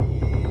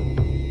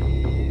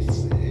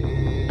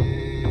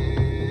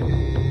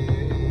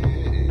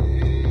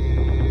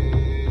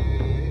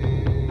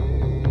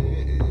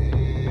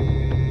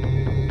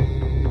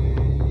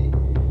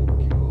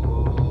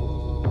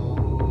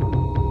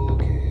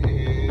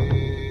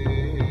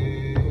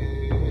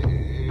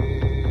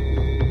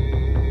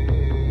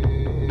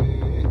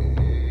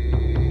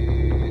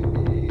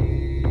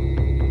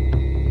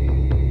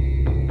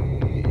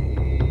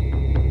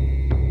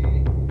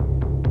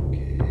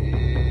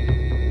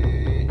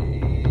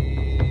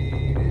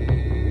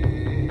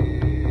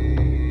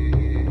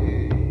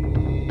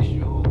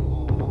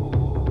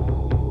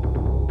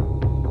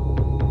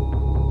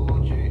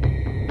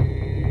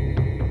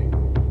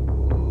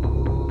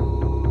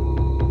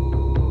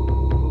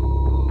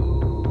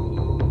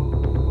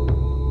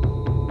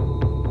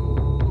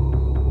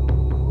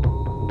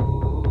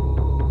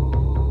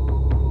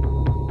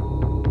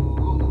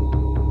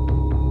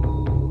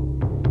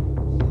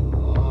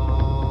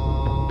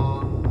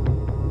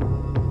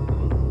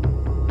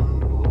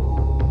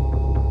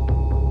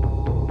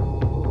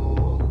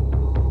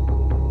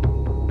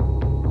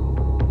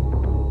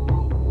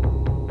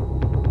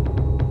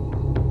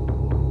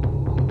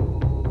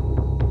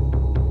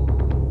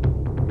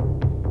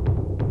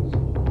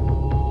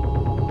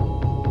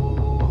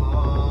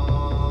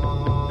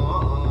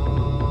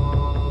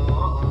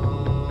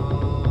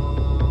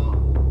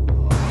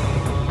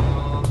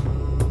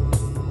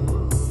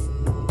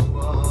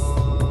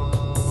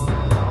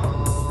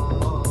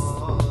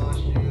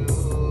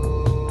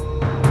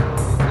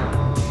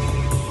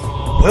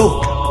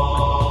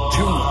Welcome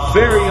to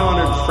Very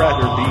Honored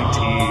Frater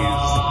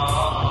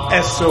BT's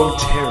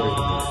Esoteric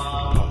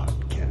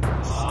Nerd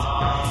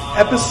Podcast,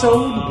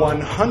 episode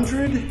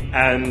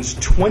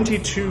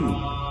 122,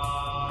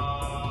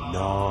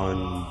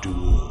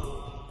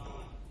 Non-Dual,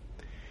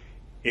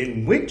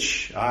 in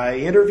which I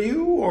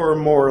interview, or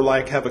more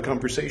like have a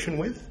conversation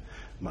with,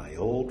 my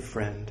old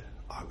friend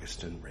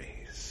Augustin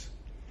Reyes.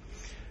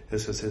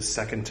 This is his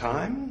second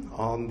time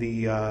on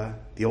the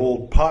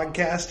old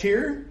podcast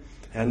here,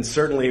 and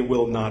certainly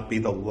will not be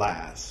the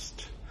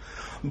last.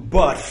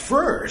 But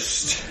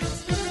first,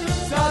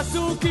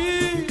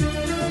 Sasuke,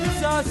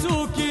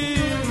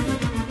 Suzuki.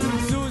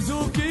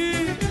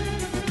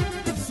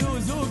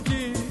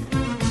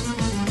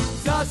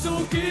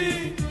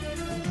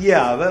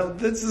 yeah,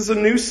 this is a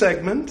new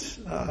segment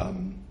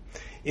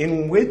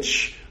in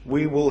which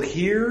we will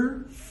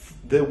hear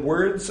the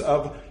words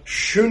of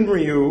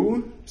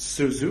Shunryu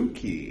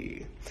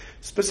Suzuki,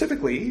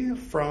 specifically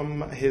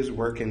from his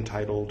work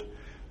entitled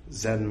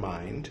Zen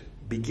Mind,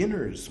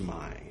 Beginner's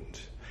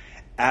Mind,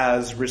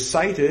 as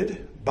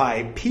recited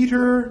by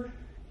Peter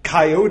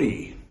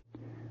Coyote.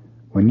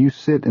 When you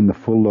sit in the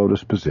full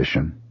lotus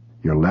position,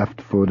 your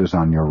left foot is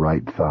on your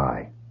right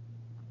thigh,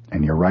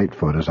 and your right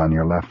foot is on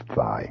your left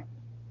thigh.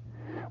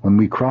 When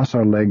we cross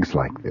our legs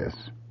like this,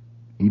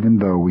 even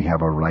though we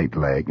have a right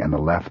leg and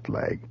a left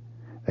leg,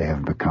 they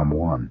have become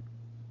one.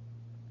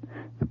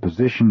 The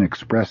position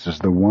expresses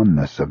the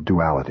oneness of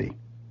duality,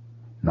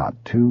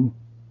 not two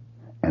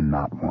and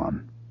not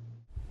one.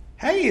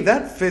 Hey,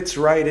 that fits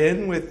right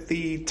in with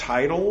the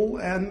title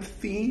and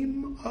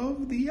theme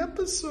of the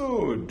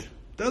episode,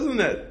 doesn't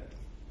it?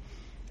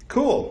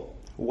 Cool.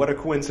 What a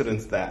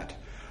coincidence that.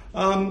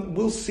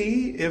 We'll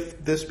see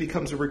if this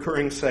becomes a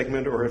recurring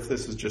segment or if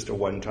this is just a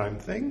one-time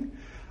thing.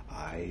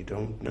 I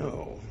don't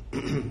know.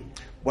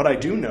 What I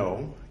do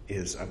know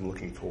is I'm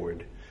looking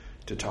forward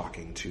to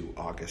talking to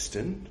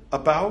Augustin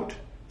about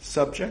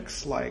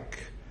subjects like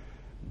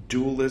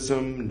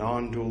dualism,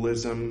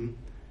 non-dualism,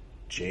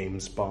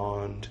 James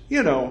Bond,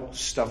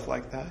 stuff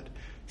like that.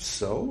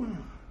 So,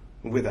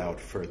 without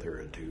further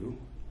ado,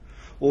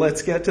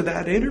 let's get to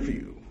that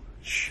interview,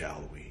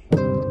 shall we?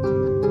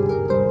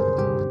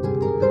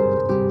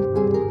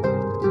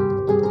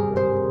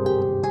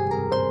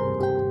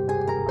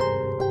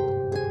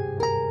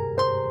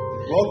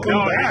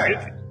 Welcome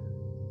back.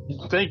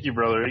 Thank you,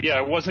 brother.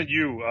 Yeah, it wasn't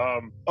you.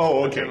 Oh, I'm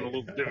okay. having a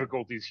little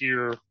difficulties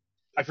here.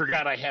 I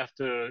forgot I have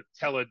to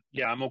tell it.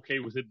 Yeah, I'm okay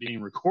with it being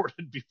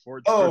recorded before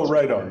it starts. Oh,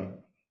 right on.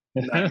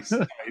 Nice,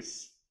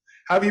 nice.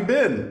 How have you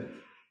been?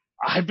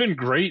 I've been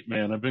great,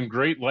 man. I've been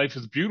great. Life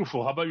is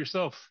beautiful. How about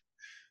yourself?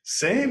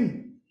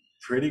 Same.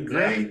 Pretty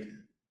great. Yeah.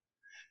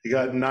 You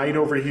got night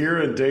over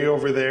here and day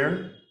over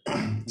there.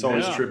 It's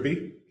always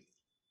trippy.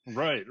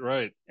 Right.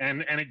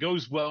 And it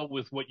goes well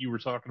with what you were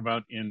talking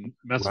about in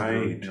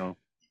Messenger. Right.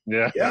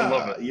 Yeah, I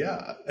love it.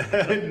 Yeah.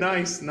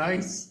 Nice.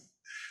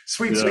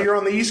 Sweet. Yeah. So you're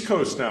on the East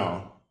Coast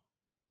now.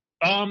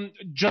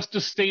 Just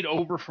a state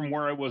over from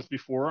where I was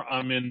before.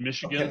 I'm in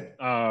Michigan. Okay.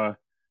 I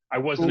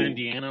was in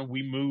Indiana.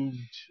 We moved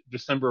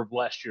December of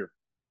last year.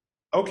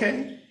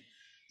 Okay.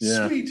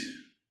 Yeah. Sweet.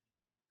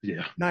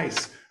 Yeah.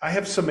 Nice. I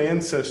have some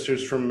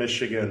ancestors from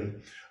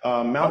Michigan.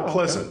 Mount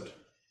Pleasant.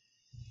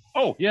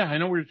 Oh, yeah. I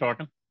know where you're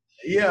talking.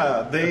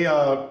 Yeah. They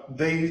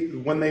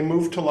when they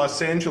moved to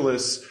Los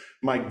Angeles,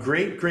 my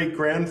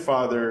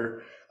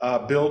great-great-grandfather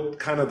built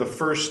kind of the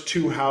first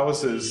two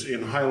houses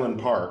in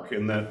Highland Park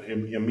in that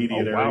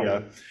immediate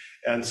area.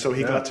 And so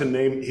he got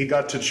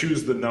to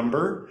choose the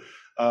number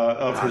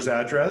of his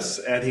address,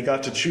 and he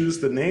got to choose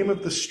the name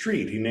of the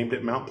street. He named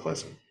it Mount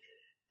Pleasant.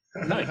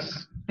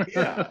 Nice.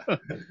 Yeah.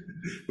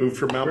 Moved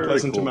from Mount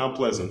Pleasant to Mount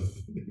Pleasant.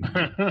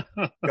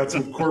 Got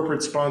some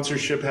corporate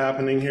sponsorship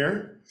happening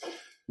here.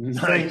 Nice.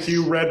 Thank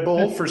you, Red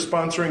Bull, for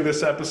sponsoring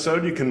this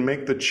episode. You can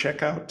make the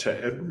check out to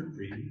Edward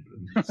Reed.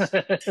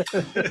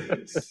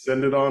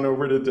 Send it on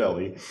over to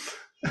Delhi.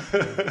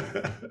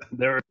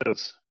 There it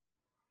is.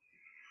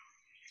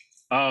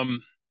 Are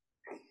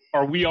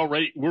we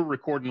already? We're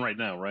recording right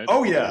now, right?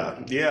 Oh yeah.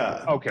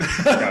 Okay.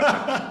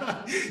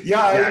 Gotcha.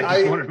 I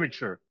just wanted to make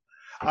sure.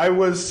 I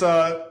was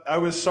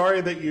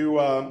sorry that you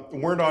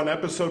weren't on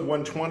episode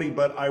 120,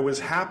 but I was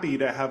happy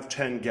to have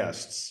 10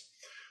 guests.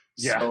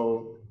 Yeah.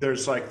 So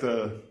there's like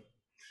the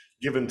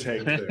give and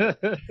take there.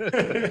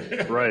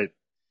 Right.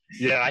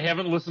 Yeah, I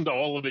haven't listened to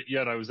all of it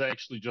yet. I was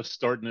actually just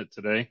starting it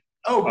today.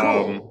 Oh,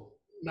 cool.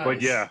 Nice.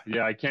 But yeah,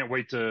 I can't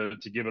wait to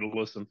give it a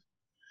listen.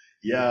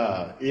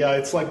 Yeah,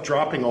 it's like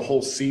dropping a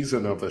whole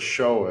season of a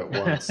show at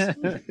once.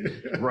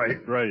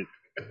 Right.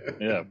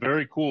 Yeah,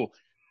 very cool.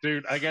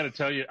 Dude, I got to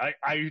tell you,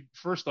 I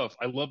first off,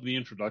 I love the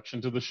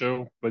introduction to the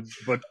show, but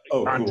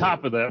on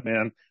top of that,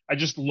 man, I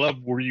just love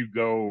where you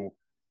go.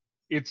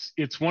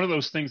 It's one of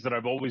those things that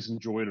I've always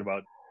enjoyed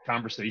about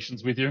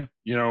conversations with you.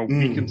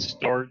 We can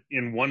start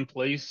in one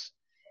place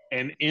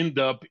and end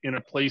up in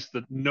a place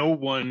that no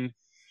one,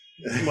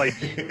 like,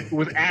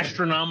 with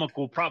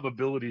astronomical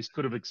probabilities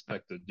could have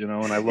expected, and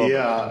I love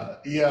it.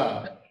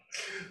 Yeah.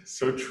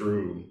 So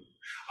true.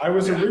 I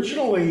was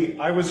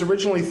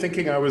originally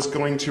thinking I was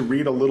going to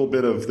read a little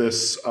bit of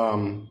this,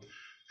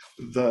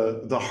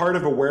 the Heart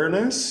of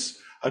Awareness,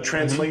 a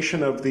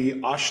translation of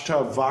the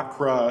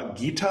Ashtavakra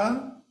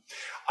Gita.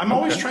 I'm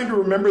always trying to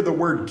remember the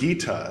word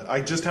Gita.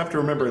 I just have to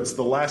remember it's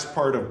the last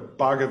part of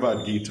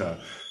Bhagavad Gita,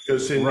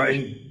 because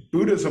in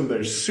Buddhism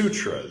there's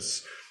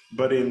sutras,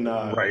 but in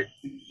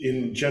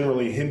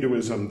generally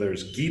Hinduism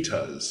there's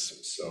Gitas.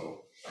 So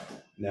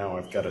now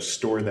I've got to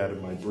store that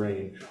in my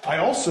brain. I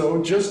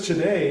also just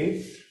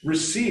today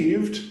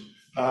received,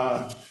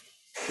 can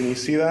you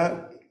see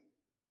that?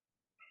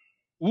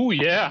 Ooh,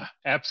 yeah,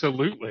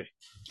 absolutely.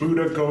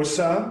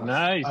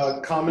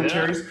 Buddhaghosa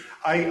commentaries.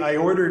 Yeah. I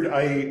ordered,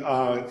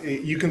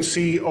 you can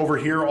see over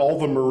here, all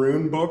the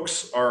maroon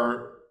books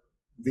are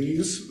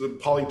these, the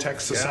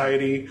Polytext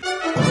Society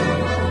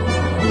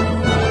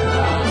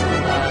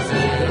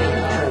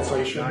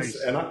translations. Nice.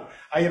 And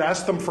I had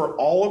asked them for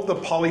all of the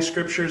Pali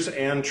scriptures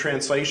and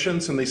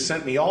translations, and they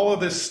sent me all of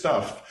this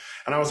stuff.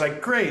 And I was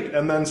like, great.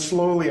 And then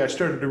slowly I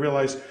started to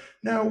realize,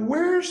 now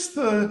where's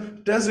the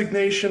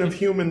designation of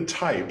human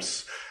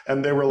types?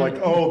 And they were like,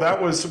 oh,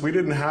 we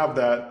didn't have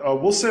that.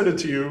 We'll send it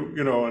to you,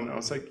 you know. And I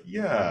was like,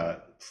 yeah,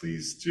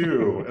 please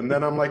do. And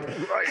then I'm like,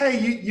 hey,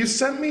 you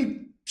sent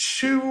me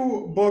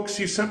 2 books.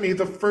 You sent me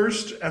the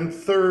first and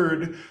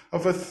third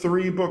of a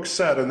 3-book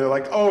set. And they're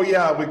like, oh,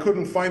 yeah, we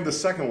couldn't find the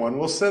second one.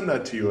 We'll send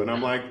that to you. And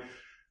I'm like,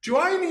 do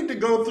I need to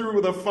go through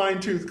with a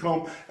fine-tooth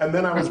comb? And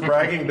then I was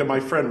bragging to my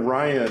friend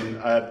Ryan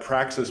at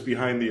Praxis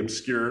Behind the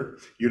Obscure.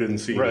 You didn't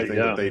see anything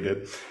that they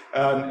did.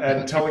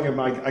 And telling him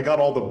I got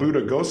all the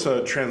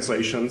Buddhaghosa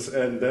translations.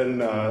 And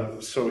then,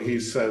 so he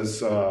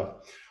says,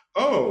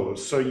 oh,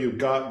 so you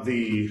got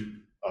the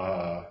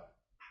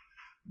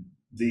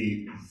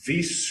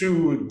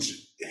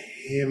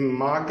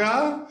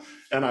Visuddhimagga?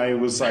 And I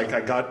was like,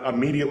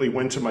 immediately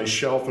went to my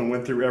shelf and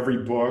went through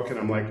every book. And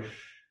I'm like,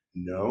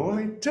 no,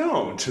 I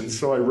don't. And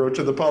so I wrote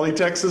to the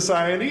Polytext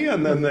Society,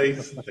 and then they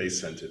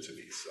sent it to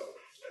me. So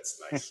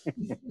that's nice.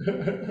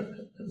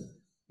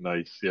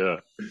 Nice,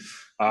 yeah.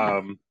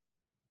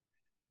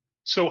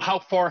 So how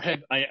far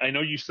had I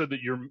know you said that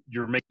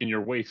you're making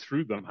your way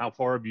through them? How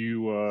far have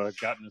you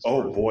gotten as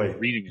far as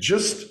reading it?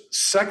 Just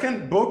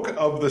second book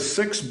of the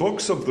 6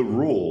 books of the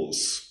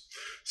rules.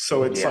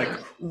 So it's like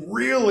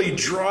really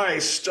dry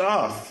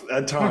stuff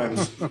at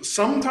times.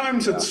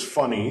 Sometimes it's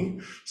funny,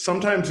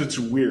 sometimes it's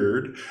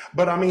weird,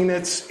 but I mean,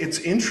 it's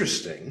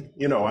interesting,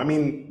 you know, I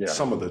mean,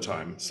 some of the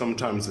time,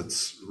 sometimes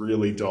it's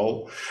really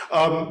dull.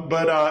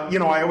 But you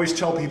know, I always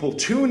tell people,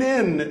 tune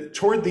in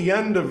toward the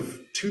end of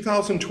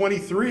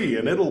 2023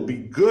 and it'll be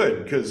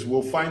good because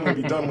we'll finally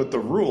be done with the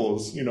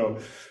rules, you know.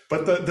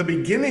 But the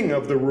beginning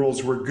of the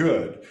rules were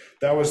good.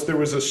 There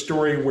was a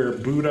story where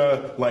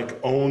Buddha like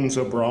owns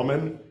a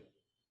Brahmin.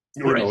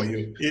 You know,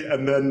 and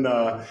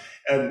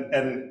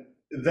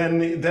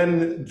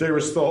then there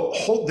was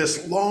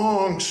this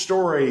long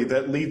story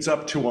that leads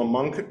up to a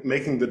monk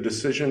making the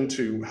decision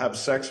to have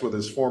sex with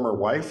his former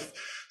wife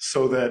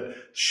so that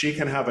she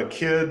can have a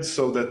kid,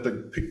 so that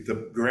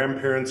the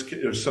grandparents,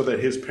 so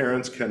that his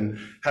parents can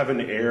have an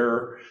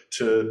heir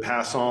to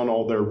pass on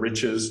all their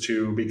riches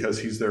to, because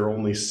he's their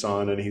only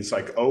son. And he's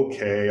like,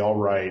 okay, all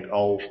right,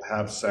 I'll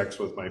have sex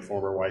with my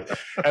former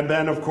wife. And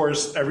then, of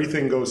course,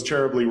 everything goes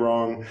terribly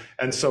wrong.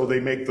 And so they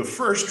make the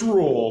first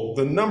rule,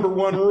 the number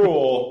 1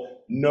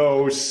 rule,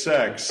 no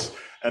sex.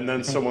 And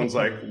then someone's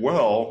like,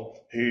 well,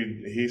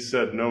 he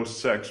said no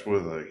sex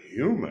with a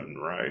human,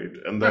 right?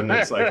 And then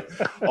it's like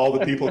all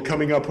the people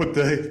coming up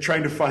with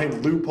trying to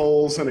find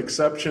loopholes and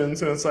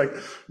exceptions. And it's like,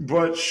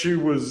 but she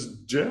was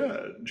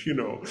dead, you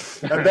know?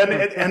 And then,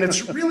 and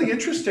it's really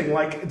interesting.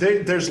 Like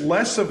there's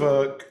less of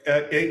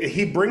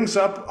he brings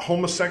up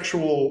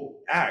homosexual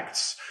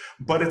acts,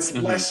 but it's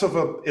less of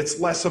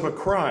a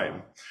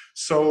crime.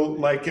 So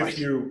like if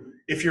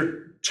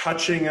you're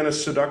touching in a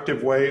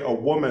seductive way a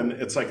woman,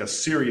 it's like a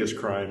serious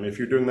crime. If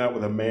you're doing that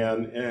with a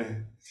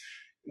man,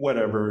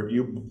 whatever,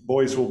 you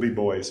boys will be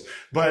boys.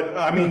 But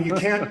I mean, you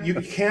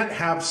can't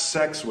have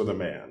sex with a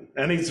man.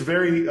 And it's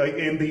very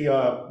in the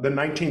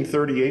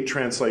 1938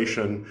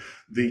 translation,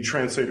 the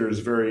translator is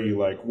very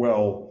like,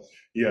 well,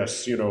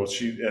 yes, you know,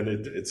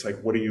 it's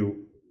like, what do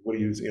you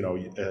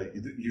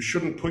you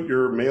shouldn't put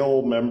your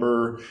male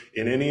member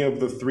in any of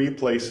the 3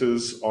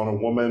 places on a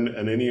woman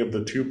and any of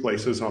the 2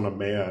 places on a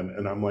man.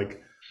 And I'm like,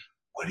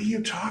 what are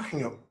you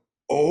talking about?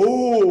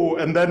 Oh,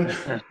 and then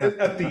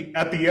at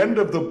the end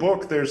of the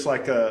book, there's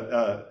like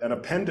an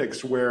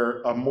appendix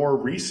where a more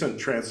recent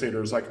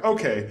translator is like,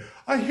 okay,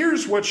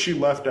 here's what she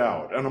left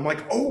out. And I'm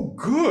like, oh,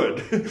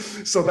 good.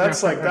 So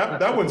that's like,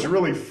 that one's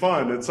really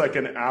fun. It's like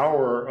an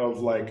hour of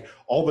like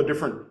all the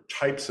different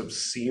types of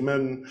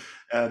semen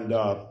and,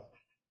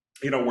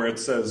 you know, where it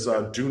says,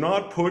 do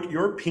not put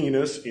your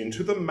penis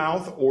into the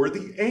mouth or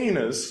the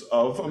anus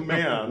of a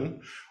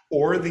man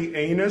or the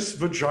anus,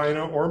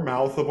 vagina, or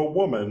mouth of a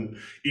woman,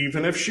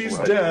 even if she's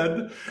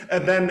dead.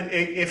 And then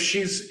if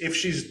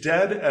she's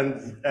dead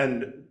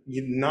and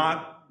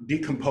not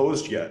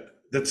decomposed yet,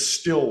 that's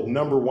still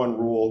number 1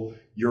 rule.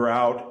 you're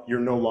out, you're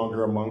no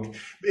longer a monk.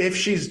 If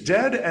she's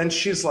dead and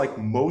she's like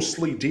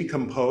mostly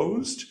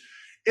decomposed,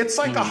 it's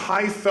like a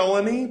high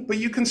felony, but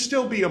you can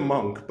still be a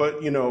monk.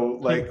 But,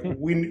 like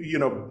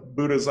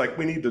Buddha's like,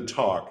 we need to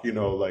talk,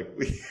 like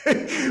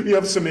we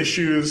have some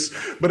issues,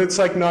 but it's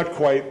like not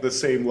quite the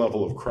same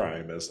level of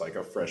crime as like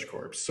a fresh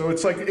corpse. So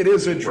it's like, it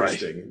is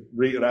interesting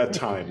at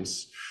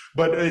times,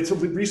 but it's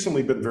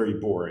recently been very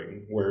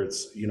boring where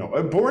it's,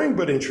 boring,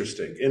 but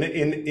interesting.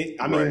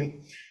 I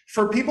mean,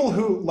 for people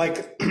who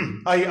like,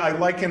 I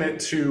liken it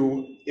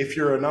to, if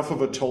you're enough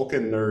of a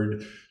Tolkien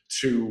nerd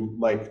to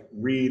like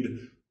read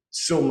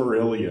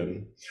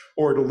Silmarillion,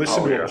 or to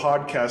listen to a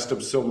podcast of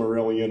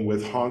Silmarillion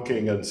with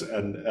honking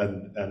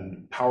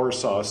and power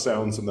saw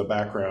sounds in the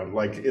background.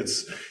 Like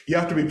you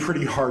have to be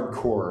pretty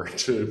hardcore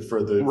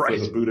for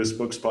the Buddhist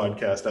Books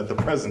podcast at the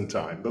present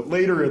time. But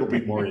later it'll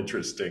be more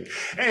interesting.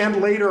 And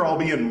later I'll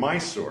be in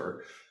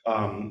Mysore.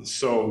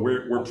 So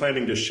we're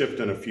planning to shift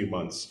in a few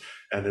months,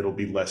 and it'll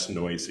be less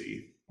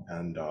noisy.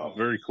 And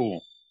very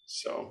cool.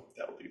 So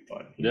that'll be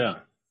fun. Yeah.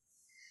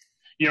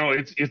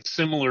 It's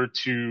similar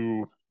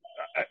to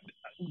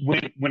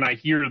when I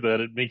hear that,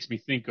 it makes me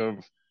think of,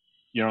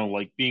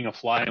 like being a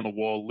fly on the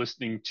wall,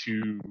 listening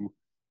to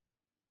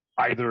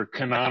either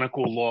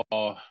canonical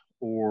law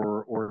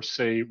or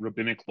say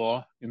rabbinic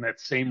law in that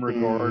same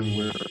regard,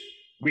 where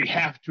we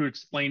have to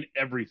explain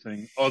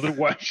everything.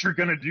 Otherwise, you're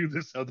going to do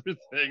this other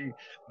thing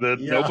that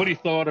nobody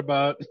thought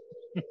about.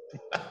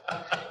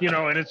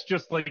 And it's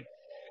just like,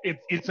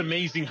 it's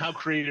amazing how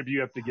creative you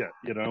have to get,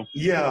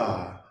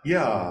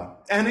 Yeah.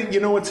 And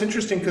it's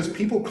interesting because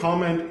people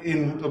comment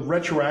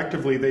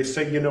retroactively, they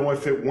say,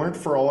 if it weren't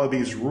for all of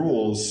these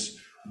rules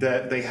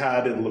that they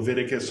had in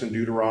Leviticus and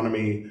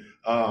Deuteronomy,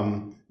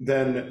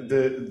 then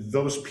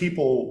those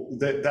people,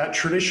 that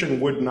tradition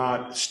would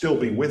not still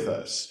be with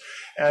us.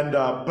 And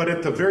but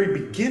at the very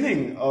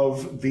beginning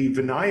of the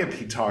Vinaya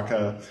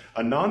Pitaka,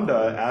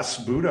 Ananda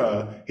asks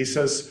Buddha, he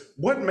says,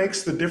 what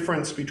makes the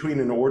difference between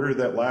an order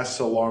that lasts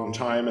a long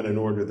time and an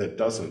order that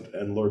doesn't?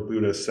 And Lord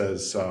Buddha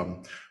says,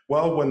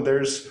 well, when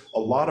there's a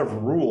lot of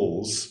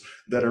rules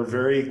that are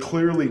very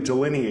clearly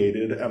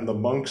delineated and the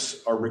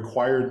monks are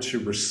required to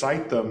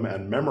recite them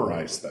and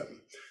memorize them,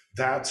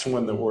 that's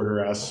when the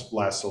order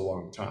lasts a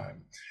long time.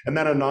 And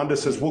then Ananda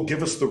says, well,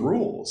 give us the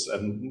rules.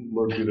 And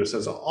Lord Buddha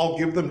says, I'll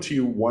give them to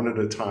you one at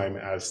a time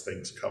as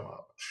things come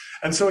up.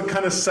 And so it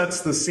kind of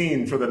sets the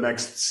scene for the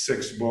next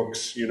 6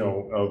 books,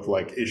 of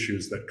like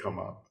issues that come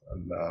up.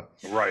 And,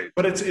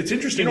 But it's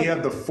interesting he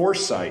had the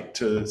foresight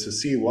to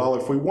see, well,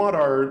 if we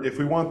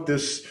want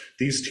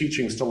these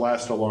teachings to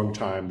last a long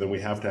time, then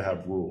we have to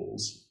have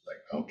rules.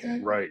 Like, okay.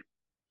 Right.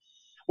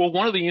 Well,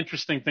 one of the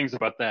interesting things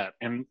about that,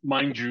 and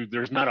mind you,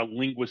 there's not a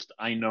linguist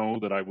I know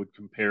that I would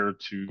compare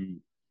to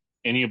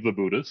any of the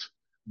Buddhas,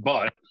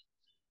 but,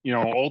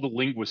 all the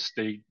linguists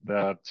state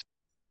that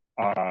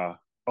a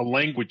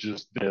language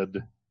is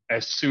dead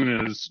as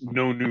soon as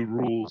no new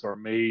rules are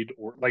made,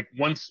 or like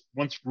once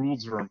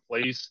rules are in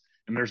place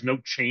and there's no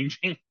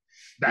changing,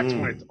 that's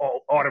when it's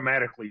all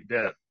automatically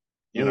dead,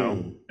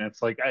 and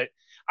it's like,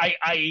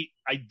 I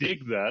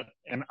dig that.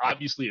 And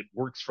obviously it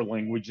works for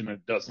language and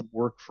it doesn't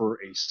work for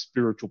a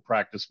spiritual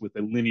practice with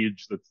a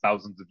lineage that's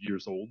thousands of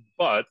years old.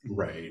 But,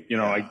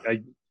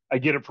 I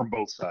get it from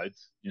both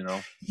sides,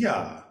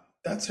 Yeah,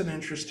 that's an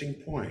interesting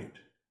point.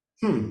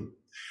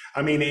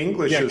 I mean,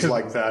 English is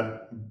like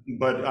that,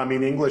 but I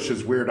mean, English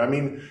is weird. I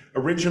mean,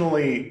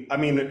 originally,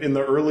 in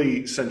the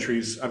early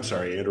centuries, I'm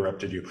sorry, I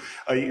interrupted you.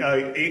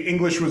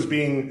 English was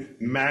being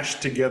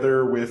mashed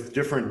together with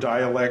different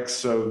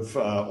dialects of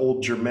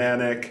Old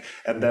Germanic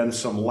and then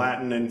some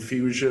Latin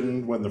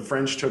infusion when the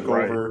French took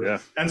over. Yeah.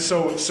 And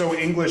so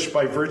English,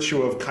 by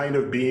virtue of kind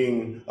of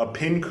being a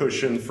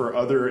pincushion for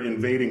other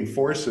invading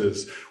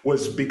forces,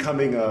 was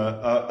becoming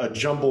a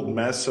jumbled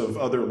mess of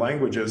other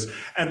languages.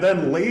 And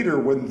then later,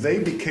 when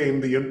they became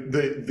the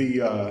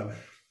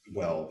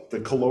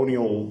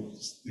colonial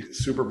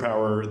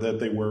superpower that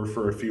they were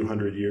for a few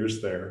hundred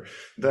years there,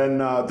 then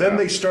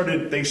they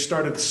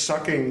started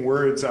sucking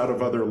words out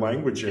of other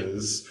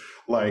languages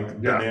like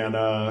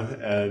banana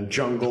and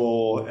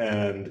jungle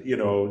and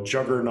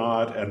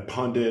juggernaut and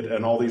pundit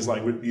and all these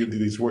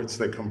these words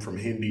that come from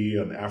Hindi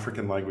and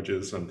African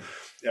languages and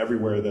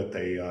everywhere that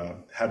they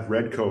had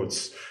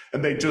redcoats,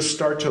 and they just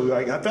start to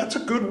like, that's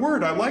a good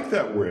word. I like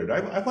that word.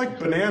 I like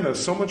banana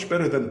so much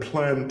better than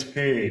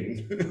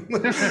plantain.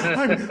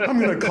 I'm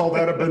going to call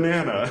that a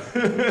banana.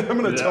 I'm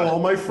going to tell all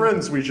my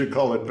friends we should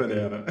call it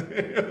banana.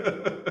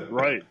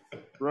 Right.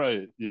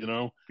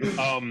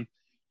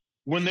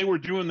 When they were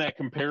doing that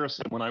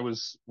comparison, when I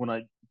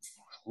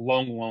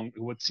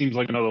what seems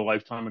like another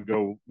lifetime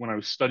ago, when I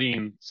was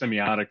studying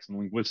semiotics and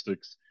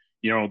linguistics,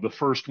 the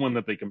first one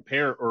that they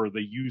compare or they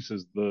use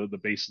as the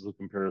basis of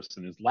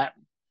comparison is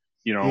Latin,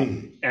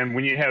 and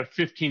when you have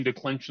 15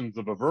 declensions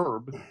of a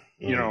verb,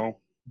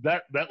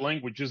 that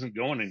language isn't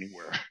going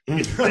anywhere.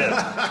 It's dead.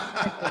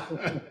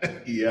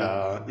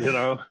 Yeah.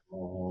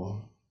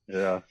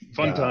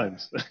 Fun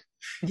times.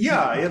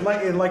 Yeah,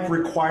 it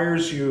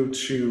requires you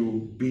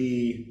to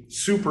be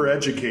super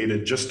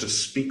educated just to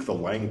speak the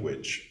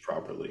language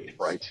properly.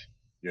 Right.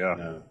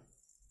 Yeah.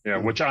 Yeah,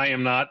 which I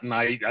am not, and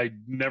I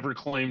never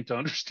claimed to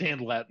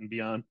understand Latin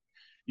beyond,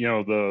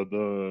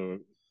 the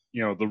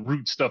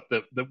root stuff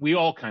that we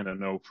all kind of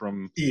know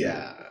from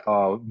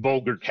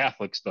vulgar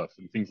Catholic stuff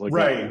and things like that.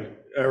 Right,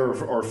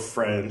 or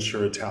French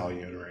or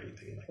Italian or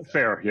anything like that.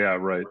 Fair, yeah,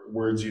 right.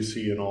 Words you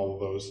see in all of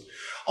those.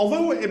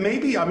 Although it may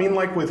be, I mean,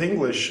 like with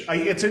English,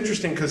 it's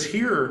interesting because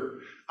here,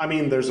 I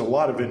mean, there's a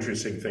lot of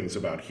interesting things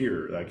about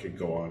here that I could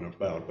go on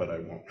about, but I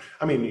won't.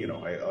 I mean,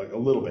 a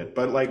little bit,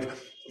 but like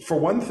for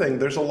one thing,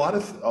 there's a lot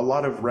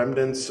of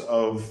remnants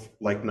of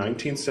like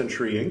 19th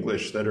century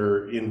English that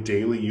are in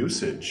daily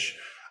usage.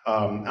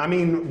 I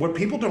mean, what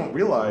people don't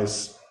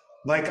realize,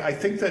 like I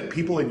think that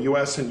people in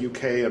US and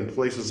UK and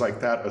places like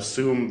that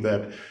assume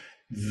that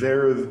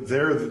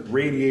they're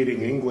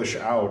radiating English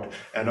out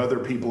and other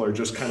people are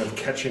just kind of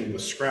catching the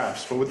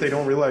scraps. But what they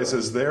don't realize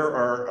is there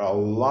are a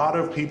lot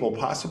of people,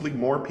 possibly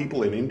more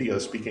people in India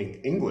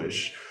speaking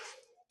English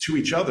to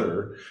each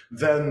other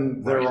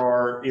than there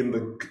are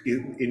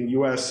in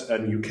US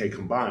and UK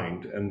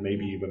combined, and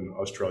maybe even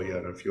Australia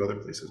and a few other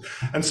places.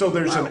 And so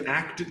there's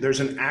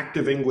an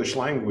active English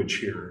language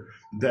here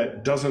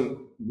that doesn't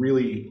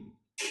really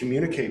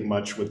communicate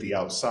much with the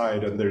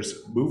outside, and there's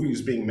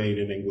movies being made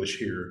in English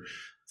here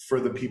for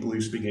the people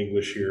who speak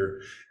English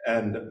here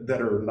and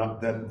that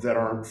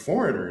aren't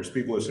foreigners.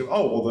 People assume,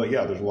 oh, well,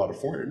 there's a lot of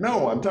foreigners.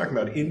 No, I'm talking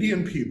about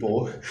Indian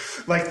people.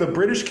 Like the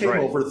British came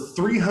over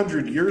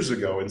 300 years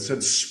ago and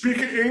said, speak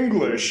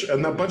English.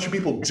 And a bunch of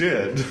people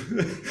did.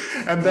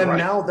 And then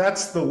now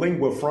that's the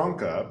lingua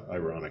franca,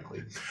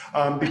 ironically,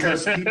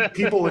 because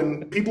people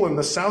in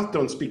the South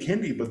don't speak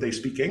Hindi, but they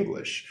speak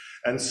English.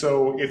 And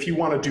so if you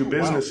want to do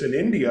business in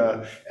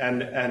India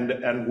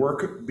and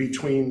work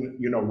between,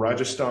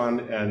 Rajasthan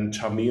and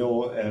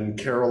Tamil and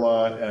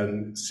Kerala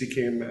and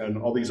Sikkim and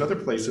all these other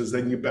places,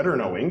 then you better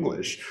know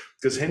English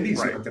because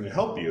Hindi's not going to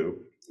help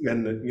you.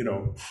 And,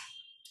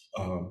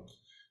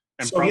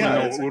 and so,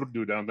 no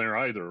Urdu down there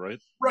either, right?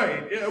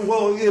 Right.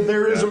 Well,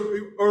 there is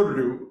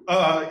Urdu.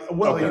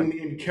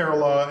 In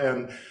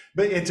Kerala,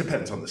 but it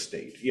depends on the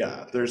state.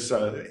 Yeah,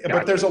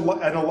 but there's a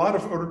lot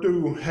of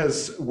Urdu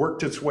has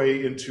worked its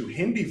way into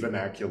Hindi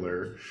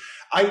vernacular.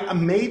 I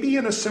maybe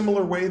in a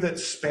similar way that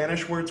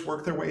Spanish words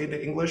work their way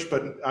into English,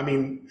 but I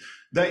mean,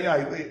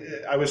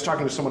 I was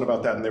talking to someone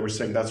about that, and they were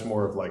saying that's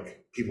more of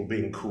like people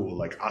being cool,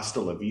 like hasta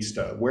la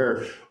vista,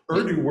 where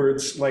Urdu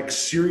words like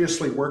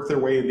seriously work their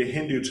way into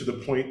Hindi to the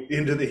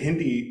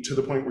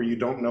point where you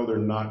don't know they're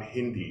not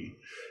Hindi,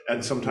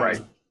 and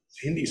sometimes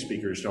Hindi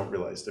speakers don't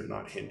realize they're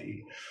not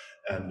Hindi.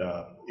 And,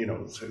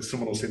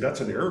 someone will say,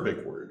 that's an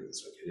Arabic word.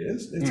 It's like, it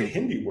is? It's a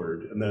Hindi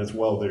word. And then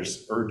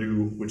there's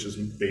Urdu, which is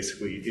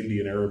basically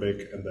Indian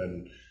Arabic, and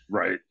then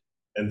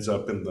ends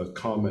up in the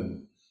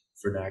common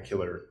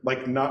vernacular.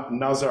 Like Nazar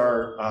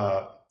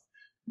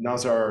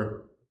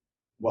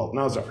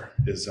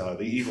is the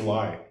evil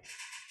eye.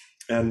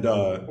 And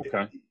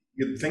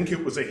you'd think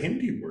it was a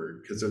Hindi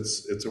word because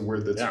it's a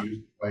word that's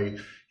used by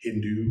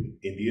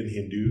Indian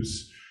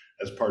Hindus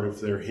as part of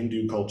their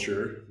Hindu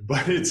culture,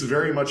 but it's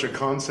very much a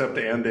concept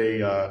and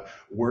a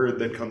word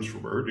that comes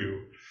from Urdu.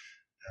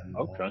 And,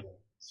 talking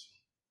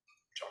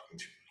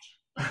too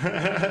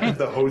much.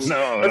 The host.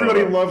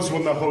 Everybody loves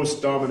when the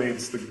host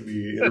dominates the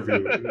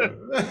interview.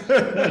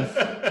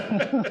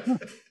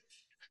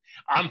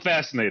 I'm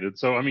fascinated,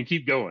 so I mean,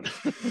 keep going.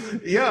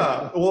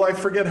 Yeah. Well, I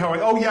forget how.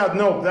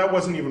 That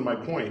wasn't even my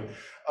point.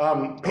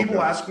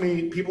 People ask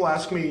me,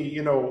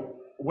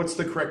 what's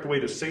the correct way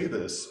to say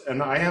this?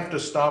 And I have to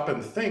stop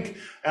and think.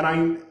 And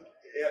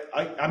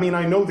I mean,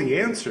 I know the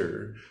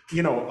answer,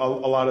 a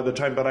lot of the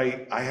time, but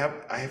I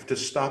have to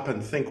stop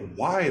and think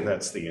why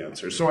that's the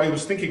answer. So I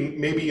was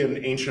thinking maybe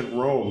in ancient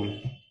Rome,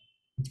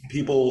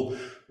 people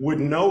would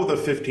know the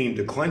 15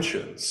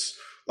 declensions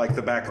like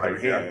the back of their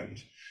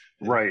hand.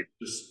 Right.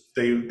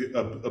 They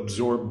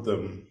absorb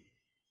them,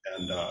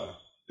 and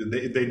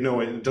they know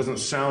it doesn't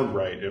sound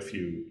right if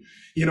you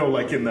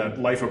like in that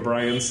Life of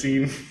Brian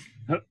scene.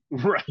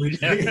 Right.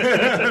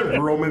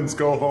 Romans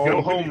go home.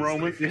 Go home,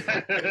 Romans.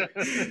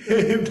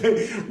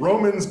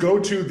 Romans go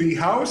to the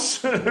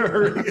house.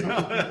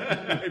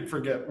 I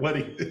forget what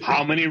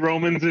How many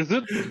Romans is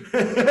it?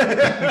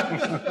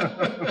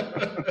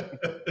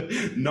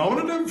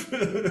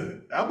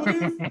 Nominative,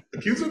 ablative,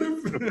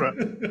 accusative.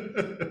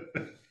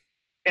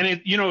 And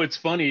it's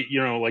funny,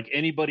 like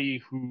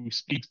anybody who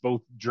speaks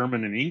both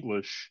German and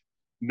English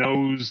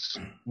knows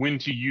when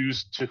to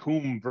use to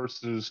whom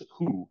versus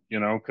who,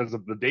 because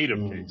of the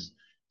dative case.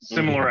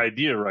 Similar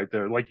idea right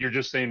there. Like you're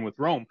just saying with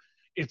Rome,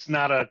 it's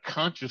not a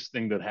conscious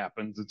thing that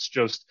happens. It's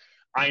just,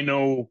 I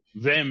know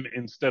them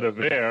instead of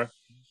their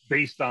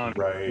based on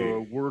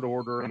the word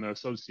order and the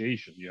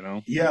association,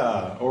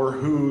 Yeah. Or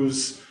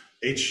whose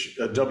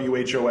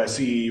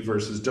WHOSE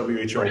versus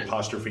WHO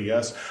apostrophe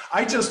S.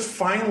 I just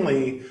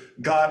finally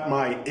got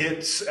my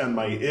its and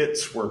my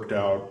its worked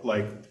out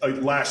like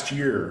last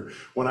year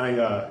when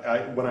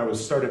I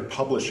was started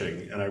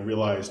publishing, and I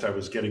realized I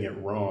was getting it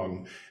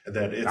wrong.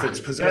 That if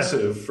it's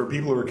possessive, for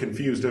people who are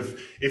confused,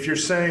 if you're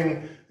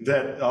saying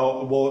that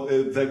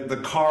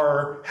the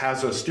car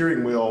has a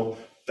steering wheel,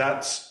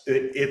 that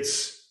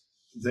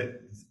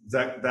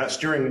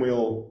steering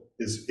wheel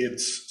is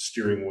its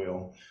steering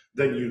wheel,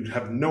 then you'd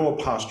have no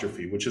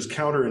apostrophe, which is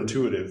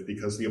counterintuitive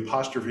because the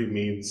apostrophe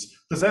means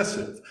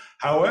possessive.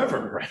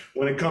 However,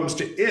 when it comes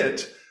to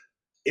it,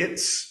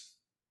 is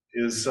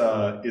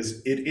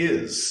it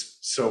is.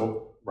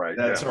 So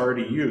that's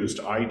already used.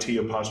 IT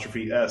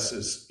apostrophe S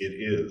is it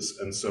is.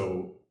 And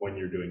so when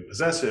you're doing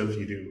possessive,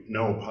 you do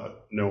no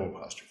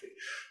apostrophe.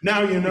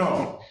 Now you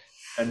know,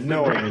 and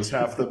knowing is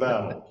half the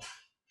battle.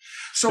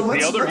 So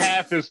the other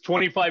half is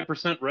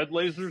 25% red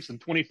lasers and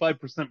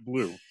 25%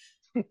 blue.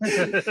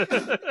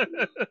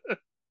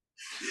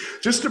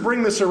 Just to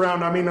bring this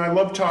around, I mean, I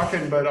love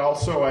talking, but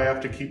also I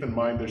have to keep in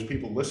mind there's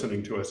people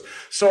listening to us.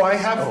 So I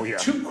have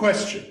two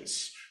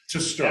questions to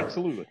start.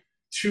 Absolutely.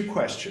 Two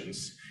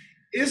questions.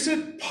 Is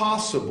it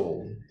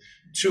possible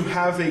to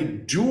have a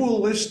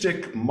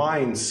dualistic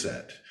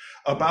mindset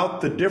about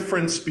the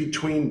difference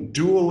between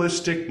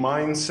dualistic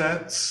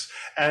mindsets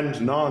and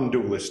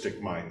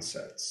non-dualistic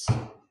mindsets?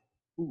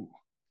 Ooh,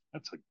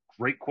 that's a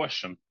great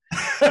question.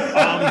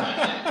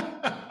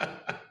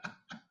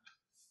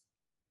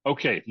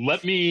 Okay,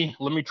 let me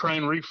try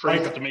and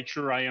rephrase it to make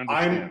sure I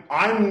understand.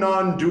 I'm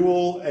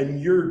non-dual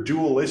and you're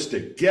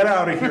dualistic. Get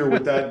out of here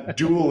with that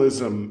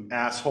dualism,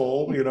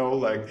 asshole. You know,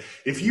 like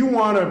if you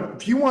wanna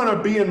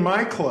be in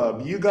my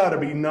club, you gotta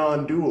be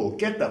non-dual.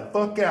 Get the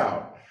fuck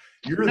out.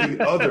 You're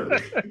the other.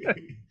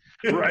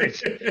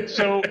 Right.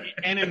 So,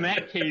 and in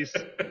that case,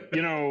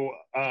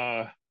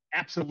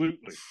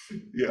 absolutely.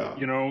 Yeah.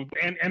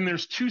 And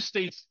there's two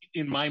states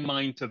in my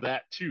mind to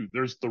that too.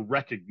 There's the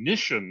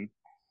recognition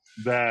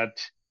that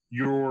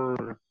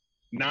your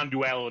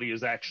non-duality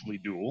is actually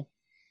dual,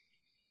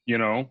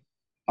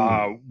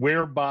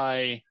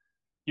 whereby,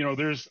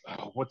 there's,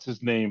 what's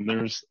his name?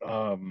 There is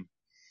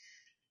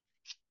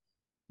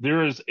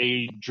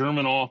a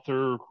German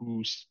author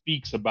who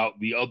speaks about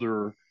the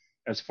other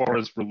as far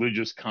as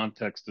religious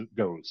context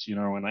goes,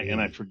 and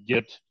I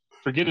forget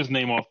his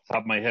name off the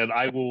top of my head.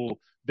 I will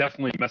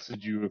definitely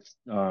message you if,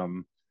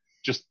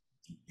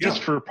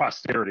 just for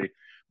posterity.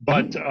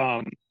 But,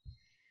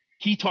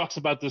 he talks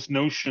about this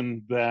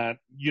notion that,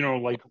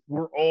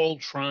 we're all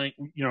trying,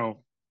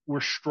 we're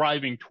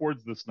striving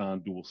towards this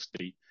non-dual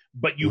state,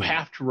 but you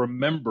have to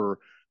remember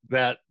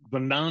that the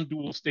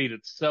non-dual state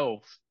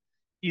itself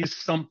is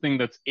something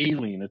that's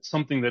alien. It's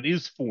something that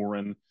is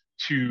foreign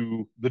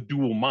to the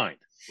dual mind,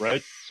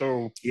 right?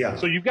 So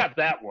you've got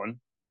that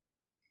one.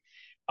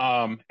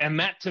 And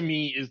that to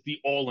me is the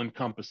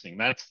all-encompassing.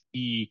 That's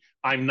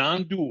I'm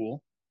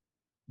non-dual,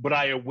 but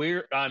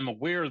I'm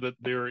aware that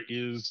there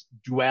is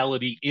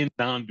duality in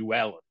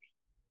non-duality.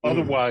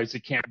 Otherwise,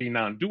 it can't be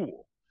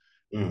non-dual.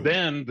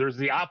 Then there's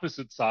the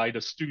opposite side,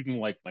 a student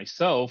like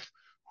myself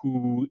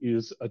who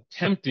is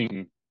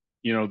attempting,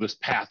 this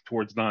path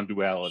towards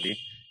non-duality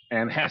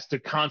and has to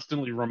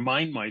constantly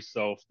remind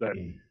myself that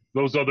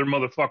those other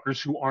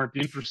motherfuckers who aren't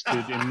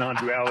interested in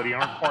non-duality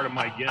aren't part of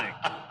my gang,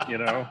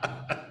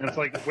 And it's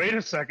like, wait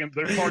a second,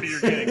 they're part of your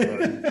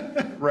gang,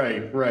 bud.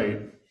 Right.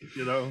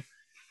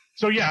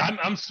 So yeah,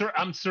 I'm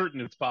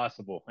certain it's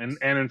possible, and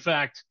in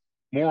fact,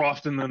 more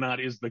often than not,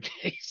 is the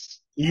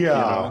case.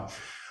 Yeah,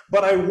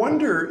 but I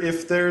wonder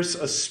if there's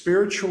a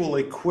spiritual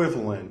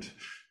equivalent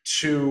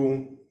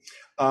to,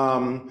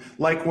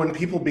 like when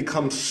people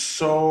become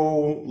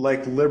so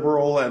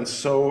liberal and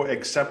so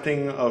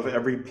accepting of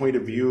every point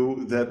of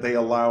view that they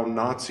allow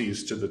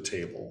Nazis to the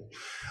table.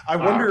 I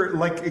wonder,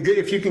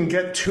 if you can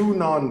get too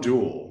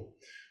non-dual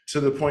to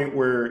the point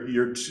where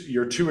you're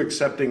too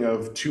accepting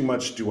of too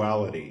much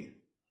duality.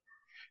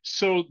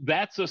 So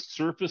that's a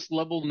surface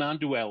level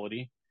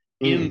non-duality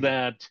in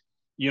that,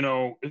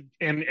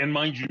 and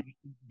mind you,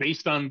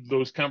 based on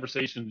those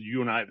conversations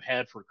you and I have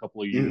had for a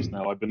couple of years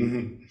now, I've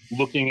been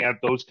looking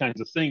at those kinds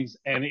of things.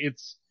 And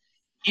it's,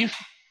 if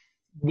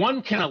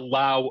one can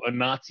allow a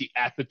Nazi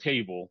at the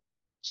table,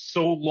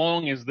 so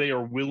long as they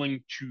are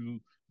willing to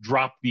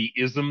drop the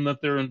ism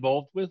that they're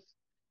involved with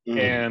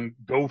and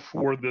go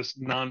for this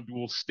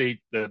non-dual state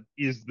that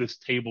is this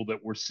table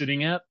that we're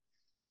sitting at.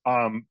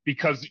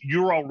 Because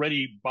you're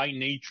already by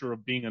nature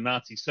of being a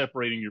Nazi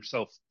separating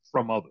yourself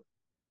from other,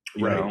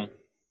 you know?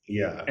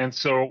 Yeah. And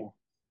so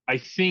I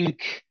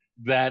think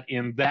that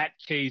in that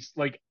case,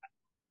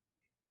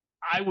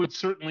 I would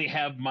certainly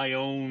have my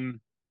own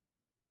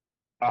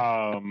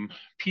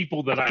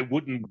people that I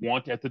wouldn't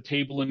want at the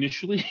table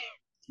initially,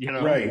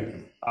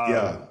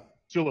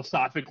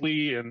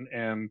 philosophically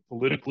and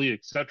politically,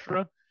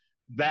 etc.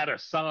 That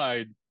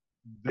aside,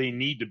 they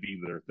need to be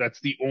there.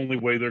 That's the only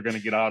way they're going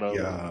to get out of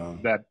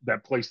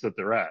that place that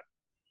they're at,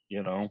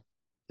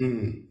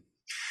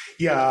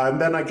 Yeah,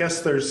 and then I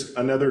guess there's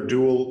another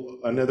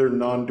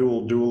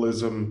non-dual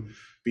dualism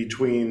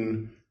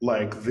between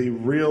like the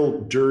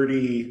real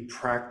dirty,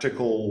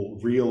 practical,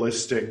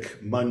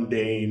 realistic,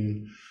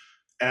 mundane,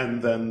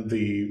 and then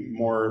the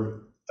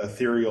more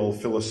ethereal,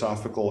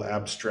 philosophical,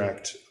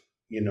 abstract,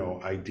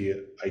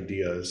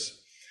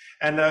 ideas.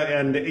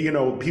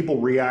 And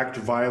people react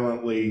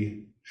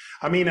violently.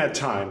 I mean, at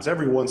times,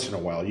 every once in a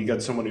while, you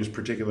get someone who's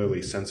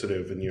particularly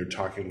sensitive and you're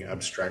talking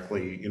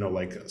abstractly,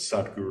 like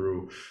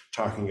Sadhguru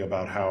talking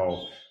about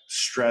how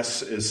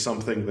stress is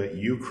something that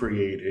you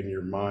create in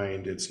your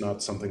mind. It's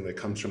not something that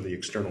comes from the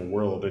external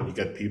world. And you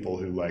get people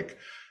who like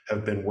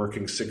have been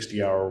working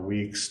 60-hour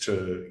weeks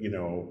to,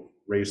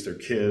 raise their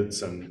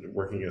kids and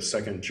working a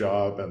second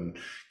job and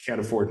can't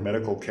afford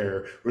medical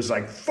care. It was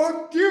like,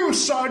 fuck you,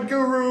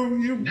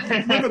 Sadhguru, you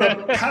live in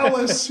a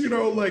palace,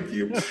 like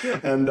you.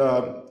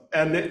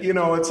 And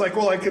it's like,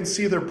 well, I can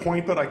see their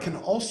point, but I can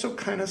also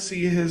kind of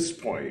see his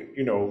point,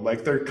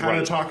 like they're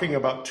kind of talking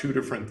about two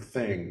different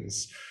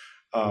things.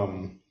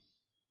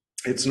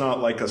 It's not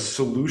like a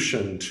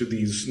solution to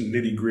these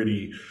nitty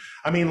gritty.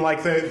 I mean,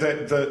 like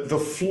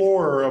the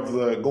floor of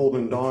the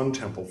Golden Dawn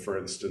Temple, for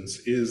instance,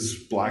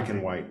 is black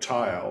and white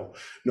tile.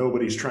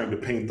 Nobody's trying to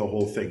paint the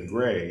whole thing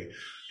gray.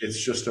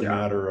 It's just a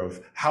matter of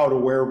how to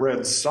wear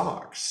red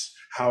socks,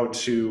 how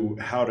to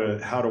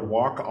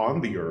walk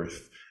on the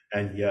earth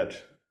and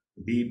yet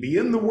be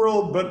in the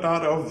world but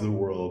not of the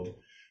world. Of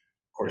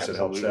course, Absolutely. It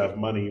helps to have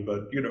money,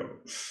 but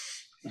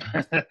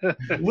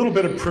a little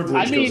bit of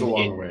privilege goes a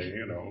long way.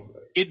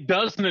 It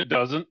does and it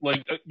doesn't.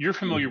 Like you're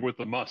familiar with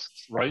the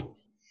Musks, right?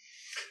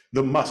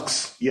 The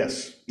Musks,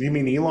 yes. You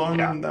mean Elon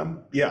and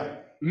them? Yeah.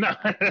 No,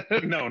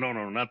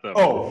 not them.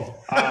 Oh.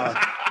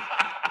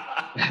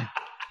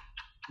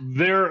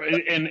 They're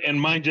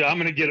and mind you, I'm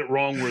going to get it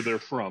wrong where they're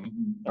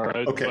from. All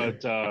right. Okay.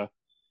 But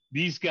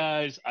these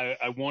guys,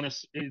 I want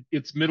to.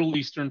 It's Middle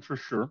Eastern for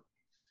sure.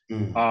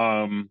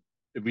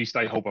 At least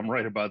I hope I'm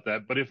right about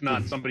that. But if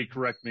not, somebody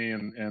correct me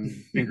and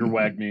finger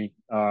wag me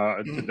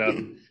to death.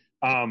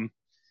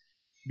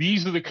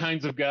 These are the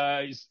kinds of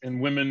guys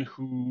and women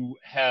who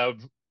have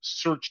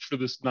searched for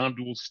this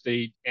non-dual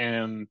state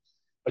and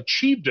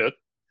achieved it.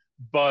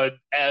 But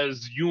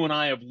as you and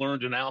I have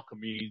learned in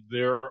alchemy,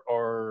 there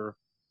are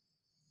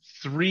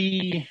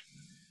three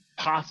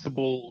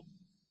possible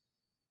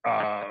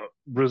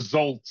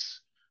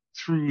results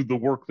through the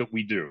work that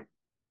we do.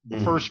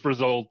 The first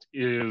result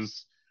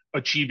is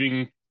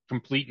achieving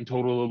complete and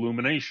total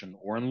illumination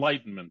or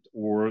enlightenment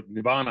or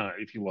nibbana,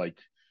 if you like.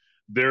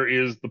 There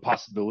is the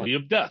possibility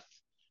of death.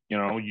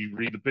 You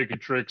read the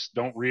Picatrix,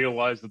 don't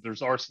realize that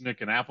there's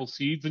arsenic in apple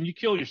seeds, and you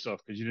kill yourself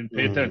because you didn't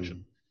pay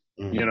attention.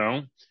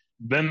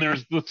 Then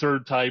there's the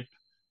third type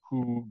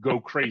who go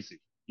crazy,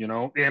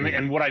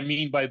 and what I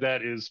mean by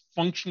that is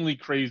functionally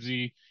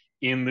crazy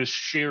in this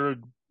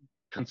shared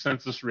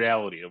consensus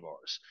reality of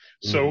ours.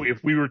 So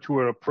if we were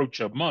to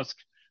approach a Musk,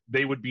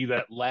 they would be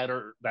that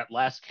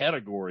last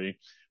category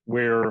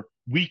where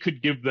we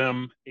could give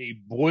them a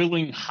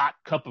boiling hot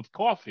cup of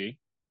coffee,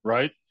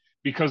 right?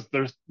 Because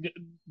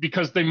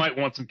they might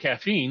want some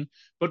caffeine,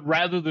 but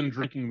rather than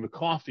drinking the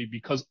coffee,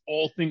 because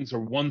all things are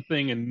one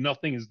thing and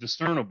nothing is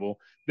discernible,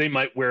 they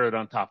might wear it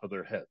on top of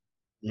their head,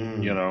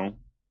 and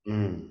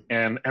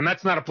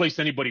that's not a place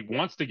anybody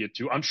wants to get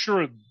to. I'm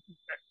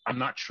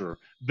not sure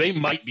they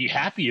might be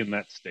happy in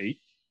that state.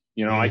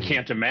 I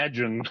can't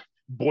imagine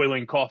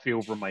boiling coffee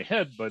over my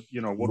head, but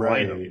what do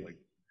I know?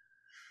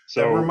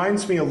 So that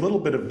reminds me a little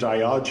bit of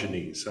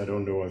Diogenes. I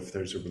don't know if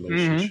there's a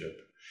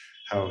relationship.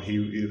 How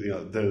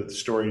the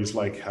story is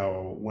like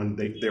how when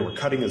they were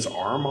cutting his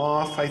arm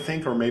off, I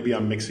think, or maybe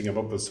I'm mixing him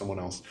up with someone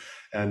else,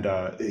 and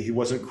he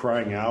wasn't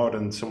crying out,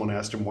 and someone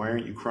asked him, why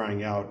aren't you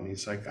crying out? And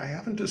he's like, I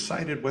haven't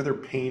decided whether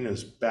pain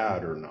is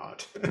bad or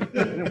not.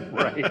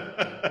 Right.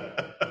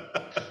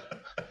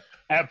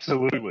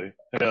 Absolutely.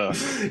 Yeah.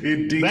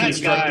 He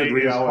deconstructed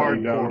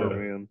reality down to,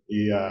 man.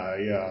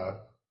 Yeah.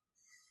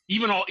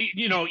 Even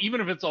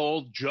if it's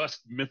all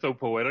just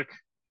mythopoetic,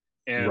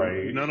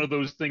 and none of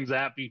those things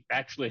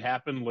actually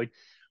happen. Like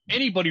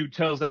anybody who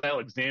tells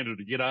Alexander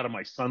to get out of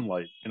my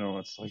sunlight,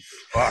 it's like,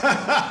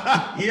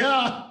 fuck.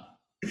 Yeah.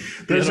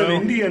 There's an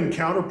Indian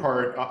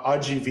counterpart,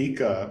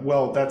 Ajivika.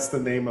 Well, that's the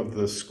name of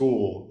the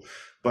school,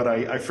 but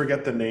I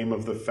forget the name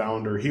of the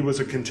founder. He was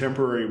a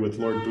contemporary with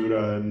Lord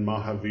Buddha and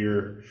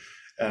Mahavir,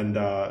 and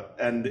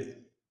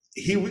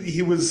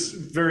he was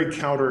very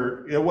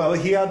counter. Well,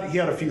 he had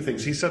a few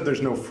things. He said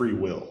there's no free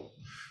will.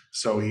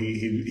 So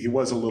he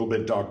was a little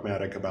bit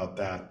dogmatic about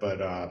that,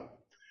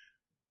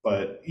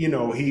 but he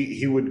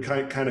would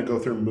kind of go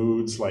through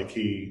moods, like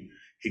he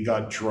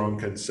got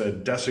drunk and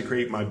said,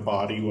 desecrate my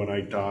body when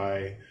I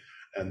die,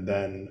 and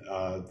then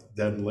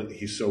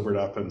he sobered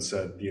up and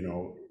said,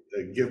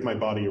 give my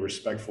body a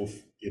respectful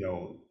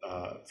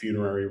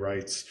funerary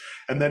rites,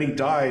 and then he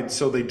died,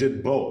 so they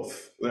did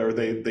both, or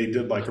they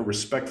did like a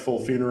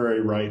respectful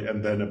funerary rite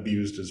and then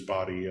abused his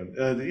body, and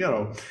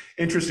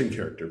interesting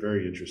character,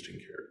 very interesting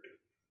character.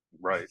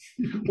 Right.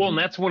 Well, and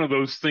that's one of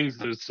those things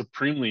that is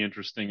supremely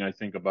interesting, I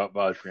think, about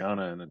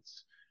Vajrayana, and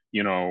it's,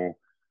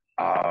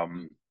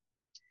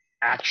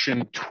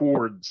 action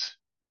towards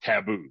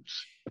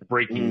taboos,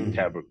 breaking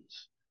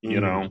taboos, you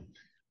know,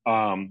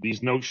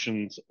 these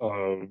notions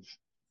of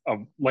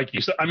like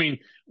you said, I mean,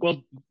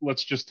 well,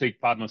 let's just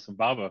take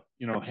Padmasambhava,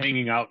 you know,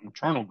 hanging out in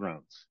charnel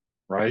grounds,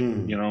 right?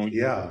 You know,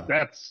 Yeah.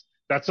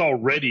 that's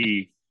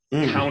already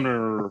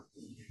counter,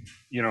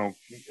 you know,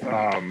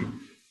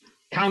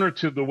 counter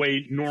to the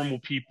way normal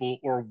people,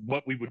 or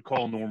what we would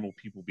call normal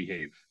people,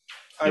 behave.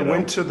 I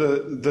went to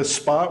the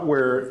spot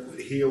where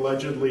he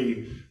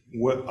allegedly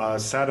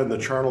sat in the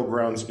charnel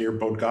grounds near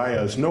Bodh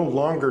Gaya. Is no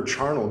longer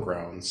charnel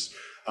grounds,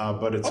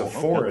 but it's a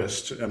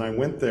forest. And I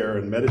went there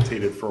and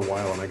meditated for a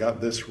while, and I got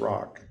this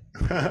rock.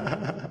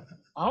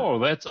 Oh,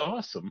 that's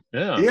awesome!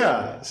 Yeah,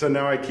 yeah. So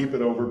now I keep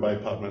it over by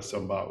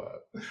Padmasambhava.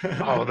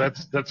 Oh,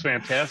 that's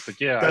fantastic!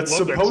 Yeah, that's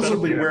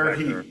supposedly where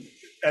he.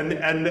 And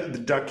the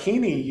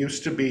Dakini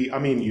used to be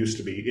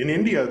in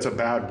India. It's a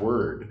bad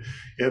word.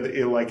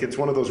 It's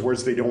one of those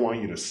words they don't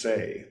want you to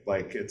say.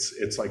 Like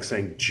it's like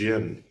saying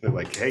jinn. They're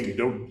like, hey,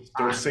 don't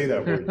say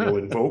that word. You'll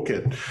invoke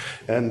it.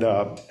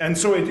 And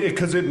so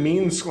because it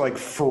means like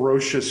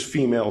ferocious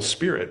female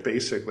spirit,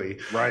 basically.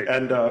 Right.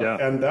 And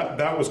and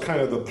that was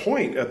kind of the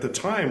point at the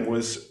time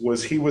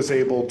was he was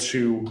able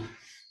to,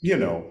 you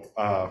know,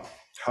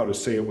 how to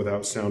say it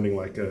without sounding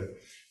like a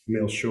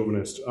male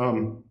chauvinist.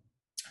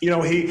 You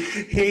know,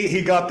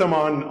 he got them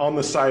on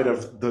the side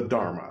of the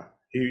Dharma.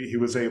 He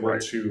was able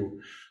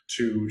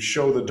to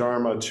show the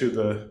Dharma to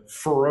the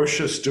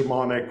ferocious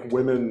demonic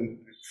women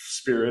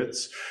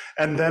spirits,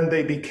 and then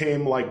they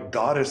became like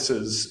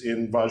goddesses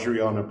in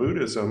Vajrayana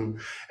Buddhism,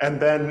 and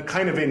then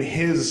kind of in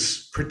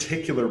his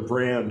particular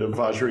brand of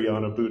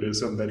Vajrayana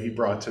Buddhism that he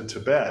brought to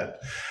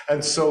Tibet.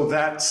 And so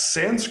that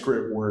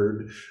Sanskrit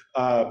word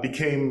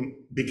became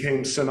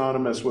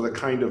synonymous with a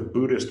kind of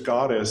Buddhist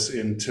goddess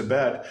in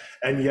Tibet,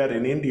 and yet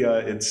in India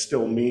it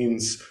still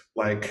means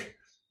like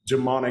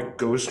demonic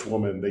ghost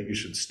woman that you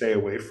should stay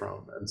away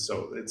from. And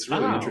so it's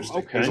really interesting.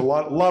 Okay. There's a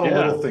lot of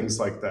little things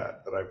like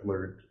that I've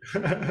learned.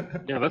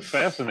 Yeah, that's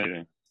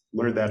fascinating.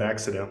 Learned that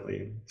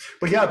accidentally.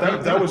 But yeah,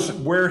 that was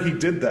where he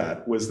did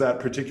that, was that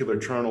particular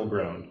charnel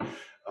ground.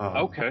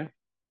 Okay.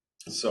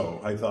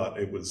 So I thought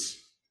it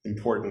was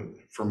important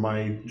for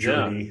my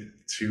journey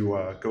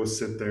to go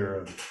sit there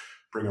and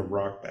bring a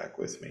rock back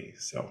with me.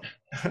 So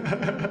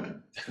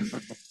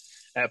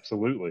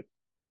absolutely.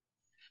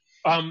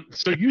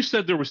 So you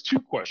said there was 2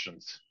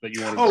 questions that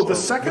you wanted to start the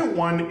second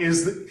one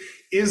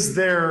is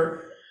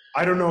there,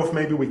 I don't know if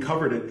maybe we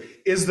covered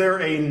it, is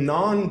there a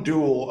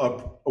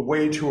non-dual, a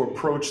way to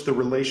approach the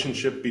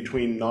relationship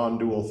between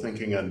non-dual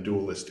thinking and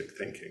dualistic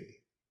thinking?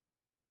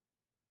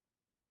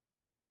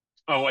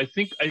 Oh, I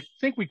think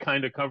we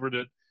kind of covered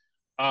it.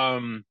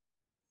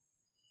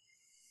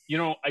 You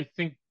know, I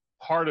think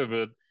part of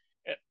it,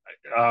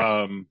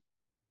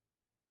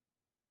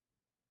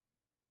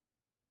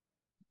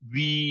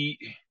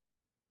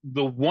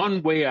 the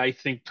one way I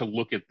think to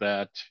look at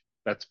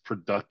that's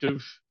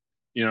productive,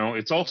 you know,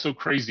 it's also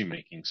crazy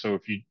making. So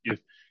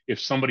if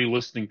somebody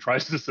listening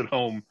tries this at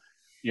home,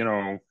 you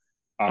know,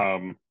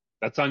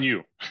 that's on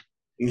you.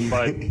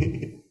 But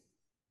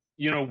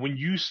you know, when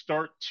you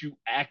start to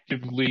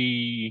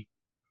actively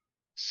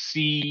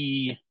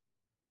see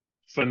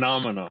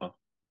phenomena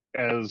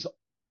as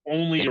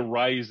only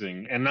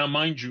arising, and now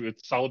mind you,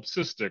 it's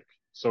solipsistic,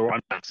 so I'm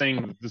not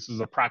saying that this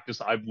is a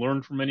practice I've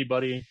learned from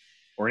anybody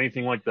or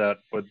anything like that,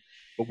 but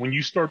when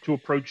you start to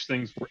approach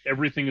things where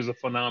everything is a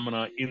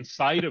phenomena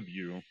inside of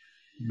you,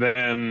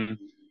 then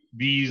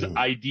these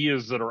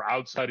ideas that are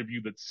outside of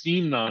you that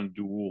seem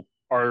non-dual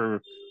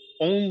are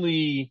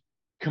only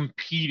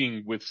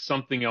competing with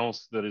something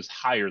else that is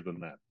higher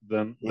than that,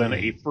 than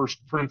a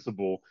first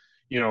principle,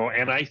 you know.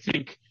 And I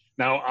think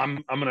now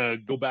I'm going to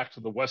go back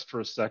to the West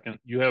for a second.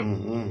 You have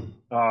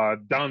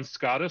Duns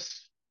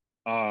Scotus,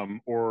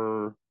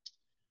 or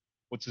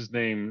what's his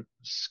name?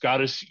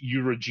 Scotus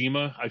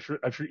Urajima.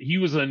 He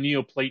was a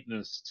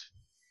Neoplatonist.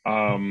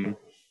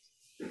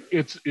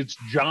 It's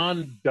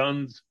John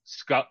Duns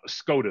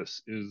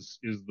Scotus is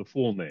the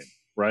full name,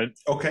 right?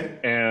 Okay.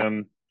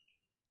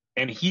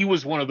 And he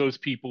was one of those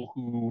people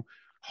who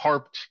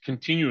harped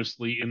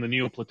continuously in the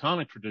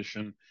Neoplatonic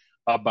tradition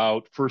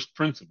about first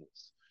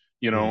principles,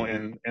 you know,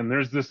 and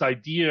there's this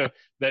idea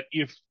that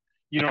if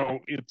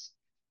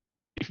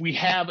we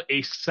have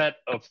a set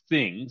of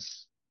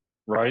things,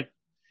 right,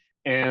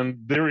 and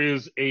there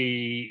is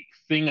a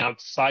thing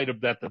outside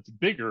of that that's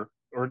bigger,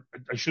 or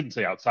I shouldn't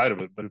say outside of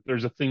it, but if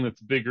there's a thing that's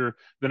bigger,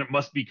 then it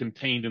must be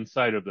contained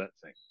inside of that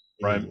thing,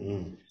 right?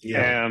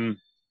 Yeah.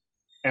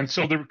 And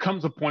so there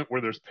comes a point where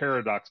there's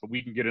paradox, but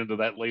we can get into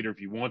that later if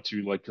you want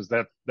to, like, because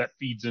that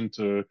feeds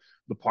into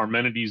the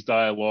Parmenides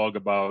dialogue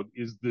about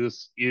is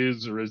this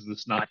or is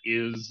this not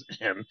is,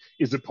 and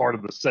is it part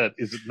of the set?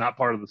 Is it not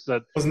part of the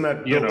set? Wasn't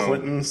that Bill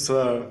Clinton's?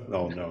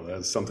 Oh no,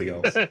 that's something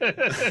else.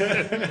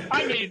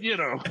 I mean, you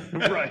know,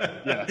 right?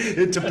 Yeah.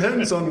 It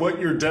depends on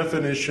what your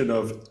definition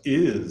of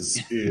is.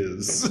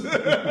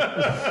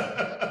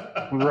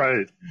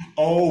 Right.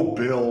 Oh,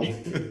 Bill.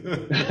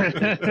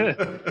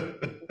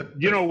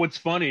 You know, what's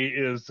funny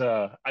is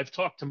I've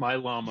talked to my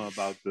Lama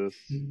about this,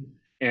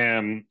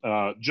 And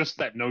just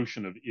that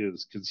notion of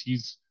is, because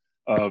he's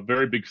a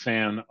very big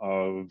fan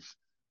of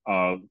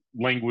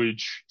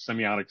language,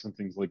 semiotics, and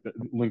things like that,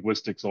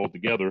 linguistics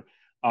altogether.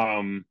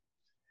 And,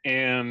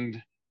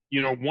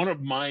 one of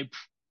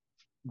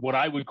what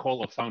I would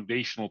call a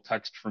foundational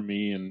text for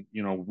me, and,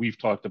 we've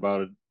talked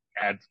about it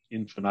ad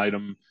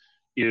infinitum,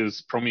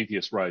 is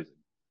Prometheus Rising.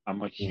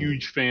 I'm a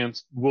huge fan.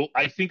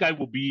 I think I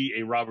will be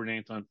a Robert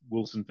Anton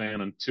Wilson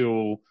fan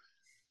until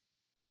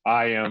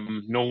I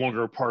am no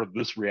longer a part of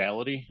this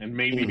reality, and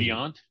maybe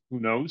beyond. Who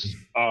knows?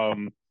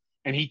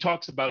 And he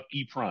talks about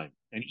E prime,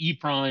 and E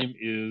prime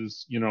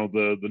is,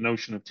 the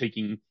notion of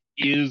taking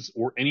is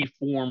or any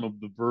form of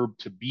the verb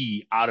to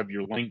be out of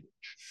your language.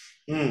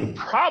 The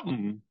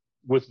problem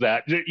with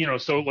that,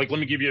 so like, let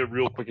me give you a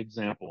real quick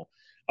example.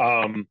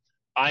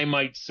 I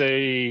might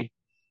say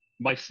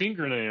my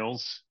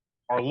fingernails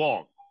are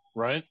long,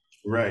 right?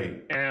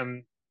 Right.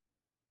 And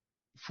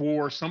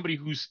for somebody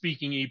who's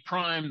speaking E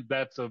prime,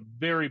 that's a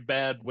very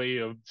bad way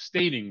of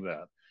stating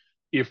that.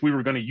 If we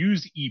were going to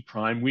use E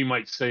prime, we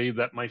might say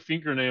that my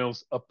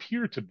fingernails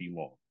appear to be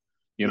long,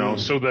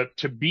 so that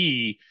to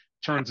be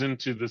turns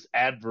into this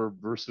adverb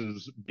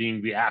versus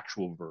being the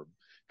actual verb.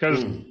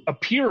 Because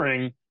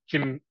appearing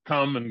can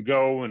come and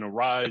go and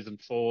arise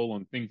and fall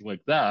and things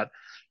like that.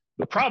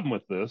 The problem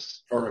with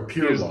this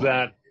is long.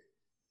 That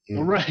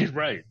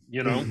Right.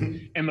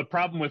 And the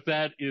problem with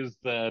that is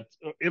that,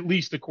 at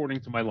least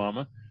according to my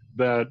Lama,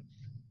 that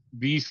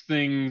these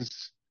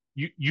things,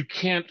 you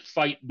can't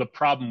fight the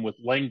problem with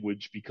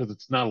language because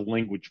it's not a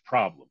language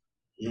problem.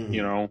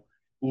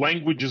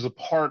 Language is a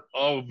part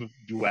of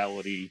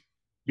duality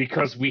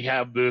because we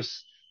have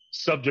this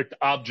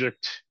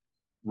subject-object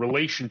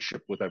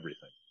relationship with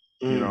everything,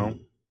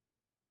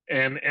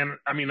 And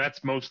I mean,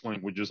 that's most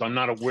languages. I'm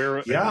not aware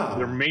of. Yeah.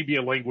 There may be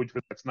a language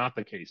where that's not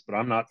the case, but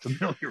I'm not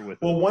familiar with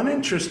it. Well, one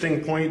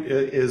interesting point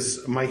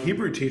is my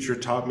Hebrew teacher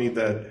taught me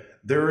that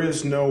there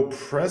is no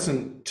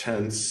present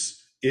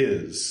tense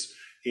is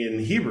in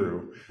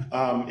Hebrew.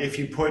 If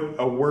you put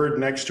a word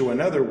next to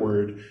another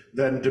word,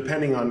 then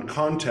depending on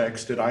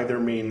context, it either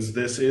means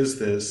this is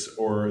this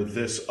or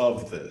this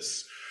of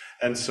this.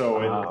 And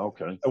so,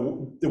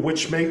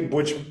 which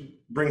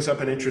brings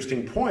up an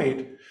interesting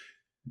point.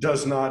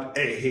 Does not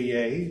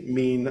ehyeh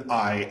mean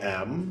I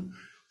am?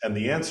 And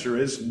the answer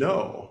is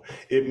no.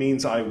 It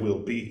means I will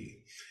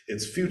be.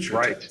 It's future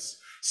tense.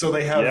 So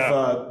they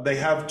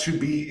have to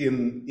be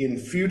in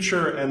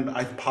future and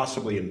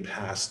possibly in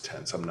past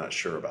tense. I'm not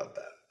sure about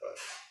that. But.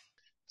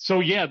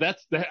 So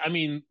that's that. I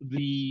mean,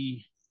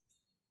 the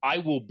I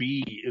will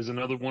be is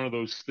another one of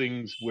those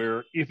things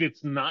where if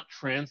it's not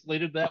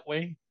translated that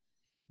way,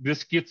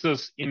 this gets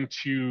us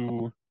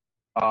into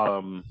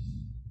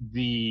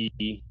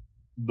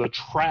the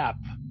trap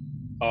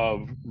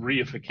of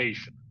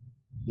reification,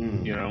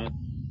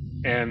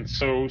 and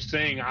so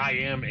saying I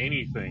am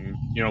anything,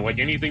 like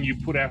anything you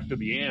put after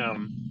the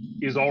am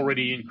is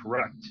already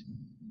incorrect.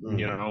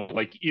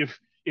 Like if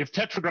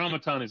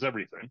tetragrammaton is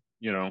everything,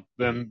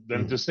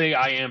 then to say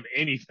I am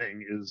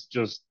anything is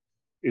just,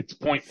 it's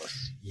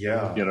pointless.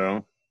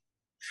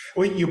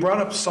 Well, you brought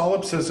up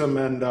solipsism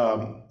and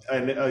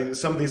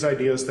some of these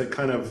ideas that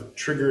kind of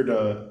triggered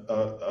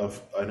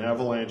an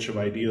avalanche of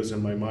ideas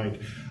in my mind.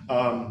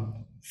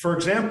 For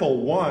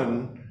example,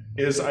 one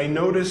is I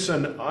notice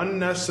an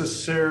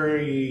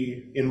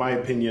unnecessary, in my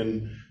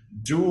opinion,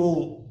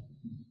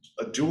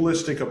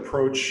 dualistic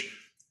approach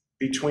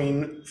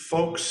between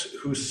folks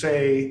who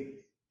say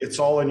it's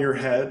all in your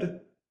head.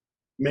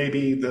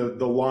 Maybe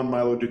the Lon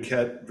Milo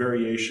Duquette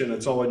variation,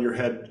 it's all in your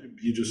head.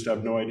 You just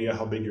have no idea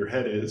how big your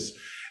head is.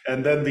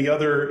 And then the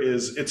other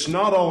is, it's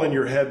not all in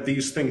your head.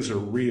 These things are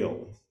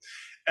real.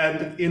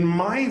 And in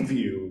my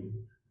view,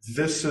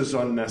 this is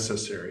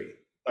unnecessary.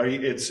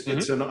 It's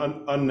an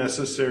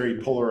unnecessary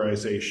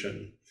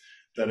polarization.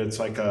 That it's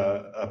like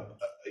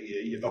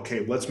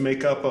okay, let's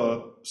make up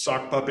a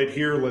sock puppet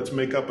here. Let's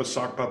make up a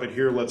sock puppet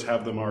here. Let's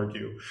have them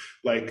argue.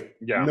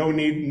 No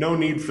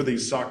need for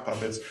these sock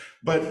puppets.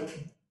 But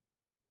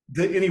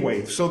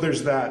anyway, so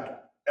there's that.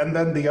 And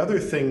then the other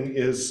thing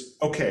is,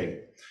 okay,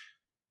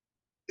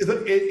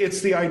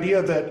 it's the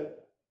idea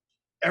that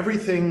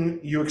everything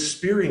you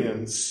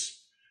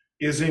experience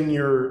is in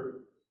your,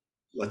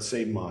 let's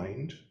say,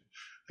 mind,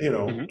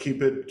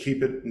 keep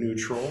it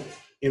neutral,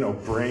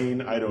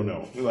 brain, I don't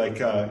know.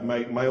 Like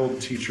my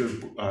old teacher,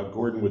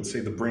 Gordon, would say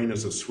the brain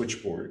is a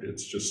switchboard.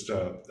 It's just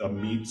a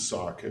meat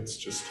sock. It's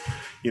just,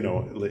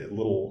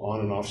 little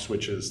on and off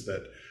switches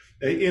that,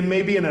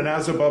 maybe in an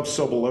as above,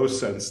 so below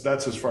sense,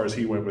 that's as far as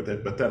he went with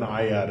it. But then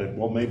I added,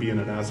 well, maybe in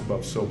an as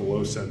above, so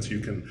below sense, you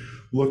can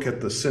look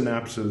at the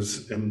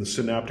synapses and the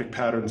synaptic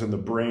patterns in the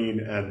brain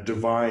and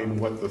divine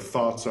what the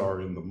thoughts are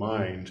in the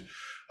mind.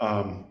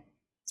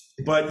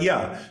 But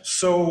yeah,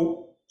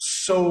 so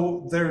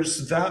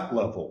there's that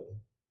level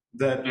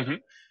that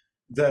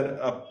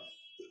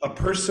a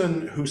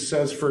person who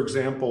says, for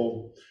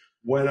example,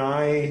 when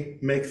I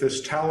make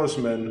this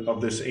talisman of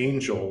this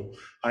angel,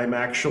 I'm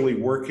actually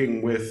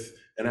working with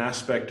an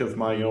aspect of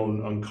my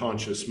own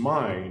unconscious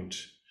mind.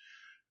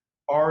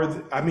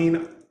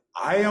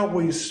 I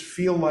always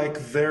feel like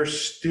they're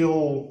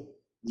still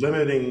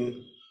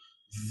limiting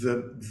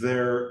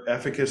their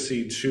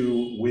efficacy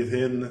to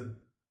within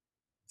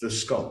the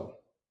skull,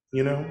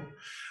 you know?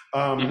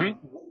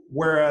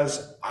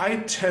 Whereas I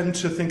tend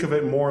to think of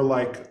it more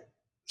like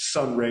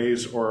sun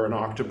rays or an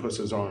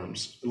octopus's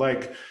arms.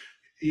 Like,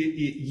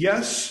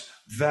 yes,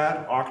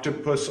 that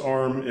octopus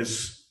arm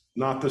is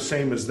not the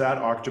same as that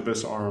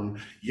octopus arm,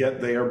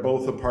 yet they are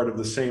both a part of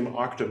the same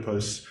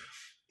octopus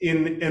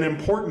in an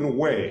important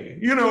way,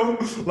 you know,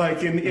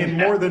 like in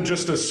more than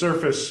just a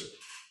surface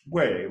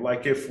way.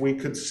 Like if we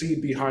could see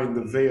behind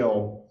the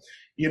veil,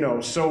 you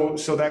know, so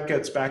that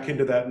gets back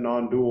into that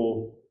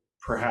non-dual,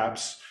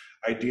 perhaps,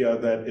 idea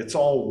that it's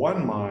all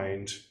one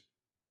mind,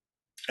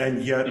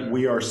 and yet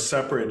we are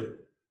separate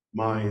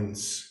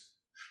minds,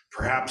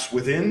 perhaps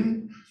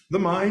within the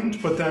mind,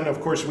 but then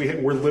of course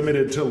we're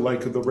limited to,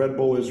 like, the Red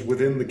Bull is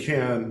within the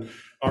can,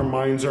 our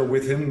minds are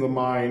within the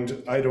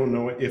mind. I don't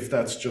know if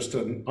that's just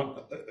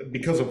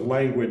because of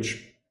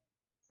language,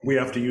 we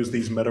have to use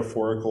these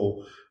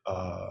metaphorical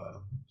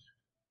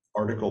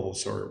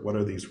articles, or what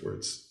are these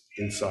words?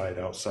 Inside,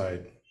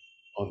 outside,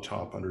 on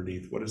top,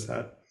 underneath. What is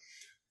that?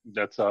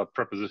 That's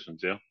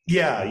prepositions, yeah?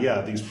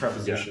 Yeah, these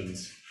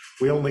prepositions. Yeah.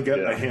 We only get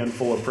a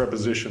handful of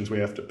prepositions. We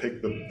have to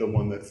pick the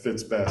one that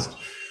fits best.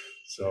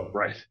 So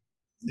right.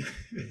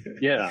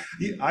 Yeah.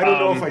 I don't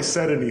know if I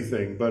said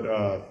anything, but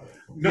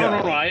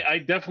No. I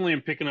definitely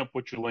am picking up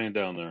what you're laying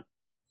down there.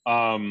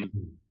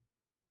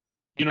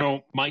 You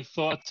know, my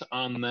thoughts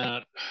on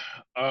that.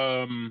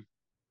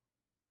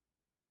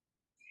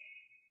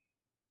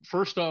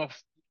 First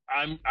off,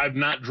 I've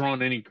not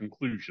drawn any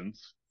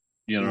conclusions,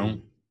 you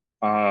know.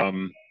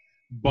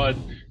 But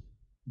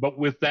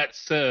with that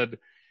said,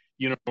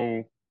 you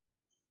know,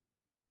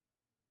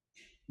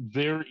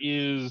 there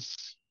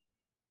is.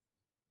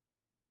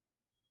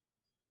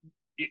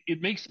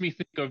 It makes me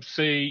think of,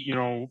 say, you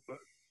know,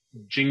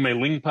 Jingmei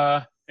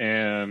Lingpa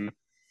and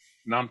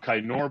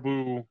Namkai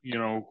Norbu, you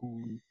know,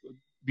 who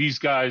these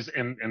guys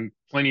and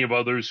plenty of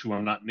others who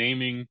I'm not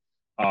naming,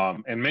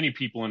 and many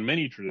people in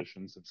many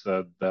traditions have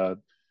said that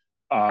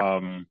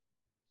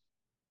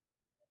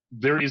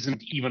there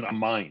isn't even a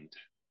mind,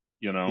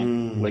 you know,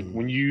 like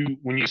when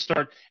you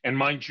start, and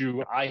mind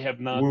you, I have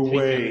not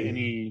taken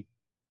any,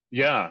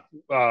 I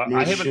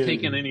haven't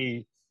taken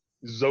any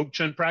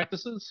Dzogchen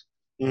practices,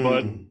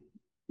 but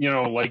you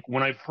know, like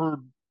when I've heard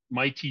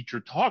my teacher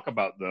talk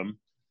about them,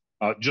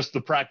 just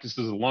the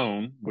practices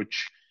alone,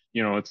 which,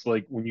 you know, it's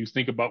like when you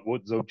think about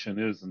what Dzogchen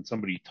is and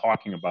somebody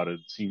talking about it,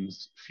 it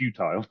seems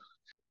futile.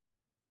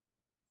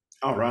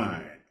 All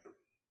right.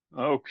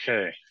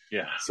 Okay.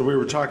 Yeah. So we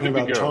were talking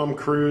about Tom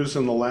Cruise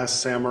and The Last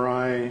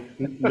Samurai,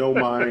 No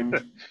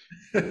Mind.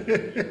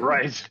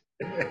 Right.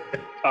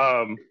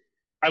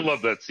 I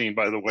love that scene,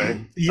 by the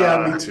way.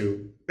 Yeah, me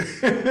too.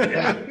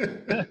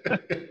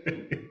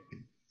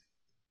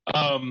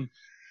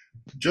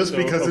 Just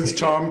because it's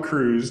Tom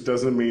Cruise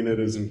doesn't mean it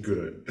isn't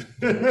good.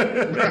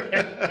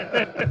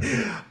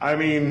 I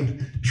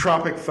mean,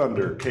 Tropic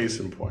Thunder, case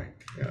in point.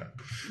 Yeah.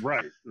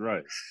 Right.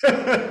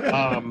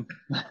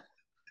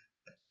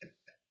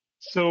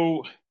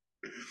 So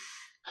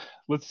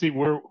let's see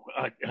where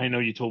I know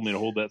you told me to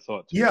hold that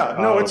thought too. Yeah,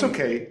 no, it's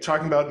okay.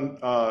 Talking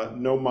about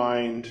No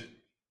Mind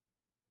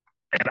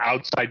and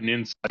outside and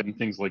inside and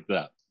things like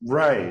that.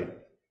 Right.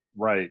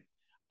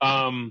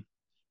 And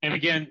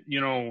again,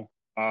 you know,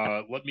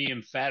 let me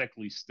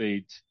emphatically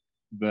state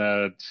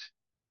that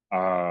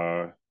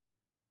I'm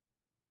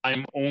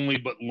only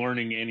but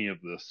learning any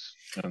of this.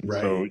 And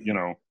so, you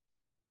know,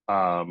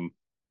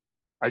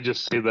 I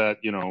just say that,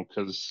 you know,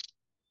 because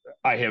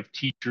I have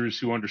teachers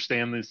who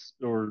understand this,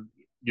 or,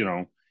 you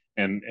know,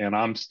 and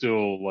I'm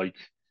still like,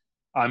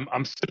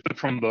 I'm sipping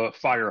from the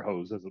fire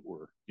hose, as it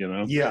were, you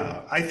know?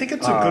 Yeah, I think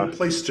it's a good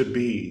place to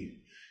be,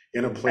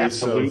 in a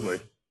place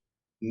of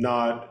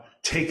not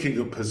taking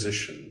a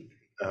position.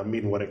 I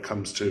mean, when it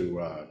comes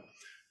to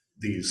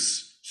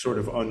these sort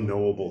of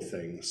unknowable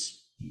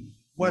things.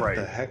 What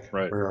the heck?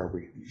 Where are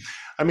we?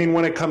 I mean,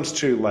 when it comes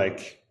to,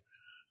 like,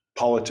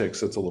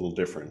 politics, it's a little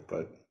different,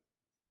 but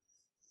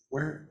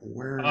where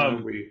are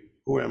we?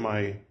 Who am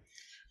I?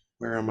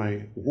 Where am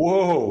I?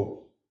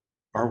 Whoa!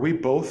 Are we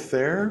both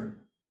there?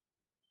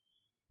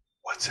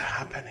 What's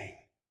happening?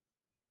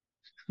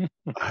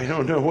 I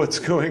don't know what's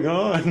going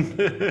on.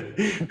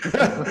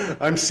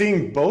 I'm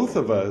seeing both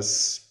of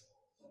us.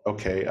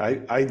 Okay,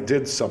 I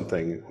did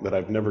something that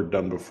I've never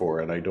done before,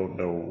 and I don't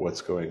know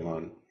what's going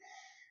on,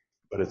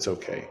 but it's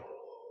okay.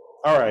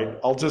 All right,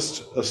 I'll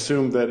just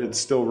assume that it's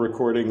still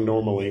recording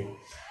normally.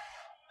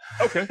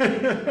 Okay.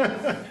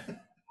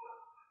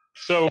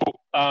 So,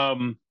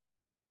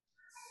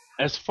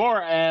 as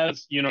far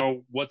as, you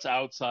know, what's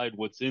outside,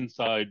 what's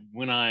inside,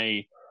 when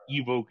I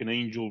evoke an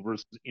angel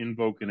versus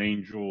invoke an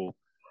angel,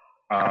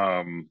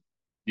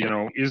 you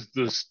know, is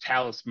this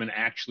talisman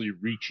actually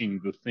reaching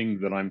the thing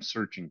that I'm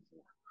searching for?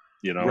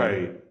 You know,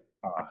 right.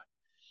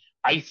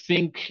 I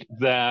think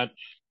that,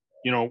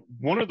 you know,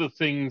 one of the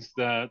things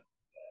that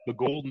the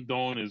Golden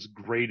Dawn is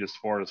great as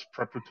far as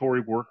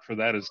preparatory work for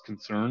that is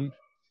concerned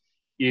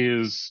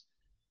is,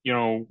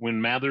 when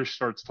Mather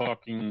starts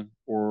talking,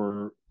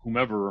 or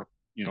whomever,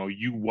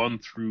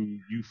 U1 through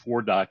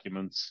U4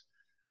 documents,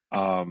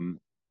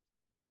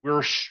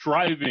 we're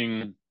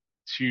striving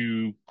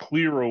to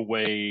clear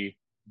away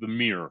the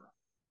mirror,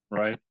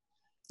 right?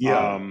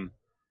 Yeah.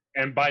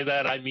 And by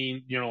that, I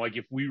mean, like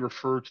if we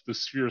refer to the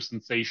sphere of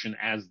sensation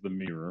as the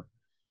mirror,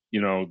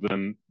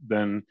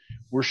 then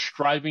we're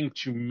striving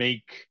to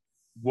make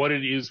what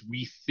it is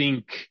we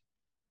think,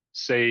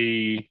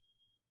 say,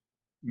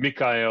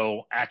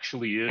 Mikhail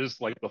actually is,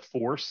 like the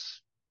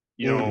Force,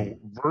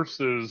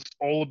 versus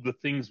all of the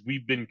things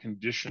we've been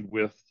conditioned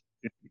with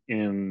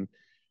in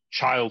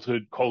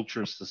childhood,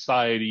 culture,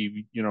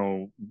 society,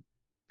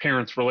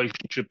 parents,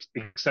 relationships,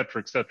 et cetera,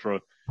 et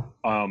cetera.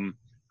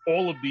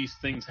 All of these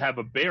things have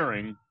a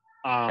bearing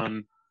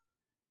on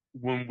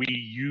when we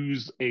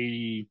use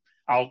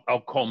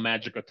I'll call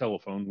magic a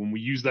telephone. When we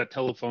use that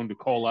telephone to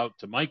call out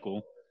to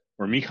Michael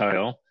or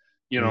Mikhail,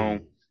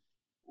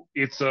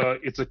 it's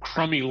a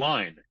crummy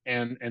line.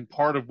 And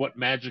part of what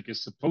magic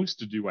is supposed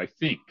to do, I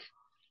think,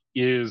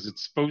 is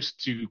it's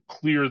supposed to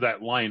clear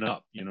that line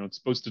up. It's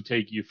supposed to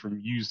take you from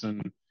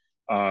using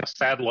a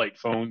satellite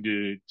phone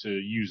to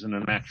using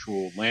an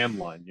actual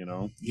landline,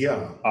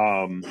 Yeah.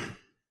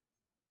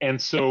 And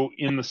so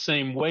in the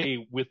same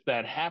way, with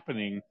that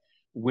happening,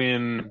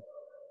 when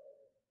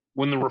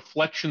the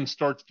reflection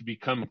starts to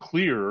become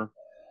clear,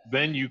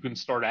 then you can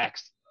start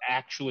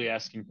actually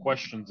asking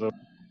questions of,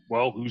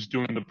 well, who's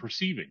doing the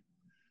perceiving?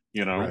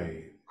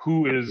 Right.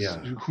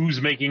 Who's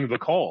making the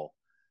call?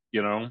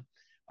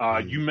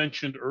 You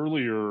mentioned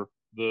earlier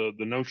the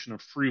notion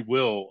of free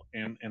will,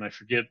 and I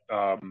forget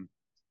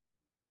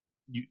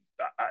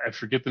I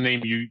forget the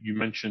name you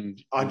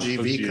mentioned.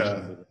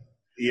 Ajivika.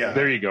 Yeah.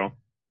 There you go.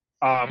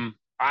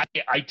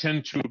 I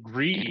tend to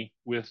agree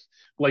with,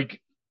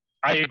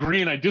 I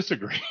agree and I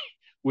disagree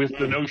with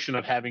the notion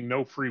of having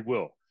no free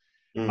will.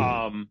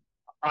 On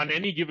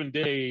any given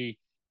day,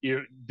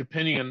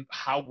 depending on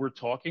how we're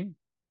talking,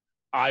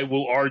 I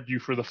will argue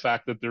for the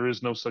fact that there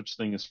is no such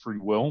thing as free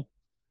will.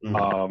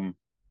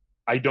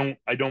 I don't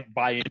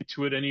buy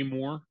into it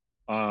anymore.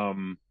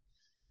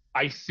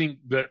 I think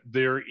that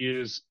there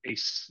is a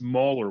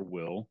smaller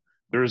will.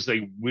 There's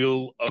a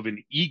will of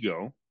an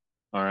ego.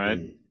 All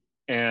right.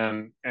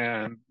 And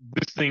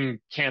this thing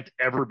can't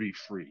ever be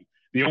free.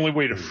 The only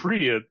way to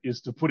free it is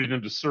to put it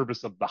into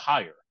service of the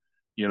higher,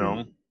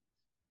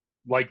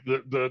 like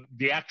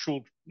the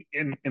actual,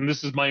 and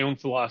this is my own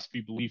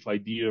philosophy, belief,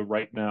 idea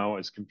right now,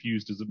 as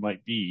confused as it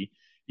might be,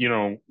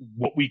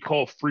 what we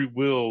call free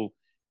will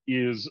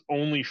is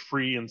only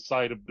free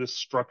inside of this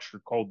structure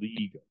called the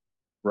ego.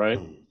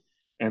 Right.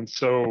 And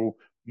so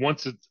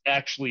once it's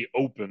actually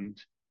opened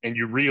and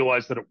you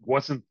realize that it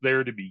wasn't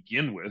there to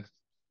begin with,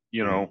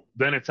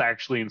 then it's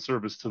actually in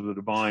service to the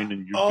divine,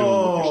 and you're doing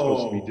what you're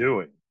supposed to be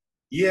doing.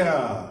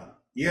 Yeah.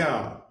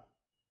 Yeah.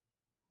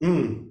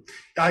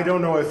 I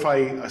don't know if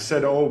I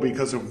said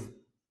because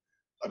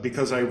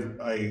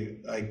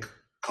I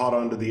caught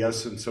on to the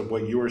essence of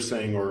what you were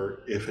saying,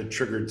 or if it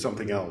triggered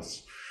something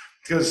else.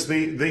 Because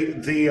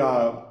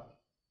the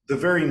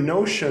very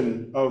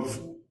notion of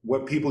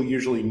what people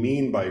usually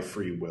mean by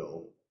free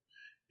will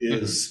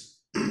is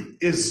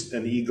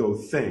an ego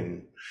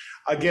thing.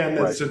 Again,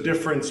 it's a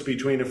difference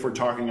between if we're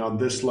talking on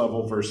this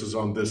level versus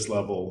on this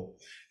level.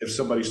 If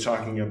somebody's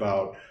talking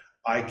about,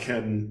 I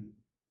can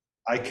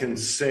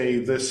say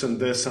this and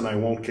this and I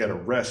won't get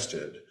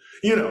arrested,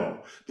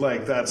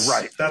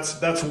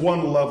 that's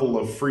one level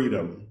of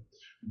freedom.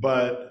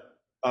 But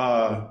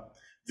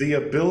the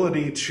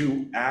ability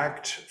to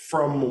act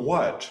from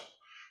what?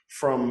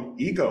 From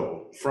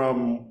ego,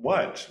 from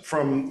what?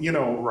 From,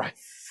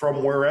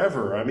 from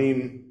wherever. I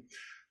mean,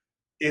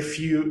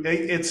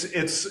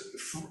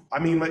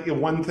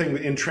 one thing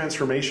in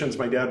Transformations,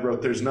 my dad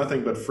wrote, there's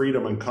nothing but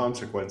freedom and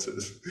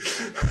consequences,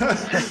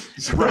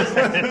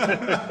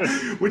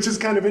 which is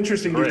kind of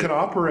interesting. Right.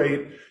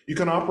 You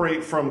can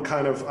operate from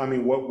kind of,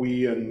 what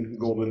we in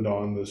Golden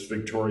Dawn, this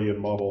Victorian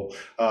model,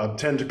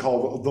 tend to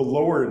call the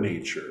lower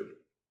nature,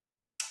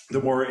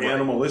 the more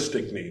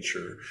animalistic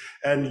nature,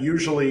 and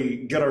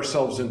usually get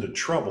ourselves into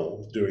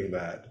trouble doing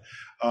that.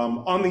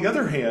 On the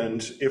other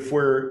hand, if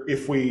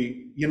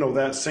we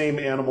that same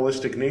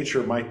animalistic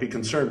nature might be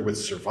concerned with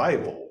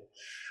survival,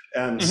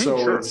 and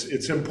so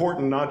it's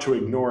important not to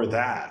ignore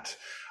that.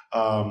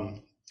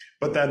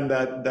 But then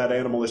that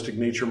animalistic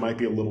nature might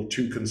be a little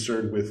too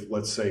concerned with,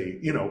 let's say,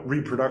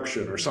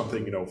 reproduction or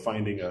something,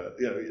 finding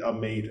a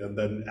mate and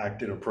then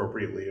act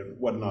inappropriately and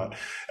whatnot.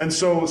 And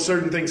so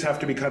certain things have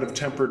to be kind of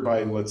tempered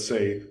by, let's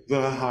say,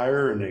 the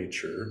higher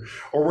nature,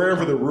 or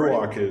wherever the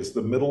ruach is,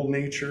 the middle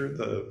nature,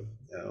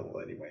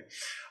 anyway.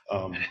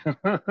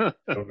 I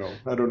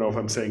don't know if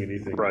I'm saying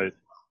anything. Right.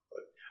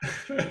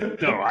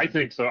 No, I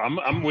think so.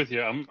 I'm with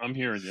you. I'm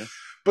hearing you.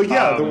 But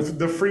yeah,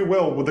 the free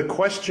will, with the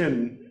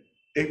question,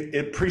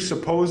 it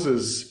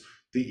presupposes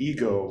the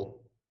ego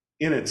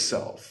in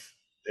itself.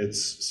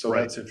 That's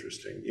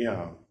interesting.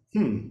 Yeah.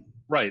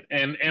 Right.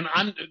 And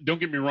don't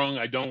get me wrong,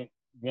 I don't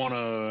want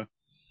to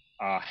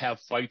have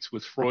fights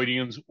with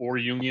Freudians or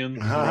Jungians.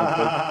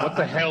 But what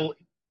the hell?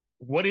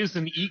 What is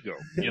an ego?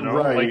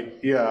 Right. Like,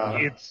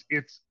 yeah.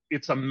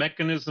 It's a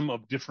mechanism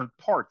of different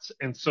parts,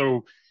 and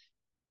so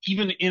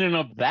even in and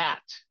of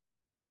that,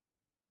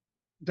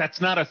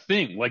 that's not a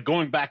thing. Like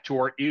going back to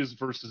our is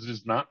versus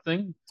is not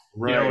thing.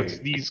 Right. It's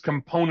these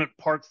component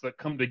parts that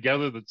come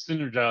together that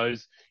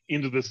synergize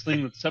into this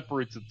thing that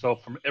separates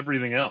itself from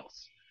everything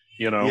else.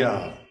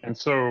 Yeah. And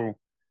so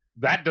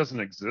that doesn't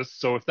exist.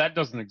 So if that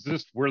doesn't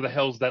exist, where the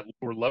hell's that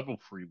lower level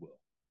free will?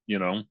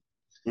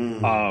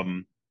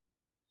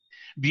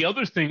 The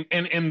other thing,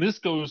 and this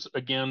goes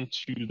again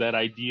to that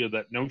idea,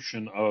 that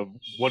notion of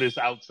what is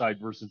outside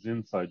versus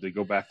inside. They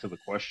go back to the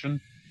question.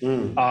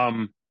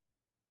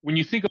 When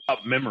you think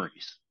about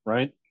memories,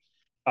 right?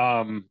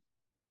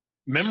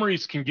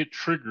 Memories can get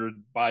triggered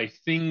by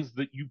things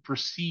that you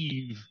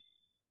perceive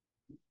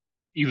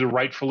either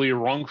rightfully or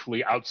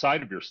wrongfully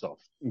outside of yourself.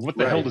 What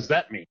the hell does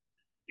that mean?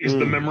 Is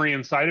the memory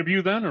inside of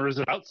you then, or is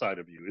it outside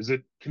of you? Is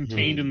it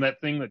contained in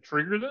that thing that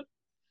triggered it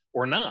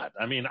or not?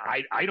 I mean,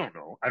 I don't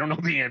know. I don't know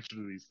the answer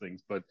to these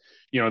things, but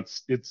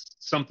it's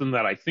something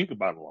that I think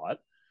about a lot.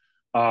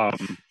 Wow.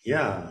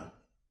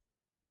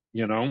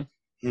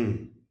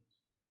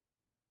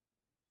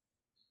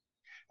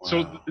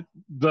 So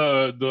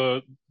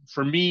the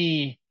for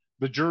me,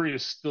 the jury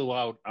is still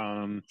out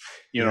on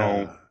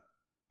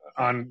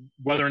on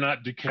whether or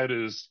not Duquette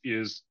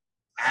is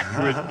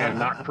accurate and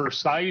not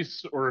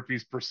precise, or if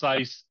he's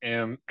precise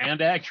and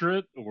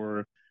accurate,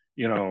 or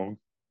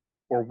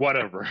or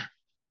whatever.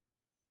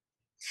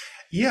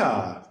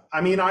 Yeah,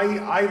 I mean,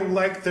 I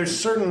like, there's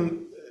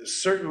certain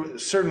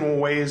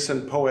ways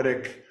and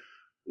poetic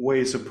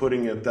ways of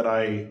putting it that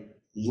I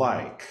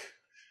like.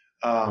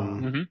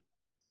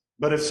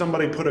 But if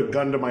somebody put a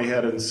gun to my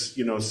head and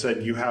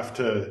said, you have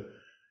to,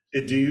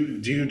 do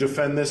you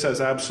defend this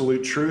as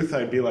absolute truth?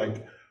 I'd be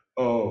like,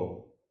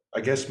 oh, I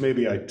guess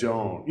maybe I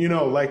don't.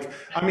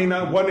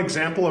 One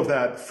example of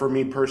that for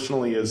me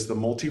personally is the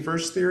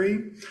multiverse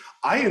theory.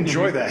 I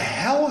enjoy the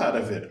hell out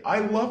of it. I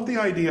love the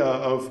idea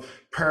of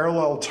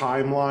parallel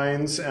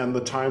timelines, and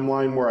the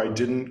timeline where I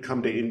didn't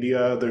come to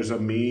India, there's a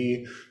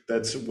me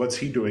that's, what's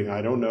he doing?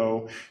 I don't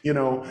know.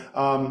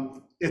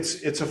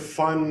 It's a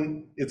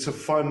fun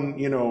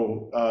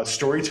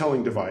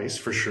storytelling device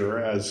for sure,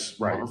 as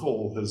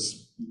Marvel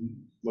has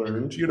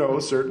learned,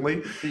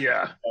 certainly.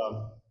 Yeah.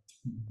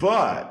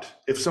 But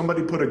if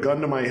somebody put a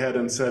gun to my head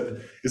and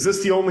said, is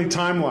this the only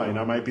timeline?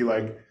 I might be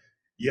like,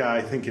 yeah,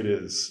 I think it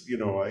is.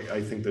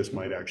 I think this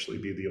might actually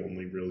be the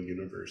only real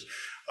universe.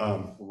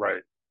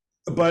 Right.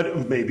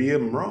 But maybe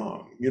I'm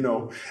wrong,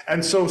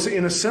 And so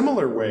in a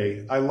similar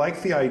way, I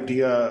like the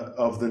idea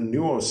of the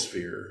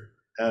noosphere,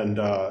 and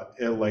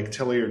like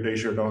Teilhard de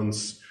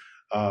Chardin's,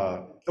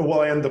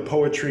 and the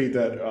poetry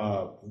that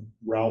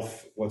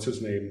Ralph, what's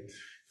his name,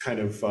 kind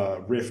of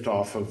riffed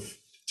off of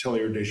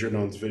Teilhard de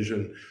Chardin's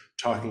vision,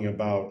 talking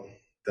about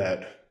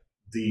that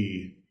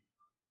the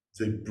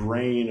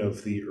brain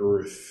of the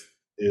earth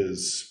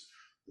is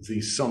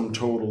the sum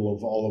total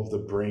of all of the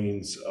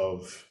brains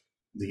of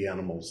the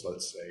animals,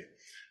 let's say.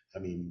 I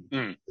mean,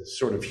 it's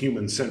sort of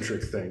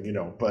human-centric thing,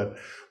 but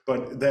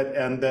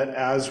that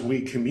as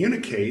we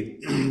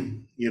communicate,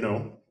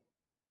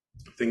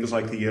 things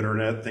like the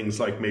internet, things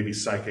like maybe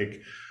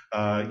psychic,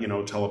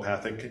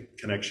 telepathic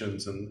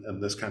connections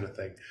and this kind of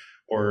thing,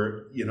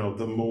 or,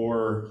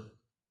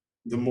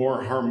 the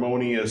more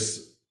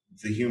harmonious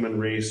the human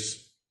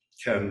race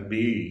can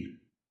be,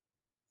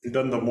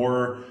 then the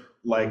more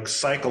like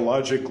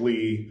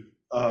psychologically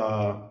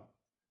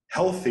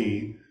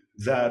healthy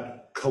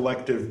that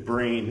collective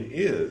brain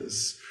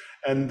is.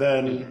 And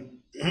then,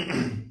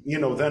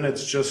 then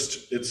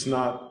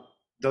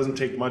doesn't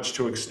take much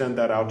to extend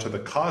that out to the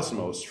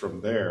cosmos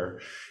from there.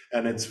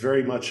 And it's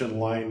very much in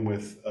line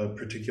with a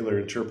particular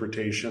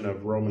interpretation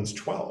of Romans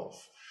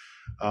 12.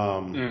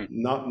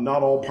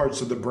 Not all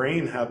parts of the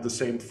brain have the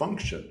same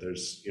function.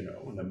 There's,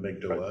 an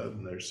amygdala,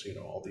 and there's,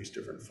 all these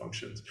different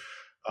functions.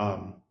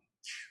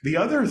 The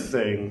other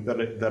thing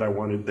that I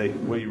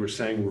wanted, what you were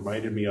saying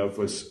reminded me of,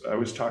 was I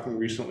was talking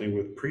recently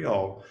with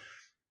Priyal,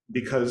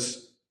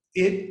 because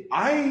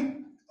I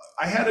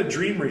had a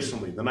dream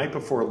recently, the night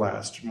before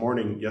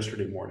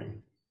yesterday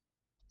morning.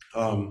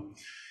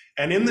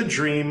 And in the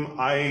dream,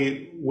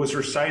 I was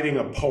reciting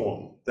a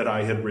poem that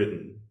I had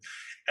written,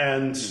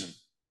 and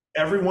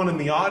everyone in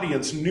the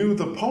audience knew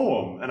the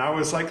poem. And I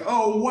was like,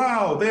 oh,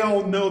 wow, they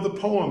all know the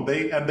poem.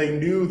 They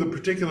knew the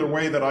particular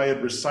way that I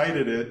had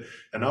recited it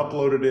and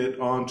uploaded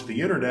it onto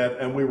the internet,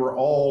 and we were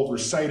all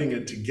reciting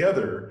it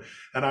together.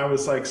 And I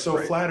was like so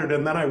flattered.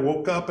 And then I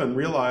woke up and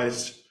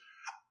realized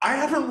I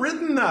haven't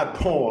written that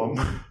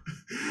poem.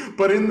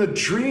 But in the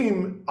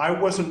dream, I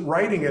wasn't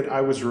writing it,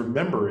 I was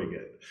remembering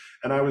it.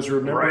 And I was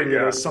remembering it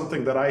as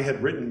something that I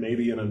had written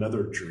maybe in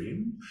another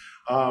dream,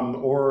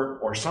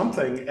 or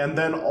something. And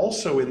then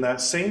also in that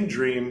same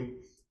dream,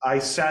 I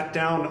sat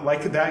down,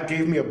 like that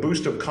gave me a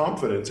boost of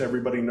confidence,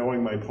 everybody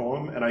knowing my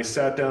poem. And I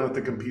sat down at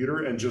the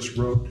computer and just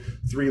wrote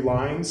 3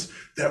 lines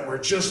that were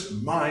just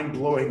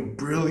mind-blowing,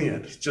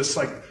 brilliant, just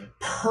like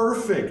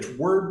perfect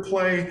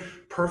wordplay,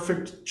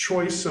 perfect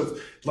choice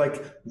of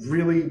like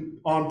really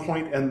on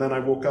point. And then I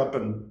woke up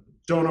and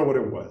don't know what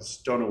it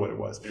was.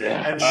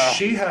 Yeah. And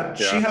she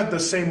had the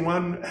same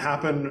one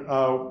happen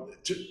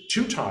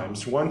 2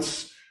 times,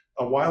 once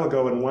a while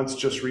ago and once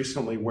just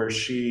recently, where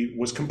she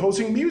was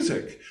composing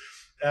music.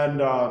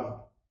 And,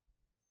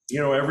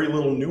 every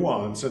little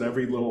nuance and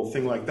every little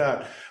thing like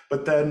that.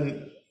 But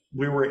then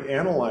we were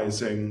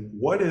analyzing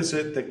what is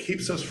it that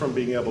keeps us from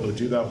being able to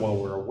do that while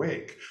we're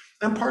awake.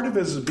 And part of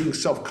it is being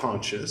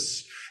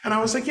self-conscious. And I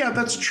was like, yeah,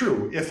 that's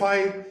true. If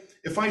I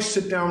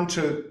sit down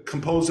to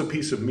compose a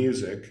piece of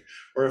music,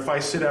 or if I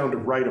sit down to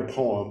write a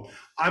poem,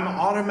 I'm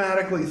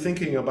automatically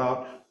thinking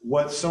about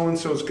what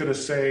so-and-so is going to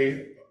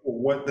say,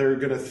 or what they're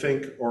going to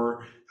think,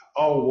 or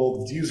oh,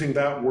 well, using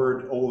that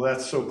word, oh,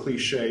 that's so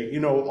cliche,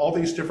 all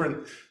these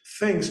different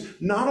things.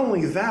 Not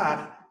only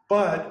that,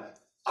 but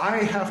I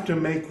have to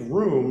make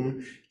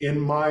room in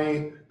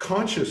my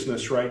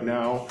consciousness right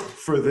now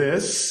for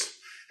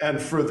this,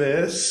 and for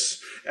this,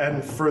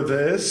 and for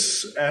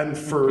this, and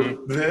for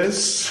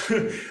this,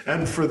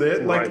 and for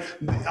this. Like,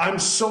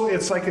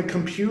 it's like a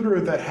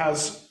computer that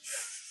has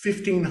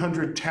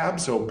 1,500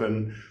 tabs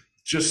open,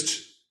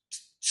 just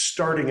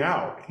starting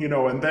out,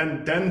 and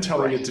then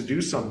telling it to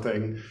do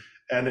something,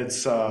 and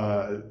it's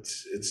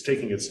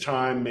taking its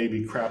time,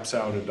 maybe craps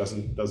out and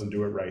doesn't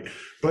do it right.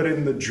 But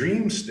in the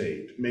dream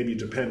state, maybe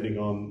depending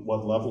on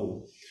what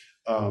level,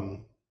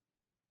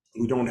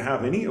 we don't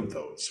have any of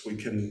those. We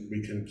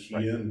can key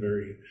in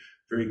very,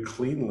 very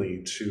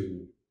cleanly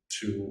to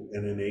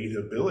an innate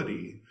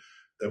ability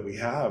that we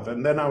have.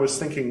 And then I was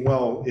thinking,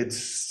 well, it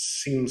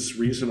seems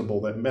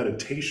reasonable that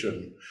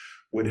meditation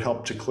would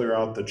help to clear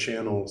out the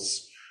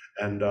channels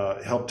and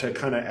help to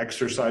kind of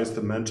exercise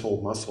the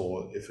mental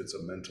muscle, if it's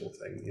a mental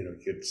thing. You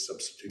could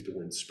substitute the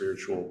word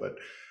spiritual, but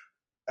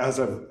as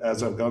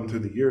I've gone through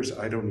the years,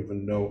 I don't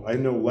even know. I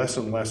know less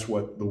and less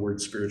what the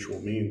word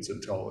spiritual means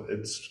until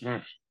it's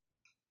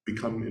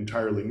become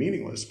entirely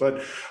meaningless.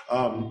 But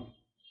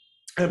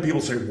and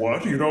people say,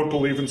 "What? You don't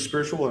believe in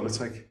spiritual?" And it's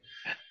like,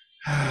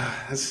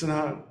 that's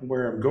not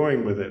where I'm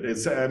going with it.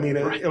 It's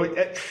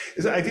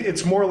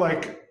more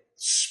like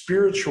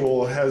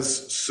spiritual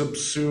has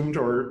subsumed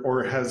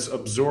or has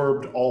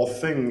absorbed all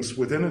things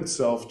within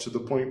itself to the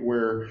point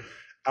where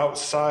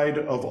outside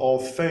of all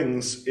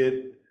things,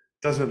 it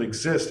doesn't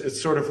exist. It's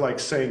sort of like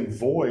saying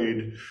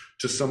void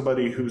to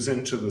somebody who's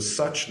into the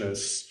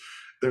suchness.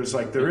 There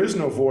is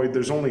no void,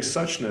 there's only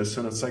suchness.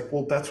 And it's like,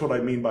 well, that's what I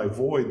mean by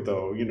void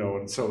though,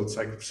 and so it's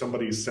like if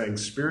somebody's saying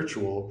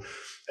spiritual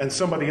and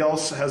somebody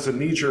else has a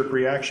knee-jerk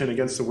reaction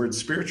against the word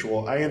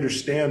spiritual, I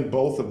understand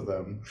both of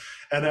them.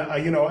 And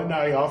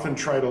I often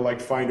try to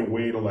find a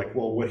way to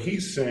well, what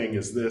he's saying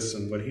is this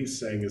and what he's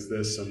saying is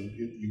this, and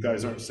you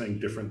guys aren't saying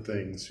different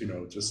things,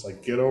 just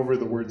get over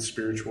the word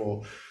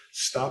spiritual.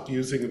 Stop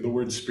using the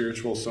word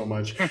spiritual so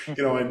much,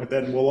 and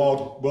then we'll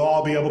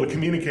all be able to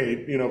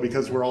communicate,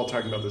 because we're all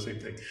talking about the same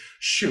thing.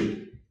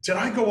 Shoot, did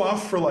I go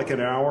off for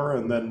an hour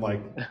and then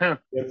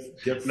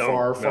get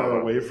far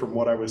away from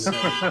what I was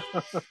saying?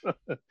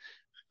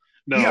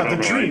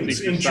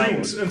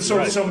 Dreams, and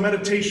so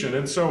meditation,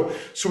 and so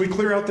we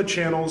clear out the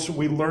channels.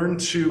 We learn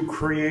to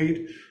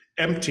create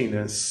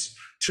emptiness.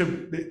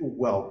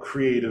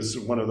 Create is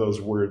one of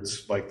those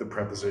words, like the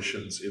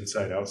prepositions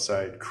inside,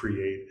 outside,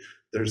 create.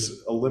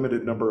 There's a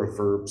limited number of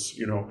verbs,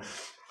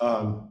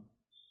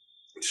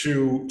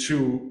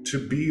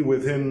 to be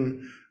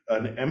within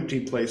an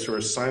empty place or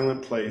a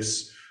silent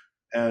place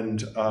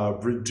and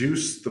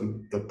reduce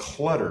the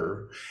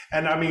clutter.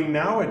 And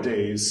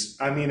nowadays,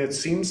 it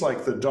seems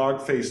like the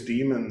dog-faced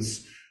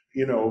demons,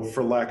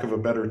 for lack of a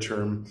better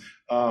term,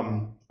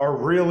 are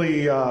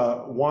really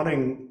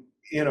wanting,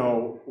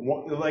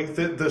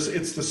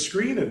 it's the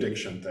screen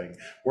addiction thing.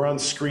 We're on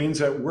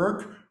screens at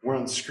work. We're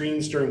on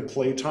screens during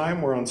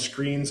playtime. We're on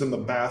screens in the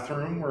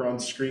bathroom. We're on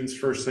screens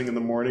first thing in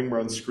the morning. We're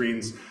on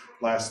screens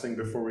last thing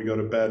before we go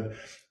to bed.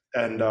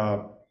 And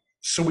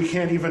so we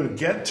can't even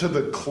get to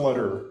the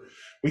clutter.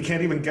 We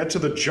can't even get to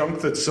the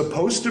junk that's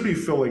supposed to be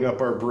filling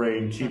up our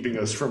brain, keeping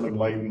us from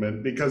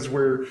enlightenment, because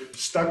we're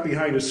stuck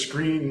behind a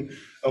screen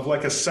of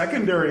a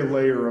secondary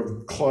layer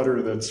of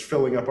clutter that's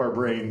filling up our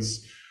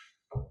brains.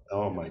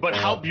 Oh my God. But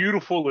how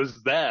beautiful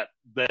is that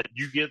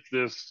you get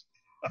this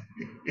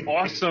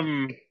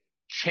awesome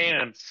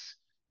chance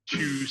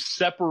to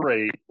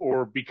separate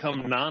or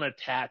become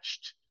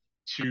non-attached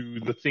to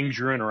the things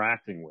you're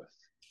interacting with.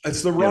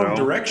 It's the wrong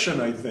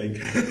direction, I think.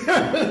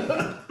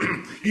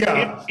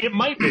 Yeah. It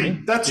might be.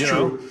 That's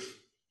true.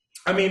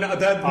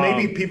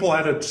 Maybe people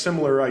had a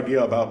similar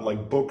idea about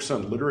books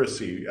on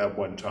literacy at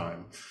one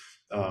time.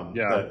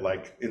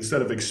 That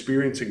instead of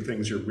experiencing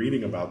things, you're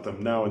reading about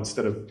them. Now,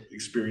 instead of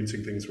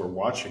experiencing things, we're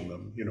watching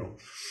them,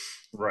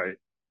 Right.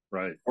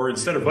 Right. Or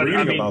instead of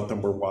reading about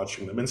them, we're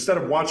watching them. Instead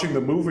of watching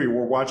the movie,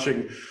 we're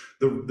watching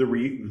the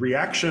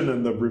reaction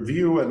and the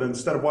review. And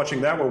instead of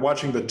watching that, we're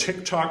watching the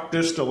TikTok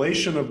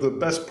distillation of the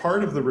best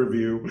part of the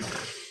review.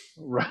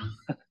 Right.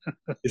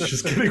 It's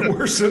just getting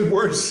worse and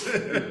worse.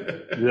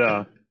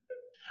 Yeah.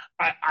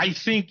 I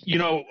think,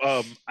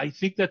 I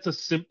think that's a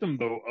symptom,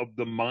 though, of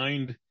the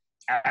mind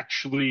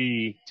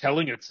actually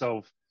telling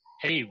itself,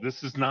 hey,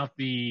 this is not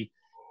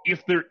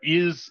if there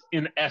is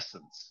an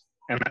essence,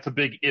 and that's a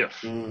big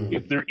if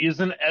there is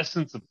an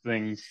essence of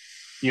things,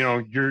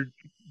 your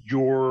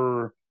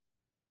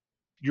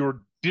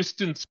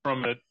distance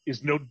from it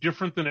is no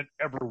different than it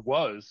ever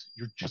was.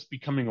 You're just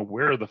becoming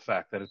aware of the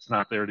fact that it's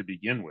not there to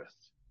begin with.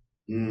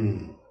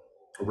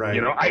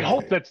 Right. I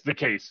hope that's the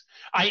case.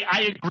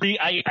 I agree.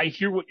 I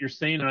hear what you're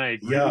saying, and I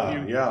agree with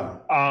you. Yeah.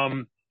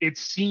 It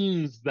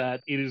seems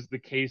that it is the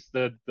case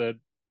that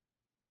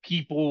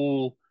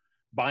people,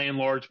 by and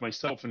large,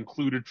 myself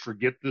included,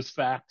 forget this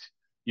fact,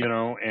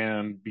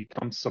 and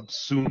become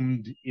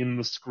subsumed in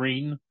the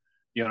screen,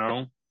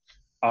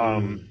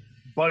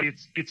 But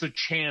it's a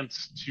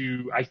chance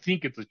I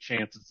think it's a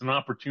chance. It's an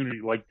opportunity.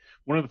 Like,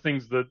 one of the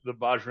things that the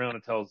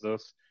Vajrayana tells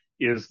us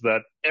is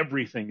that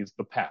everything is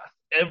the path.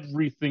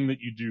 Everything that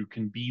you do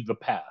can be the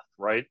path,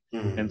 right?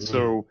 And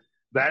so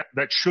that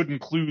should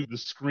include the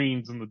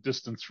screens and the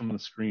distance from the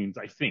screens,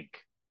 I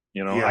think.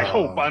 I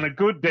hope on a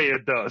good day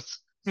it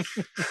does.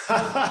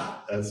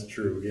 That's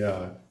true.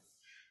 Yeah.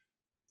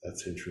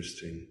 That's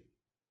interesting.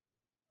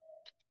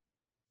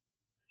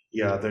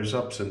 Yeah, there's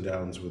ups and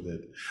downs with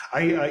it.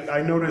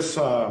 I notice,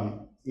 I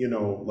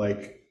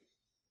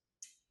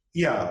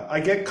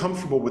get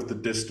comfortable with the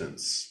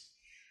distance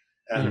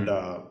and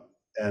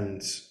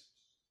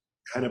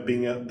kind of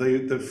being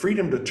the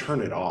freedom to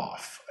turn it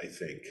off. I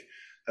think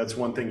that's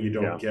one thing you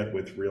don't get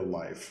with real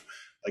life.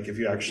 Like, if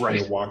you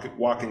actually are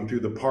walking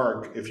through the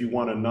park, if you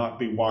want to not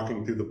be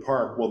walking through the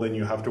park, well, then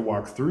you have to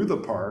walk through the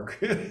park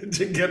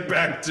to get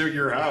back to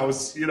your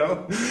house,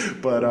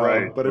 But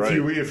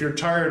if you're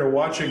tired of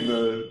watching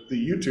the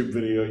YouTube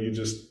video, you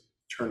just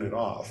turn it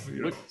off,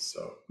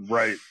 So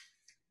right,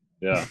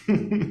 yeah,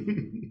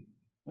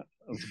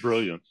 that's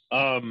brilliant.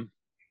 But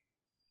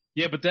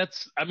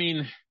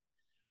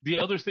the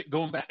other thing,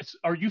 going back,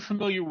 are you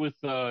familiar with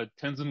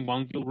Tenzin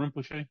Wangyal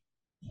Rinpoche?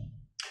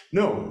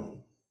 No.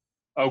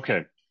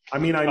 Okay. I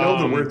know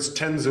the words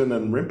Tenzin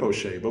and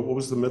Rinpoche, but what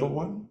was the middle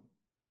one?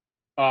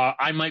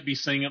 I might be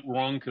saying it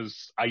wrong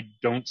because I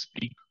don't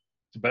speak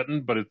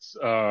Tibetan, but it's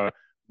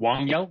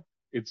Wangyal.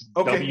 It's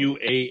Wangyal.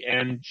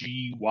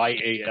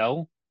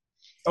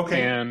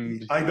 Okay.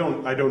 And I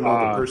don't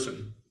know the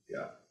person.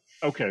 Yeah.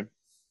 Okay.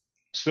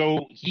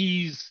 So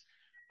he's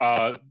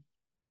I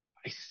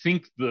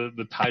think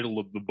the title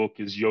of the book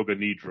is Yoga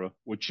Nidra,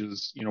 which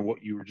is,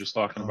 what you were just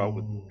talking about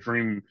with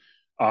dream,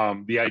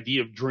 the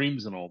idea of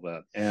dreams and all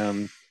that.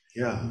 And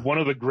one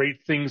of the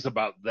great things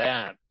about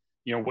that,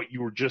 what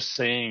you were just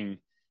saying,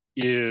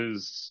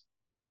 is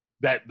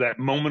that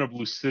moment of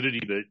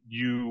lucidity that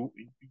you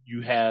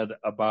had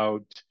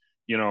about,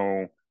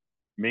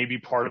 maybe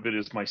part of it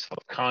is my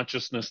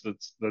self-consciousness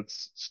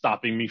that's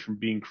stopping me from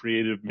being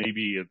creative.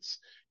 Maybe it's,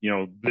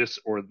 this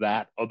or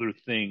that other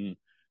thing,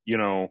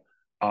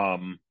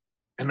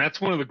 and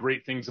that's one of the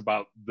great things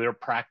about their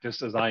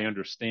practice, as I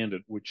understand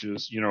it, which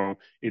is,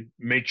 it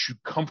makes you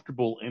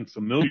comfortable and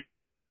familiar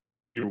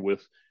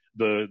with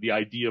the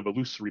idea of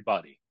illusory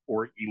body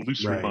or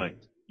illusory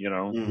mind,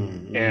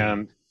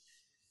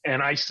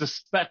 and I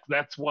suspect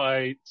that's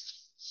why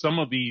some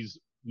of these,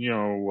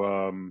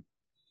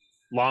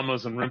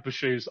 lamas and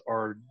rinpoches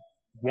are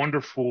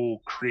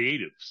wonderful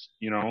creatives,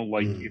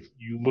 if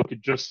you look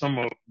at just some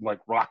of like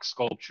rock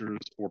sculptures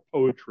or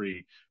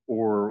poetry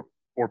or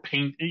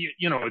paint,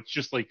 it's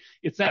just like,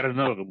 it's at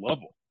another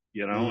level,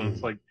 and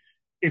it's like,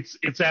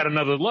 it's at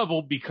another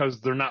level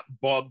because they're not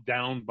bogged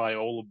down by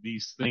all of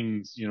these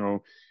things,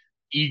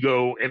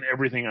 ego and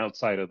everything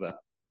outside of that,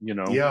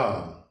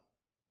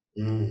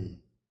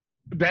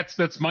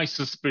 That's my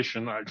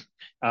suspicion.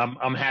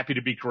 I'm happy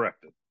to be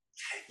corrected.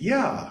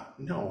 Yeah,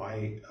 no,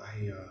 I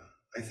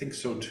think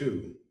so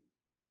too.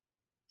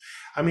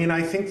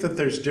 I think that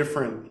there's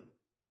different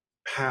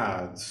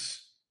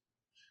paths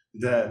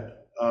that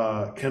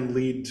can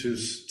lead to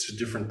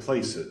different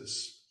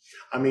places.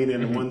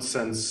 In one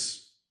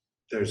sense,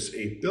 there's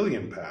 8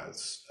 billion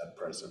paths at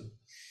present,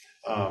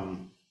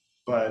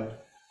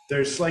 but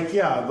there's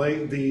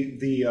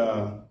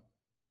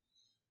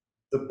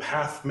the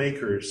path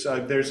makers.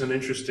 There's an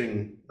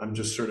interesting. I'm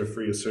just sort of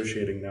free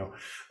associating now.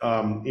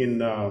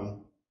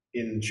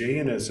 In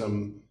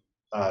Jainism,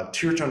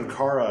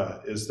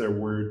 Tirthankara is their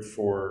word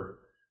for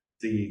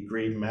the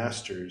great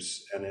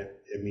masters, and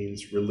it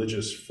means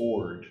religious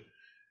ford.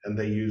 And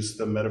they use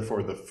the metaphor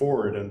of the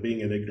ford. And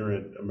being an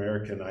ignorant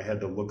American, I had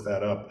to look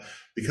that up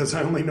because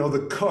I only know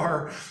the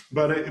car.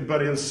 But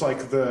it's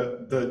like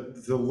the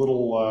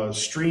little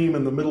stream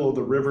in the middle of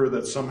the river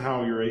that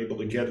somehow you're able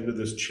to get into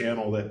this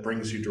channel that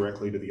brings you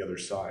directly to the other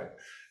side.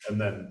 And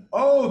then,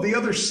 the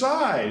other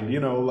side,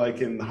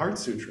 like in the Heart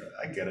Sutra.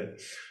 I get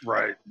it.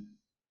 Right.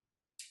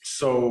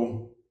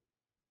 So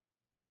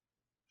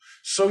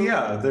So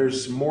yeah,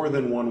 there's more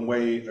than one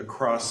way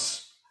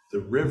across the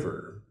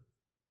river,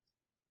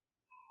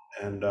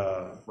 and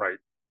Right.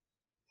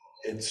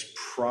 it's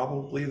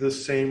probably the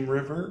same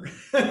river,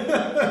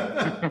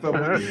 but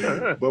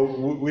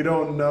we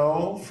don't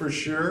know for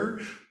sure.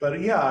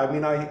 But yeah, I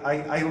mean,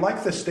 I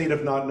like the state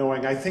of not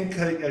knowing. I think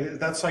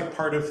that's like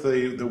part of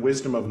the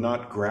wisdom of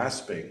not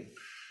grasping.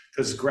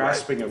 Because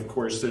grasping, right, of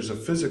course, there's a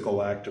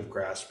physical act of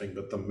grasping,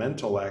 but the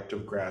mental act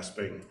of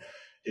grasping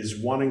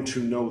is wanting to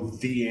know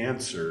the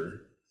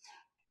answer,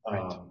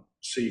 right,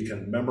 so you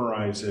can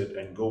memorize it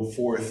and go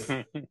forth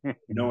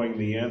knowing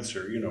the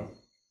answer.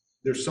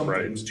 There's some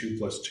right things 2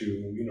 +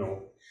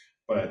 2,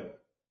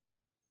 but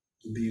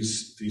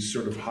these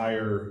sort of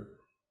higher,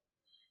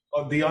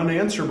 the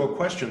unanswerable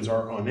questions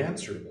are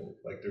unanswerable,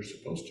 like they're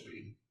supposed to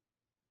be.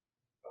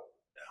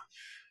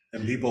 Yeah.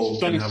 And people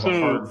can have a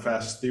hard,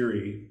 fast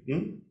theory.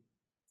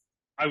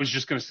 I was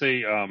just going to say,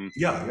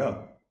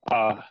 yeah.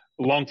 A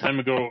long time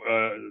ago,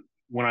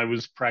 when I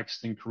was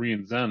practicing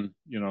Korean Zen,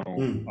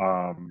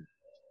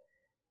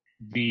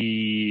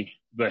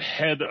 the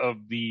head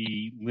of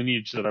the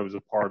lineage that I was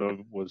a part of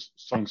was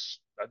Sung.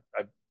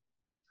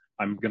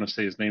 I'm going to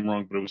say his name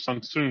wrong, but it was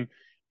Sung Soon,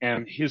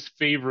 and his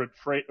favorite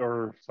phrase,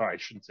 or sorry, I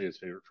shouldn't say his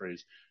favorite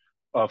phrase.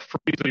 A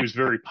phrase that he was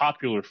very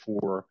popular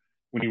for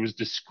when he was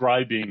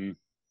describing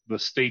the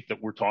state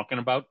that we're talking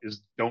about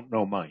is "don't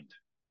know mind."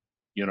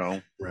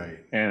 Right.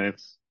 And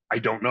it's, I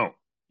don't know,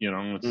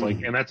 it's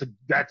like, and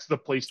that's the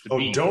place to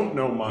be. Oh, don't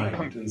know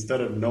mind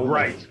instead of know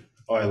right. mind.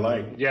 Oh, I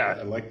like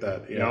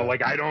that. Yeah.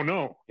 Like, I don't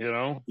know,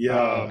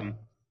 Yeah.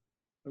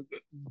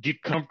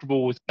 Get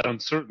comfortable with that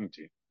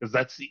uncertainty, because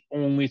that's the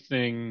only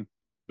thing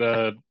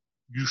that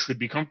you should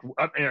be comfortable.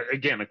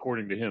 Again,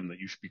 according to him, that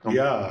you should be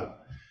comfortable. Yeah.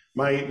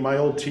 My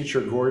old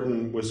teacher,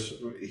 Gordon,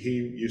 he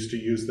used to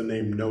use the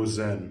name No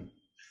Zen.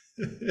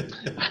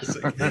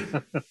 Like,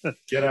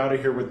 get out of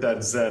here with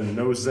that Zen.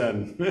 No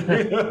Zen.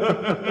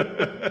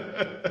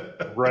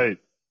 Right.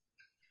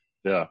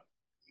 Yeah.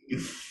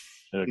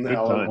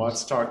 Alan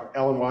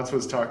Watts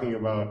was talking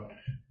about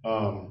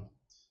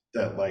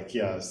that, like,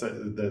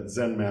 that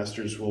Zen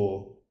masters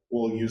will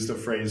use the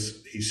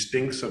phrase "he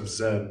stinks of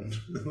Zen,"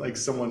 like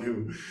someone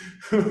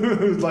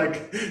who's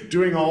like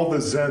doing all the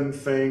Zen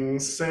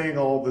things, saying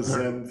all the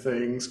Zen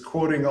things,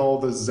 quoting all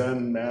the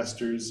Zen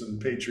masters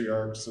and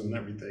patriarchs and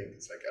everything.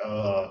 It's like,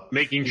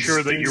 making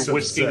sure that you're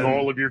whisking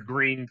all of your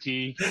green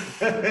tea.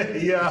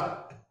 Yeah.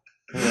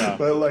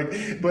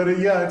 But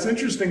yeah, it's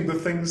interesting the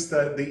things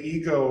that the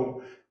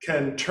ego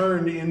can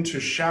turn into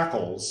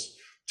shackles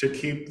to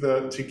keep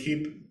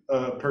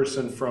a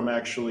person from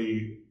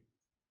actually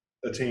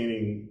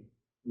attaining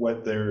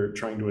what they're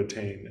trying to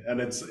attain. And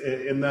it's,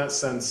 in that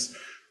sense,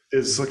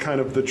 is the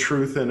kind of the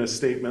truth in a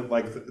statement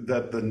like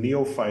that the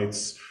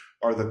neophytes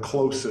are the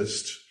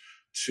closest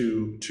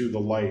to the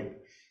light,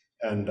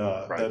 and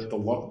that the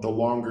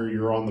longer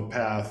you're on the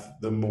path,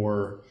 the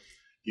more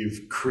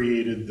you've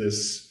created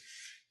this.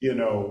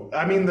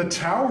 I mean, the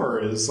tower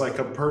is like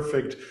a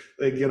perfect,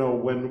 like,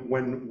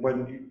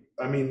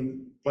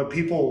 but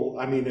people,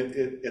 I mean,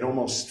 it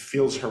almost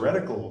feels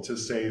heretical to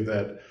say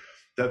that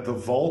the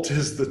vault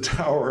is the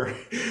tower,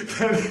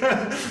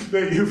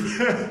 that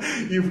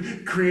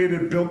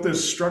you've built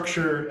this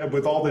structure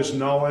with all this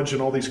knowledge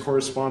and all these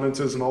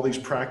correspondences and all these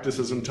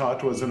practices and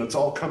tattwas, and it's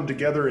all come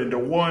together into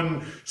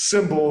one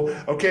symbol.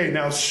 Okay,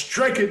 now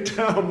strike it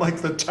down like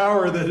the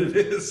tower that it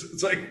is.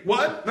 It's like,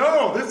 what?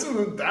 No, this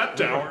isn't that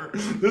tower.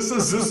 This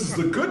is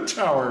the good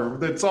tower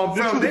that's on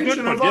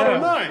foundation of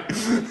Adonai.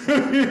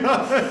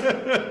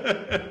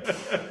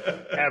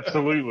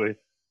 Absolutely.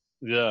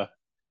 Yeah.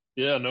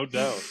 Yeah, no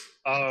doubt.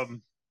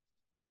 And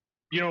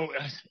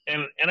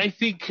I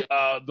think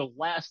the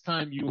last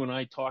time you and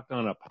I talked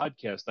on a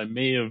podcast, I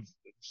may have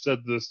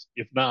said this.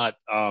 If not,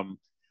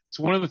 it's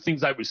one of the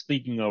things I was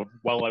thinking of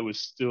while I was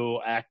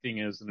still acting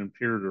as an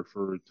imperator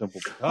for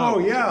Temple Ptah. Oh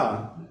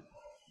yeah.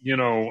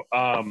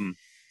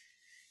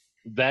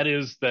 That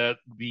is that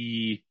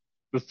the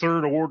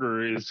third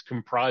order is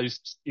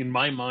comprised, in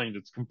my mind,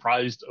 it's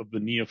comprised of the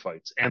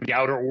neophytes and the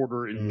outer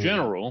order in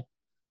general.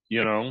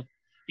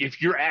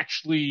 If you're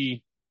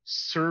actually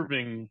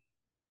serving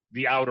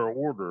the outer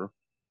order,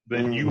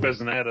 then you as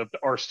an adept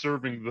are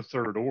serving the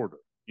third order.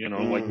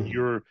 Like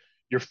you're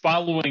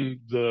following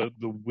the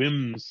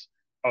whims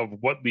of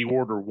what the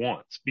order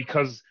wants,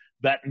 because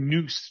that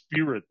new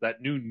spirit,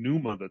 that new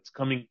pneuma that's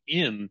coming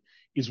in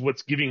is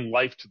what's giving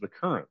life to the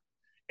current.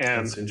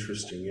 And that's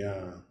interesting.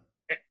 Yeah.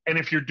 And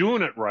if you're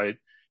doing it right,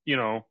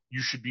 you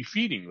should be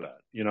feeding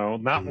that,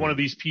 not one of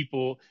these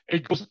people.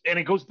 It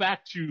goes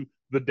back to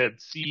the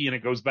Dead Sea, and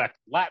it goes back to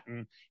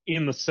Latin,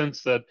 in the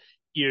sense that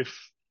if,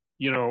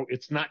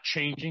 it's not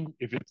changing,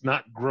 if it's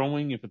not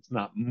growing, if it's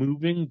not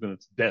moving, then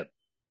it's dead,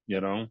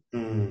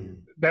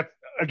 That's,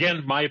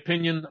 again, my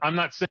opinion. I'm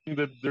not saying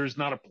that there's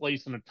not a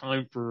place and a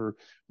time for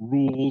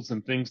rules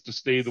and things to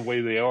stay the way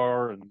they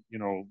are.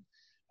 And,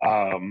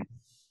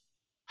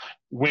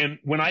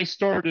 when I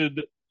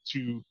started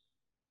to,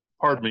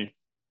 pardon me,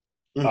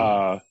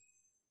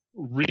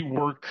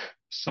 rework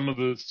some of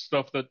the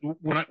stuff that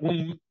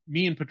when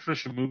me and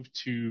Patricia moved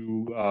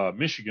to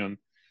Michigan,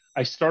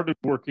 I started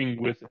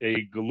working with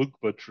a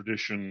Gelugpa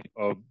tradition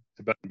of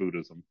Tibetan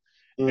Buddhism.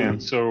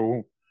 And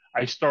so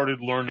I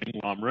started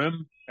learning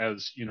Lam-Rim,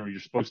 as you know you're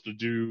supposed to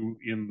do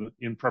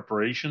in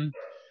preparation.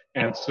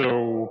 And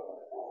so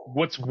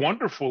what's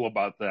wonderful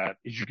about that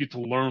is you get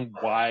to learn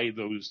why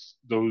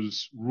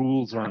those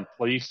rules are in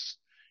place.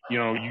 You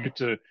know, you get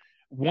to,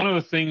 one of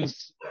the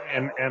things,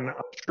 and I'm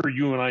sure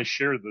you and I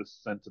share this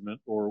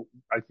sentiment, or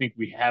I think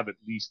we have at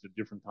least at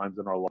different times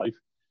in our life,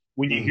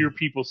 when you hear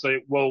people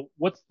say, well,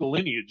 what's the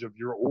lineage of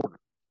your order?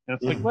 And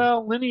it's like,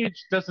 well,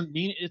 lineage doesn't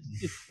mean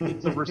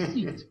it's a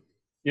receipt,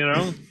 you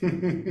know?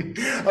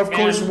 Of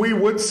course, we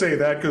would say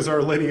that because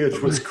our lineage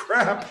was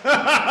crap.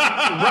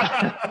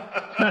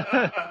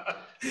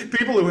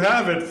 People who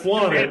have it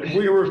flaunt it.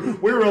 We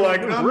were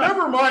like, oh,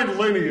 never mind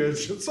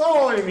lineage. It's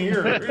all in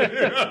here.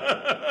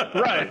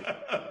 Right.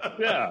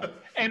 Yeah.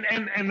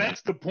 And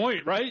that's the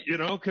point, right? You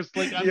know, because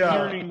like I'm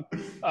hearing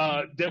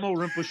Demo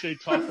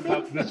Rinpoche talk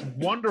about this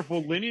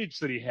wonderful lineage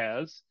that he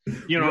has,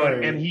 you know,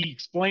 and he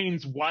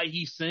explains why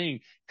he's saying,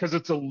 because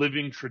it's a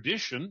living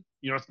tradition.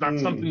 You know, it's not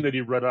something that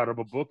he read out of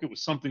a book. It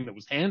was something that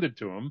was handed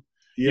to him,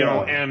 you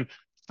know, and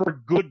for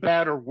good,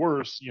 bad, or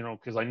worse, you know,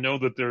 because I know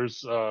that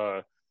there's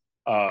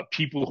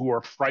people who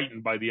are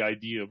frightened by the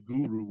idea of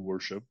guru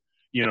worship,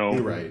 you know,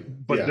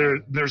 but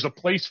there's a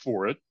place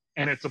for it,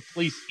 and it's a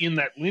place in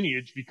that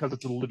lineage because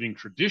it's a living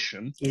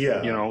tradition.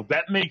 You know,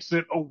 that makes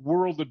it a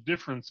world of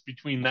difference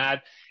between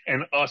that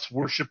and us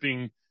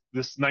worshiping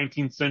this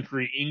 19th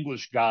century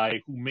English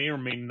guy who may or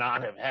may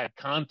not have had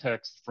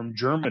context from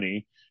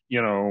Germany,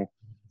 you know,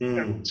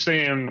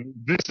 saying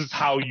this is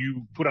how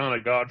you put on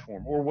a god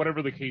form or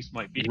whatever the case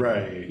might be,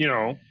 you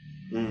know.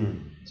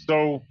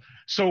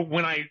 So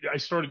when I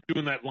started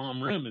doing that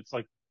Lam-Rim, it's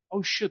like,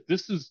 oh shit,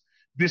 this is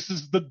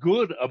the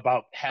good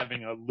about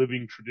having a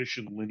living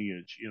tradition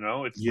lineage, you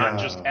know? It's not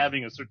just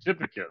having a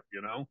certificate,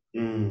 you know?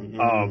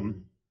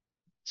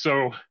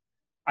 So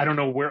I don't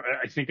know where,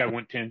 I think I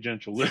went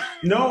tangential.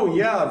 No,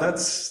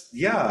 it's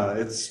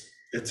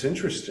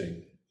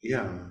interesting.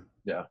 Yeah.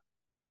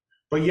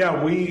 But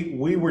yeah,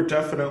 we were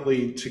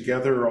definitely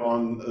together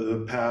on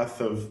the path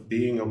of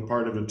being a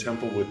part of a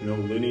temple with no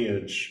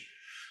lineage.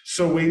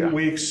 So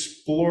we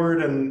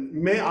explored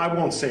and I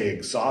won't say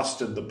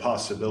exhausted the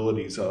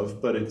possibilities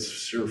of, but it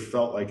sure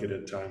felt like it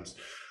at times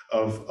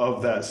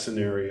of that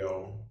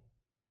scenario.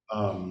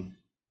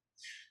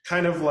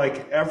 Kind of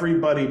like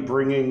everybody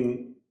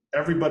bringing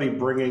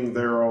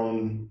their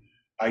own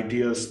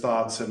ideas,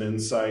 thoughts, and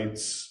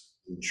insights,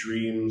 and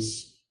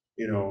dreams,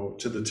 you know,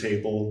 to the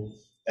table,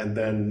 and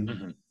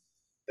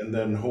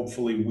then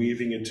hopefully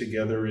weaving it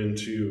together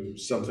into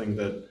something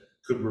that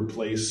could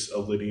replace a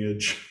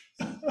lineage.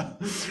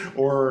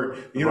 Or,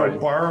 you know,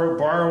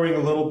 borrowing a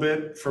little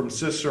bit from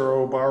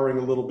Cicero, borrowing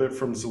a little bit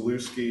from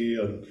Zalewski,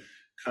 and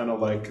kind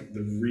of like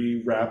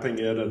rewrapping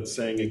it and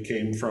saying it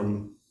came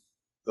from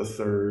the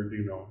third,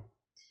 you know.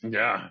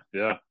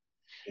 Yeah.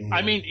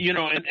 I mean, you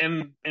know,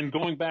 and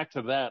going back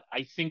to that,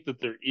 I think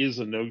that there is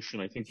a notion,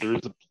 I think there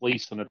is a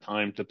place and a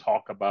time to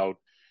talk about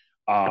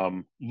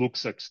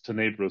Luxex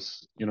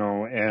Tenebris, you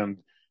know, and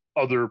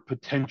other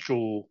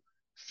potential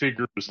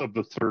figures of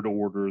the third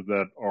order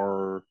that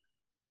are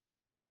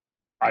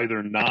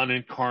either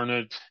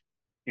non-incarnate,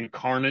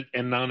 incarnate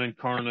and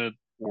non-incarnate,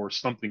 or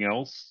something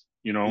else,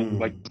 you know,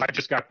 like I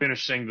just got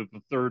finished saying that the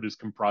third is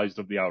comprised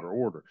of the outer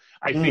order.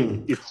 I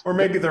think it's, or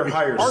maybe they're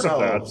higher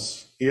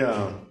selves.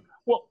 Yeah.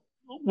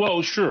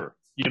 Well, sure.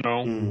 You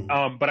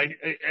know, but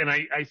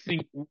I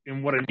think,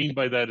 and what I mean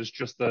by that is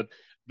just that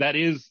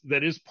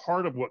is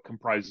part of what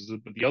comprises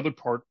it, but the other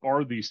part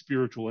are the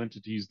spiritual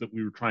entities that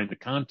we were trying to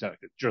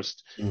contact. It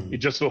just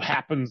so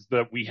happens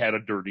that we had a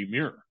dirty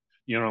mirror.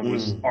 You know, it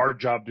was our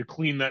job to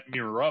clean that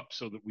mirror up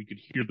so that we could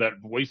hear that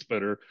voice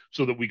better,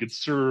 so that we could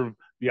serve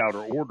the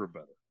outer order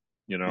better,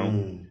 you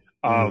know?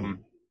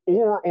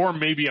 Or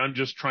maybe I'm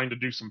just trying to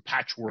do some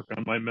patchwork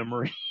on my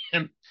memory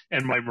and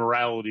my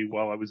morality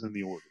while I was in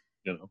the order,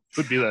 you know?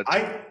 Could be that.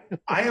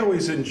 I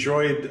always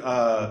enjoyed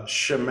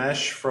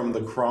Shemesh from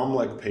the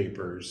Cromlech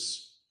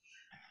papers.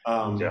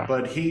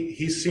 But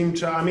he seemed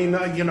to, I mean,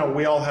 you know,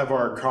 we all have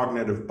our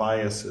cognitive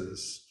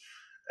biases.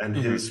 And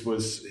his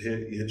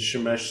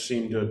Shemesh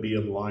seemed to be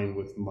in line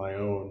with my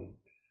own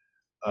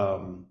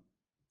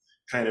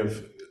kind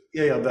of,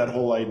 that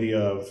whole idea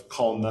of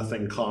call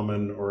nothing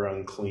common or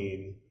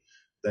unclean,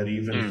 that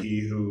even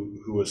he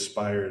who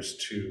aspires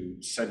to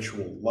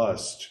sensual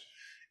lust,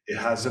 it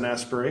has an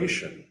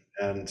aspiration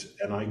and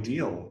an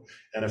ideal.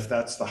 And if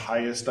that's the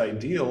highest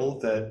ideal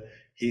that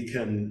he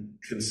can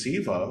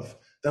conceive of,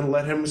 then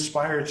let him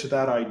aspire to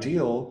that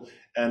ideal,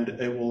 and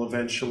it will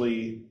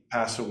eventually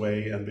pass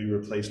away and be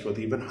replaced with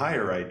even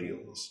higher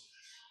ideals.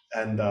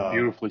 And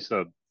beautifully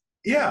said.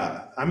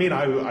 Yeah, I mean,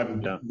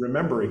 I'm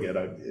remembering it.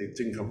 It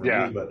didn't come from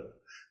me,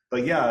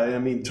 but yeah, I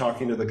mean,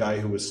 talking to the guy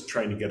who was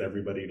trying to get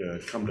everybody to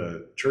come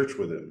to church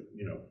with him,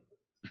 you know.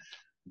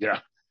 Yeah.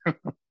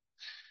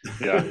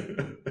 Yeah.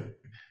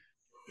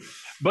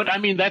 But I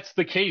mean, that's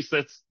the case.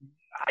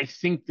 I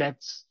think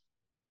that's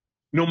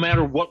no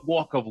matter what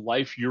walk of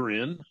life you're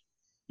in,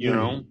 you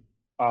know,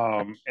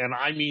 and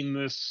I mean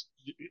this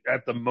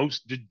at the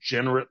most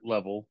degenerate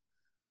level,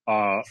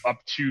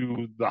 up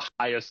to the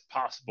highest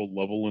possible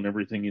level and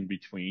everything in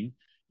between.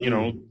 You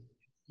know,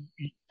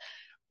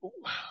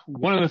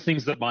 one of the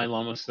things that my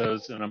Lama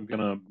says, and I'm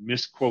going to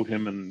misquote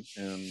him and,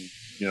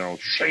 you know,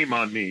 shame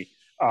on me.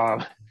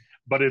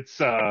 But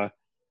it's,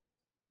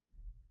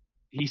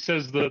 he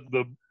says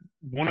the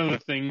one of the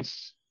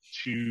things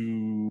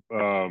to,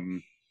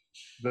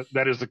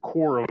 that is the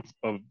core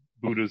of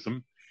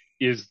Buddhism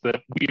is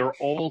that we are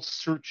all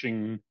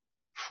searching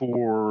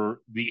for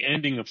the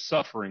ending of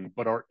suffering,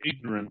 but are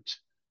ignorant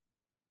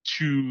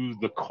to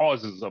the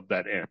causes of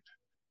that end,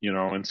 you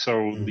know, and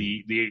so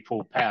the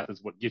Eightfold Path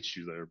is what gets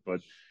you there.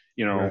 But,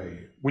 you know,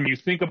 when you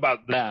think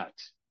about that,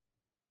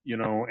 you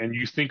know, and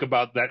you think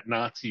about that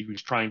Nazi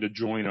who's trying to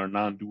join our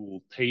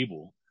non-dual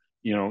table,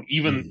 you know,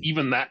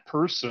 even that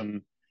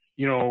person,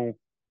 you know,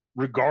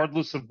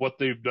 regardless of what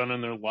they've done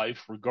in their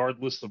life,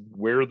 regardless of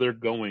where they're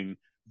going,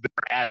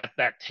 they're at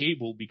that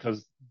table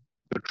because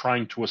they're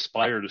trying to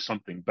aspire to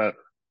something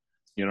better,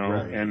 you know,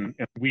 and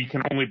we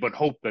can only but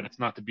hope that it's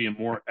not to be a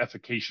more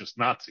efficacious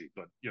Nazi,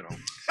 but, you know,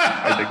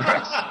 I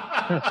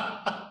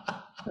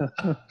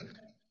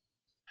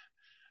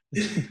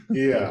digress.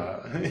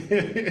 Yeah.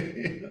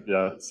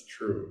 Yeah. That's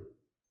true.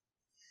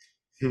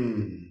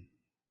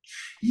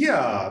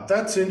 Yeah,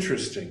 that's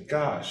interesting.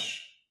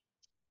 Gosh.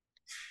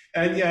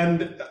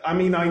 And I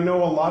mean, I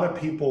know a lot of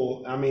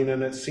people, I mean,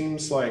 and it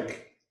seems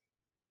like,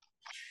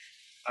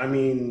 I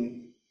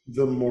mean,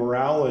 the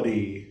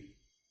morality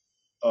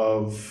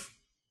of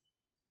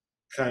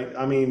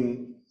I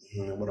mean,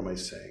 what am I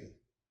saying?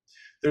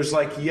 There's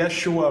like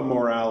Yeshua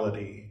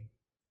morality,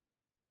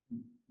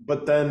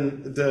 but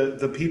then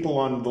the people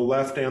on the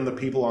left and the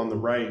people on the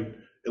right,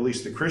 at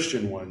least the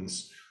Christian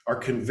ones, are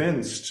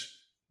convinced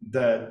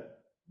that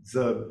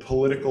the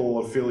political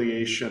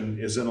affiliation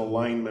is in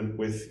alignment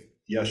with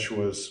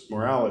Yeshua's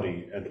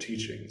morality and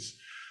teachings.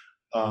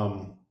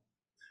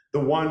 The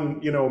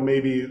one, you know,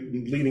 maybe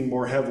leaning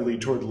more heavily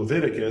toward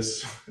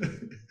Leviticus,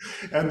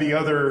 and the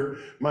other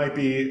might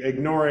be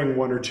ignoring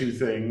one or two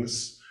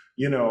things,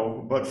 you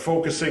know, but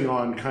focusing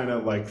on kind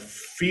of like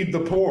feed the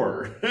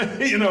poor,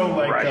 you know,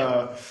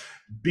 like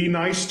be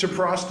nice to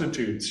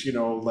prostitutes, you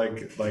know,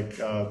 like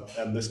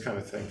and this kind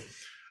of thing.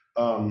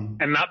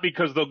 And not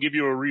because they'll give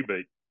you a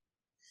rebate.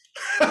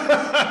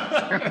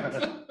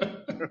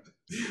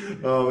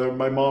 Oh,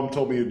 my mom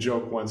told me a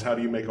joke once. How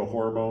do you make a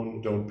hormone?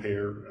 Don't pay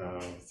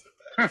her.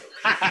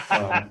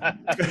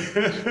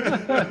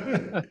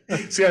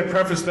 See, I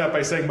prefaced that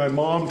by saying my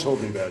mom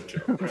told me that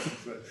joke.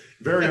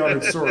 Very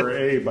honored Sora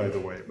A, by the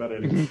way. But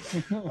anyway,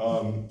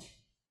 no,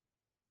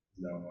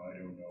 I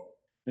don't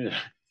know.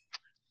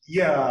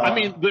 Yeah, I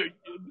mean, the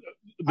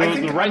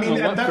right and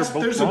the left are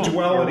both there's wrong. A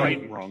duality.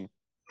 Right and wrong.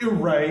 You're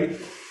right.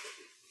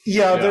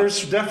 Yeah,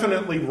 there's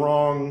definitely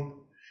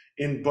wrong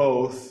in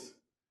both.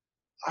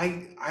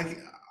 I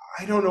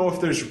don't know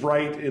if there's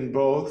right in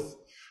both.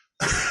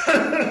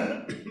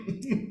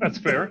 That's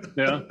fair.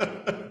 Yeah.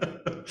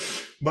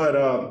 But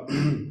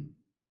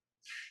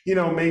you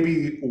know,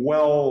 maybe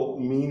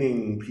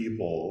well-meaning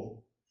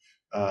people,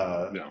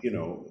 you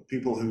know,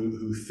 people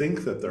who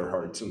think that their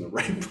heart's in the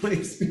right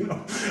place, you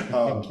know.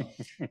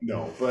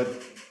 No, but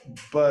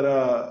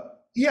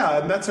yeah,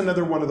 and that's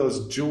another one of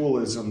those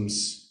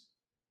dualisms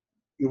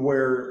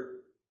where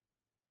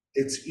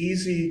it's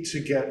easy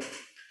to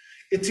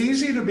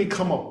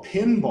become a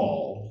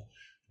pinball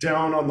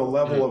down on the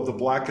level of the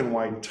black and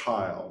white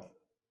tile.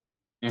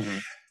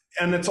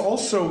 And it's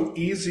also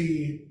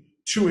easy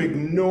to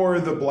ignore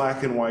the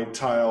black and white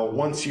tile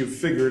once you've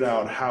figured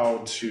out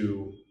how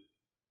to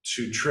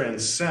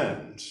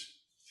transcend.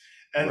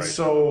 And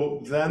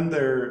so then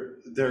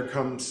there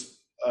comes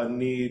a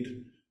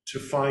need to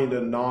find a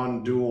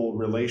non-dual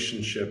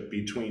relationship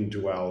between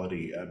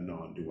duality and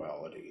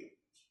non-duality.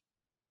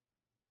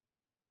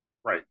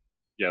 Right.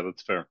 Yeah,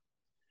 that's fair.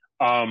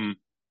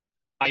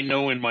 I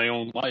know in my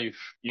own life,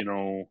 you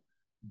know,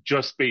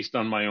 just based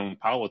on my own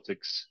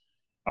politics,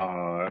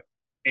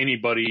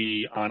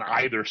 anybody on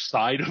either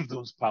side of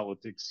those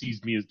politics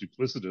sees me as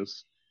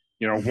duplicitous.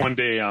 You know, one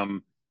day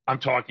I'm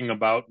talking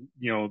about,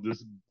 you know,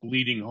 this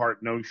bleeding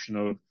heart notion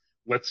of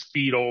let's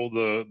feed all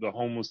the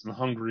homeless and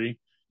hungry,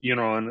 you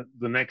know, and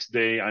the next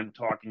day I'm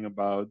talking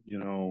about, you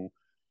know,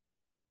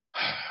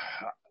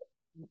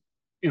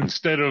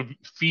 instead of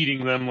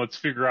feeding them, let's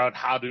figure out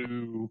how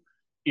to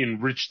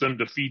enrich them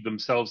to feed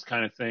themselves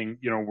kind of thing,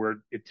 you know,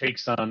 where it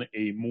takes on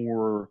a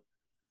more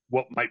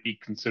what might be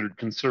considered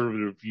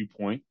conservative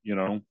viewpoint, you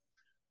know.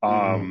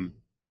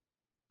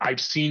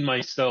 I've seen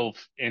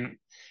myself and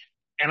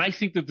I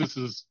think that this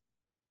is,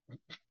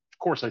 of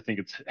course, I think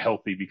it's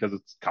healthy because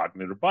it's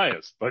cognitive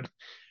bias, but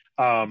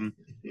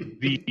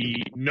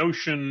the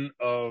notion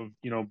of,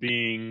 you know,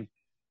 being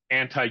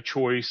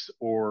anti-choice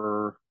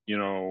or, you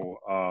know,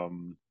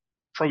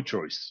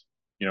 pro-choice,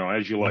 you know,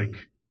 as you like,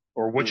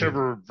 or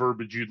whichever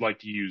verbiage you'd like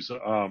to use.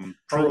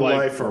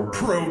 Pro-life or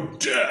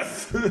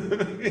pro-death.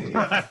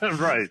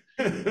 Right.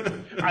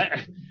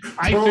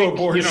 I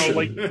pro-abortion. think,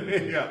 like,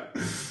 yeah.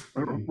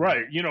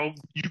 Right. You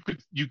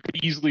could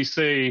easily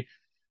say,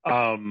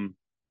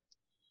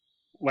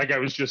 like I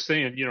was just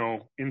saying,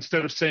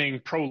 instead of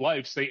saying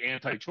pro-life, say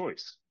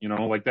anti-choice.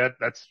 Like that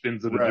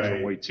spins it a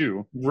different way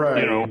too.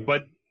 Right.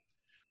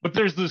 But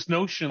there's this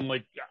notion,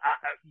 like,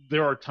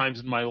 there are times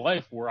in my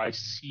life where I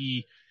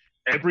see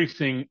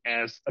everything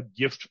as a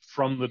gift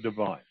from the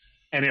divine.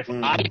 And if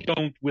I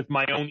don't, with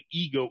my own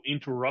ego,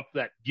 interrupt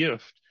that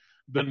gift,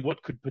 then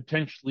what could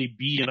potentially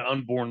be an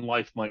unborn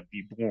life might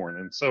be born.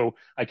 And so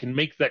I can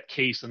make that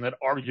case and that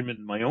argument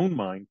in my own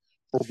mind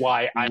for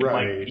why I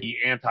might be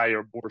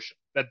anti-abortion.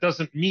 That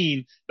doesn't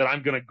mean that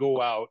I'm going to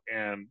go out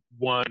and,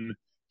 one,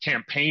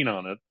 campaign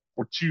on it,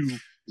 or two,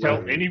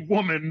 tell any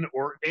woman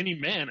or any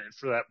man,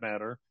 for that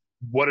matter,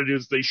 what it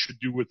is they should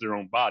do with their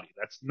own body.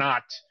 That's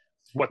not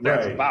what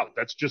that's about.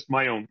 That's just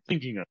my own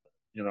thinking of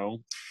it,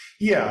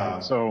 Yeah.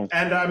 So,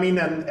 and I mean,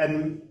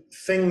 and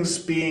things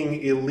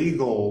being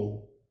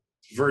illegal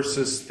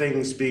versus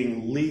things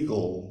being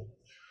legal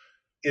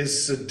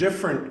is a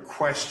different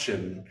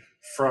question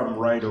from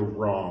right or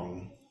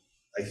wrong,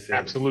 I think.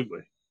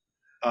 Absolutely.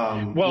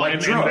 Like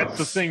drugs, and that's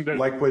the thing that,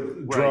 like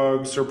with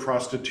drugs or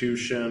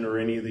prostitution or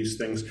any of these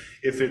things,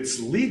 if it's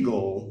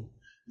legal,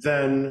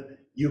 then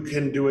you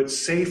can do it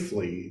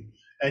safely,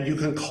 and you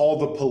can call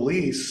the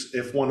police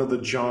if one of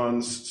the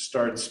Johns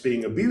starts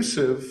being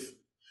abusive,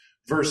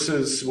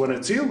 versus when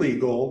it's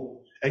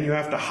illegal and you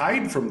have to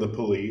hide from the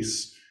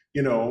police,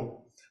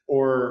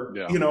 or,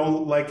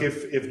 like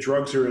if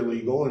drugs are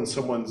illegal and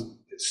someone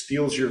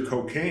steals your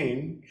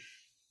cocaine,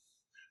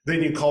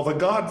 then you call the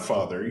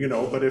Godfather,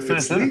 but if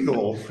it's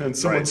legal and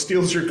someone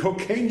steals your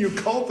cocaine, you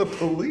call the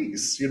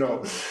police,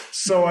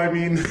 So, I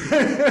mean,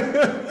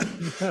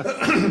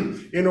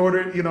 in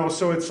order,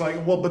 so it's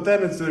like, well, but then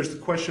there's the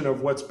question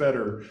of what's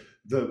better,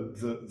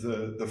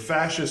 the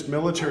fascist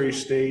military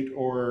state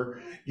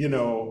or,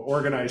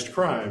 organized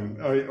crime,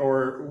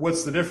 or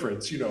what's the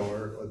difference,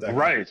 or that.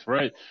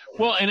 Right.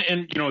 Well, and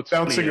it's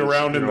bouncing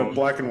around in the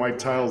black and white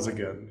tiles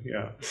again.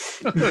 Yeah.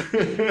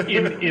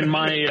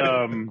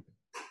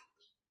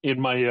 In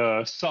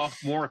my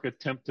sophomoric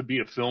attempt to be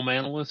a film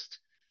analyst,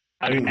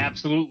 I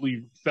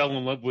absolutely fell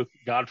in love with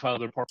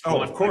Godfather Part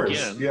 1 of course.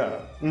 again. Yeah.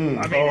 I mean,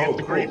 it's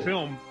a great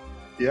film.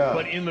 Yeah.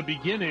 But in the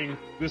beginning,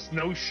 this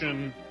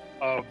notion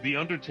of The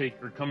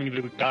Undertaker coming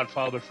to the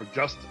Godfather for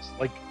justice,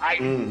 like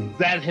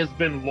that has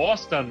been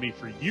lost on me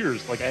for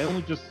years. Like, I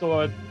only just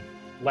saw it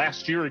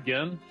last year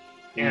again.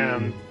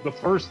 And the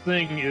first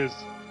thing is,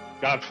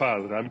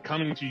 Godfather, I'm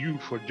coming to you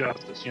for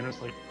justice.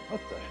 It's like,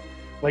 what the,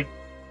 like,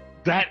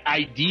 that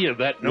idea,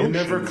 that notion. You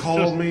never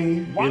call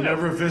me, you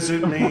never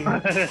visit me,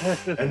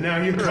 and now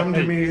you come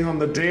to me on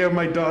the day of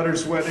my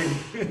daughter's wedding,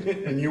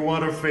 and you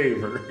want a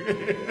favor.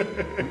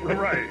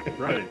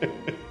 Right.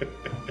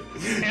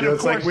 And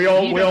it's like we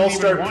all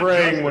start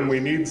praying when we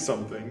need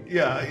something.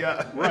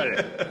 Yeah.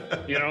 Right.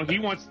 He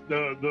wants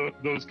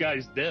those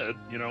guys dead.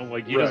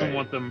 Like he doesn't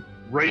want them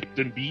raped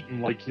and beaten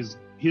like his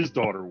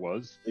daughter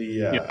was.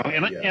 Yeah.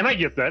 And I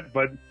get that,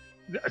 but.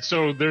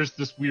 So there's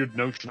this weird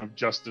notion of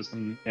justice,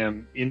 and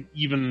in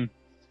even,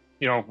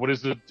 what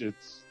is it?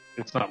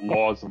 It's not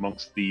laws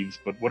amongst thieves,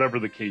 but whatever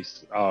the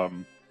case,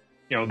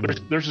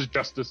 there's a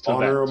justice to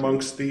honor that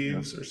amongst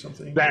thieves or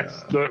something.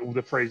 That's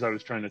the phrase I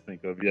was trying to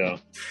think of. Yeah.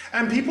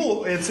 And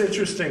people, it's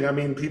interesting. I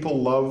mean, people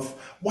love.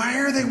 Why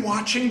are they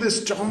watching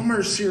this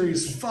Dahmer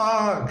series?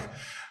 Fuck.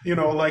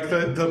 Like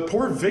the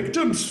poor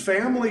victims'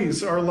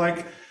 families are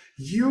like,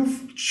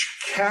 you've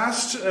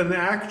cast an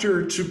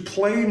actor to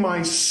play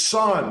my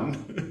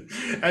son,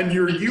 and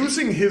you're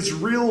using his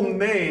real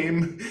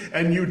name,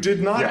 and you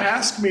did not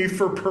ask me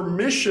for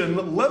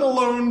permission, let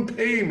alone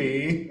pay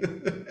me.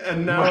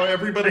 And now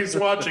everybody's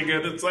watching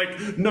it. It's like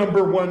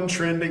 #1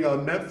 trending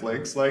on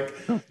Netflix. Like,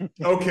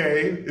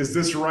 okay, is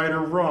this right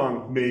or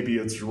wrong? Maybe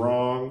it's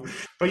wrong.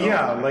 But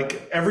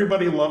like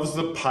everybody loves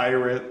the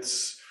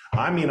pirates.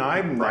 I mean,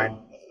 I'm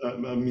not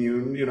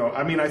immune,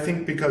 I mean, I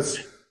think because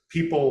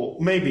people,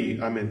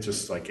 maybe I'm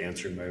just like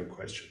answering my own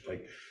question.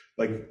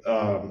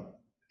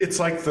 It's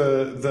like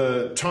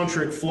the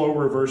tantric flow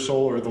reversal,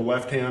 or the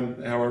left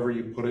hand, however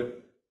you put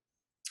it,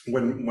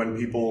 when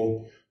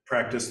people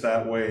practice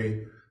that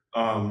way,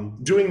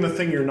 doing the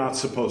thing you're not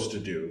supposed to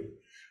do,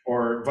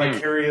 or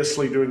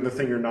vicariously doing the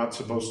thing you're not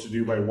supposed to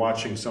do by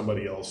watching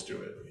somebody else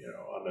do it,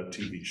 on a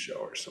TV show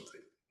or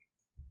something.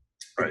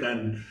 Right.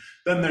 Then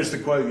there's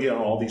the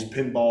all these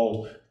black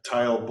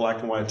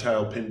and white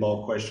tile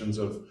pinball questions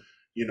of,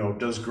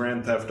 does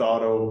Grand Theft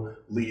Auto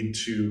lead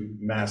to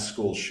mass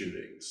school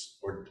shootings,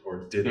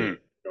 or did it,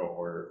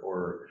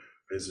 or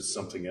is it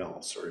something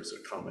else, or is it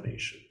a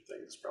combination of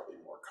things? Probably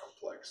more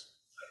complex.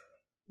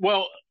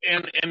 Well,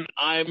 and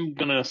I'm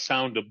gonna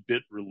sound a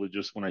bit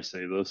religious when I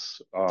say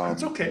this.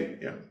 That's okay.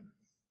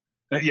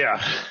 Yeah.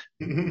 Yeah.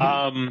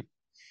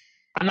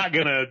 I'm not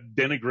gonna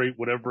denigrate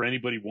whatever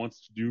anybody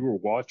wants to do or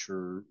watch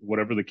or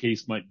whatever the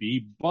case might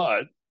be,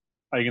 but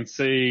I can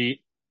say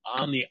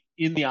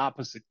in the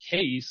opposite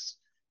case,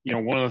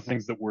 one of the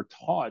things that we're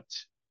taught,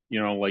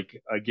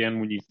 like again,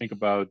 when you think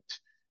about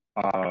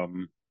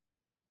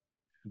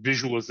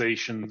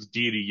visualizations,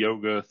 deity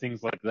yoga,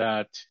 things like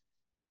that,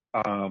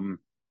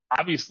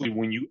 obviously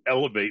when you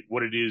elevate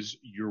what it is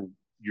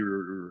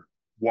you're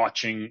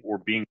watching or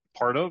being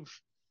part of,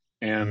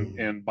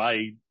 and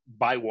by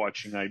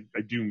watching, I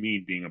do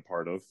mean being a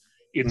part of,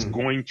 it's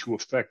going to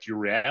affect your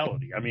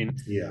reality. I mean,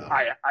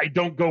 I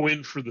don't go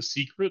in for The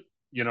Secret.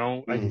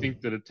 I think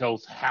that it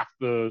tells half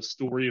the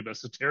story of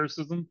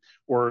esotericism,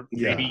 or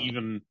maybe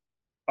even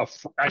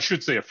I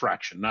should say a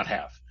fraction, not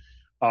half.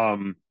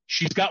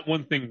 She's got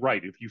one thing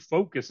right. If you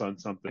focus on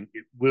something,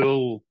 it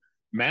will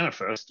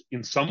manifest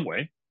in some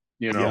way,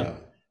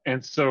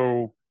 And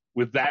so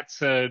with that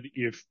said,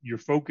 if you're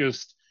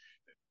focused,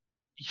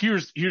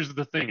 here's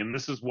the thing, and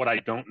this is what I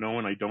don't know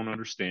and I don't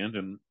understand,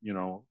 and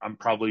I'm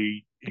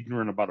probably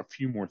ignorant about a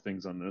few more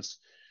things on this.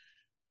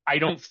 I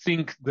don't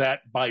think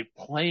that by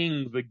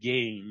playing the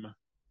game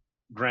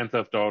Grand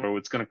Theft Auto,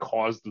 it's going to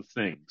cause the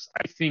things.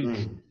 I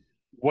think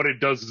what it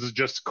does is it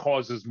just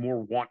causes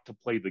more want to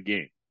play the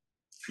game.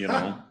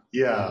 Like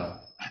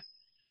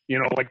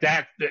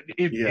that.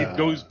 It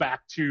goes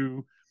back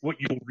to what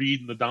you'll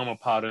read in the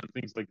Dhammapada and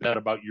things like that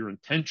about your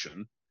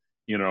intention.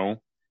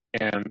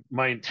 And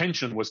my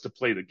intention was to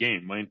play the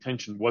game. My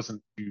intention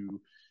wasn't to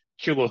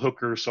kill a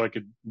hooker so I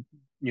could,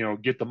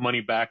 get the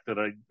money back that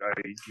I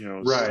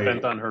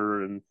spent on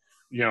her, and,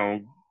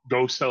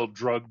 go sell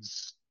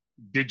drugs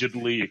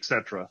digitally,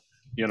 etc.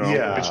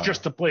 It's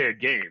just to play a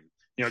game.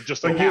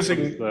 Just like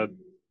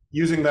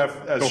using that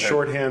as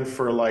shorthand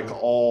for like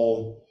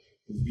all,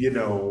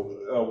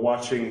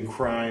 watching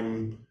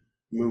crime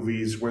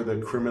movies where the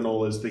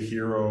criminal is the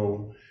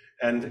hero.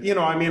 And,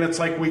 it's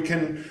like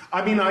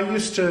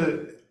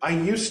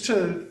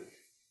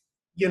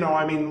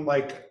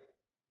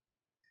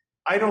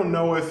I don't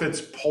know if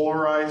it's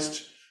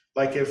polarized,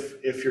 like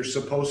if you're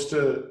supposed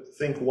to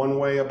think one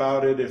way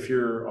about it, if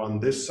you're on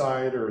this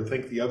side, or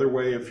think the other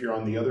way if you're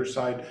on the other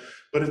side.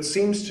 But it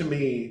seems to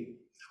me,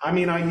 I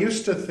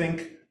used to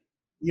think,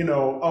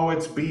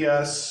 it's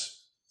BS.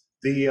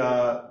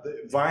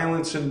 The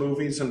violence in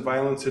movies and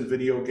violence in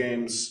video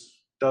games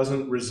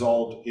doesn't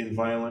result in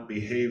violent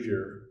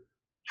behavior.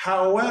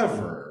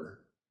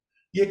 However,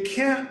 you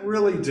can't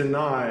really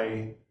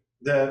deny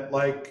that,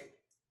 like,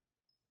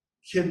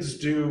 kids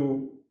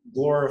do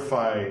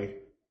glorify,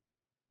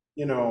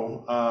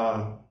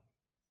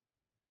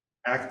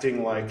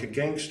 acting like a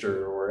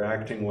gangster, or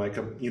acting like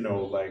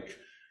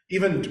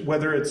even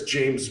whether it's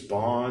James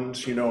Bond,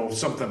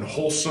 something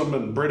wholesome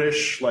and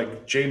British,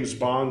 like James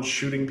Bond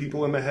shooting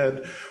people in the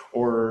head,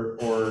 or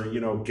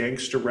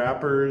gangster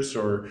rappers,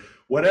 or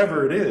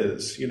whatever it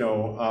is,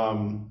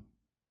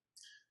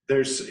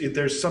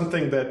 there's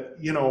something that,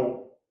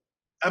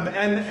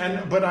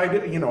 but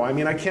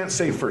I can't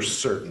say for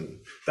certain.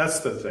 That's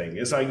the thing,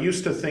 is I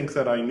used to think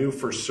that I knew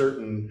for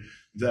certain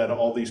that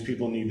all these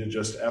people need to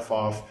just F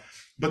off.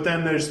 But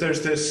then there's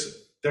this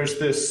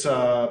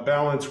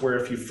balance where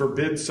if you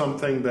forbid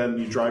something, then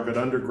you drive it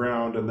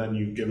underground, and then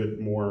you give it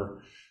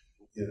more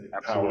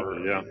power,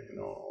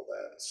 all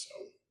that. So,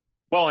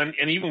 well, and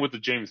even with the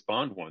James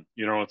Bond one,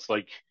 it's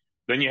like,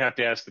 then you have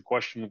to ask the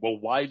question, well,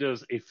 why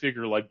does a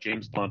figure like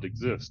James Bond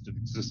exist? It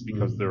exists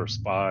because there are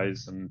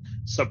spies and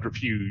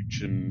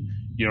subterfuge and,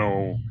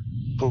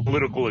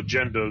 political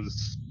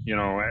agendas.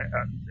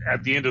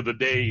 At the end of the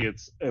day,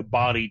 it's a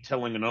body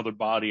telling another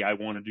body, I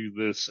want to do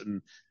this,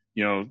 and,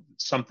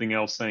 something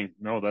else saying,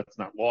 no, that's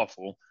not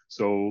lawful.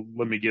 So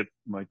let me get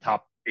my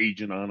top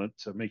agent on it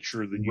to make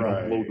sure that you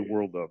don't blow the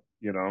world up,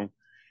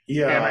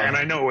 Yeah. And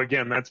I know,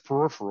 again, that's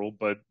peripheral,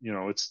 but,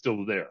 it's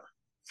still there.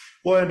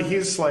 Well, and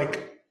he's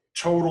like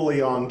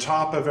totally on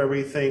top of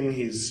everything.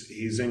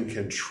 He's in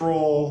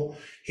control.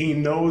 He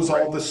knows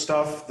all the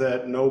stuff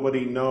that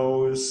nobody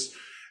knows,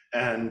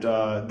 and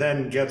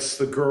then gets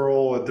the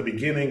girl at the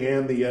beginning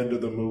and the end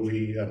of the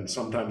movie, and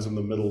sometimes in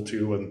the middle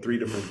too, and 3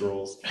 different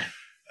girls.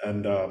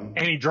 And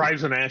he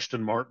drives an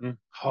Aston Martin.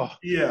 Oh.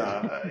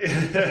 Yeah.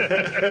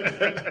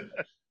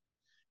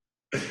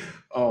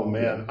 Oh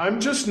man, I'm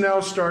just now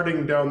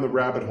starting down the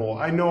rabbit hole.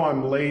 I know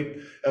I'm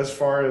late as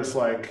far as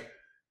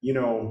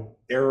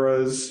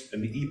eras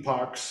and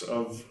epochs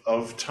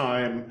of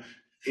time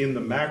in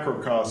the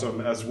macrocosm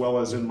as well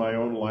as in my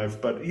own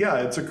life. But yeah,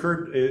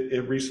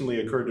 it recently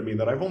occurred to me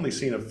that I've only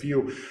seen a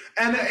few.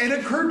 And it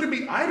occurred to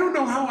me, I don't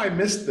know how I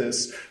missed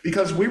this,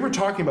 because we were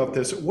talking about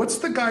this. What's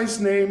the guy's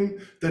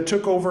name that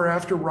took over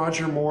after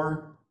Roger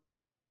Moore?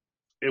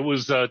 It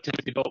was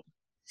Timothy Dalton.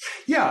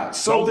 Yeah,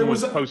 so Dalton there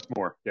was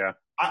post-Moore, yeah.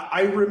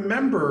 I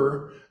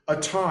remember a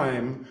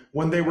time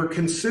when they were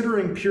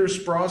considering Pierce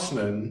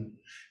Brosnan,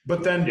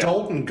 but then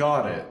Dalton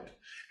got it.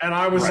 And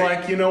I was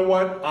like, you know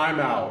what? I'm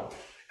out.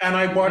 And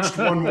I watched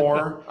one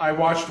more.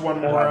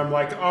 I'm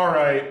like, all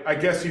right, I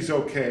guess he's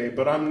okay,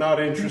 but I'm not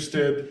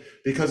interested,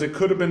 because it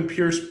could have been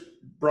Pierce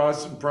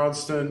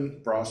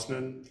Brosnan,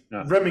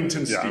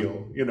 Remington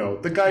Steele,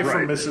 the guy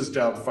from Mrs.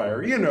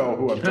 Doubtfire. You know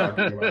who I'm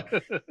talking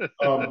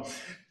about.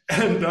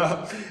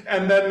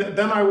 And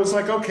then I was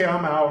like, okay,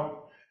 I'm out.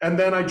 And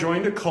then I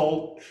joined a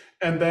cult,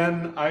 and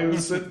then I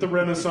was at the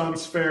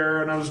Renaissance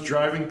Fair, and I was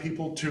driving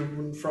people to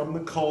and from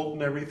the cult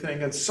and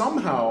everything. And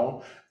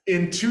somehow,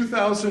 in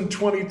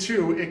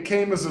 2022, it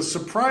came as a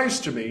surprise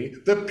to me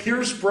that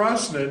Pierce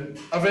Brosnan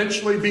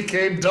eventually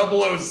became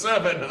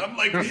 007. I'm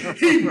like,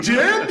 he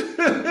did?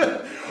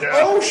 Yeah.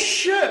 Oh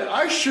shit!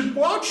 I should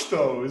watch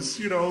those.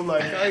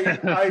 Like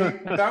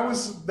that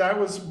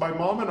was my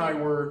mom and I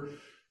were,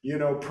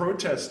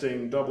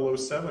 protesting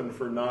 007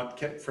 for not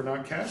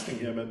casting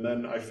him, and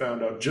then I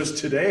found out just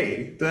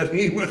today that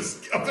he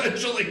was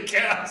eventually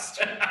cast.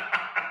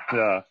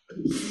 Yeah.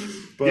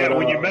 But,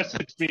 when you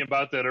messaged me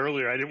about that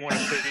earlier, I didn't want to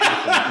say anything.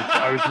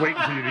 I was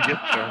waiting for you to get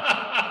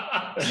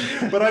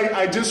there. But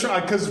I just,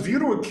 because View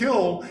to a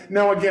Kill,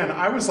 now again,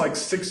 I was like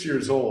 6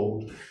 years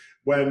old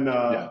when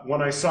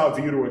I saw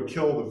View to a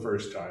Kill the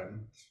first time.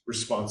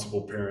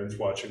 Responsible parents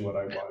watching what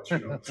I watch,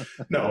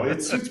 No,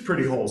 it's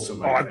pretty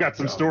wholesome. I've got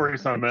some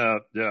stories on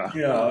that. Yeah.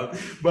 Yeah.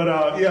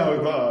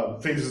 But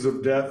Phases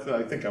of Death,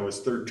 I think I was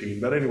 13.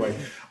 But anyway,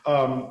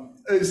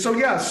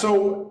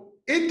 so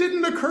it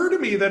didn't occur to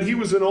me that he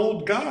was an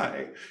old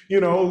guy,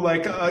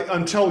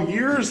 until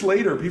years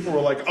later, people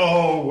were like,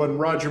 oh, when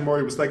Roger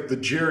Moore was like the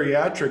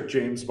geriatric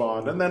James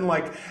Bond. And then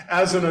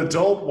as an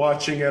adult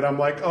watching it, I'm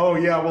like, oh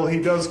yeah, well,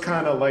 he does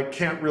kind of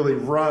can't really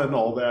run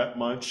all that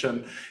much.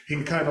 And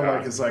he kind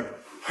of is like,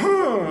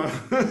 huh,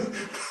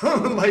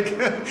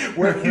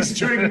 where he's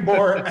doing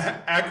more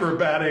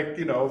acrobatic,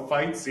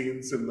 fight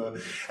scenes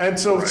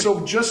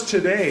so just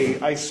today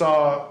I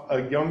saw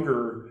a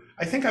younger,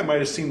 I think I might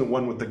have seen the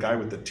one with the guy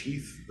with the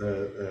teeth.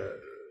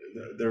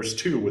 There's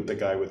two with the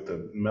guy with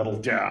the metal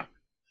teeth. Yeah.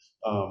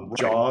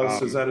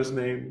 Jaws, is that his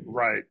name?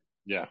 Right.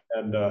 Yeah.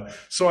 And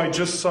so I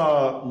just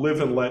saw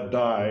Live and Let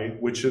Die,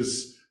 which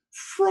is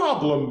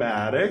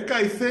problematic,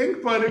 I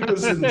think, but it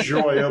was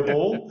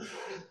enjoyable.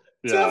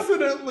 Yeah.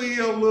 Definitely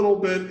a little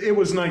bit. It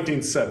was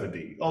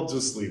 1970. I'll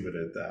just leave it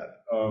at that.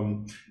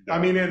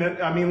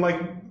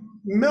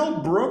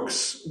 Mel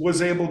Brooks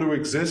was able to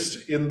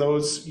exist in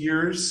those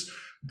years,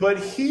 but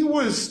he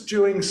was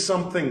doing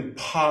something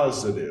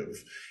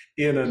positive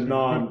in a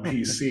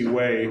non-PC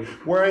way,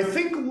 where I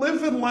think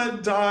Live and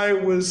Let Die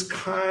was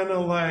kind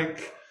of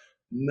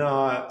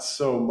not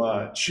so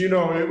much.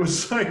 It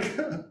was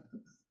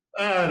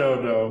I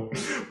don't know.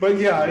 But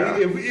yeah.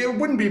 It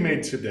wouldn't be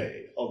made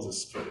today. I'll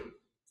just put it.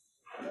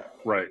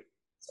 Right.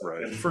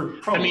 And for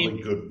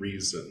probably good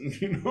reason,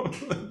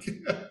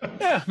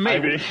 Yeah,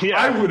 maybe.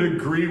 I would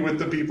agree with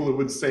the people who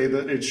would say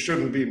that it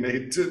shouldn't be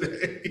made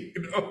today,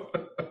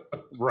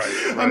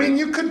 Right. I mean,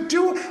 you could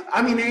do,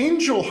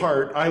 Angel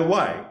Heart, I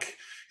like.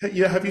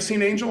 Yeah, have you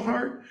seen Angel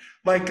Heart?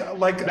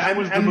 That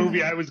was the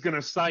movie I was going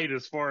to cite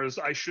as far as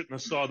I shouldn't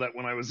have saw that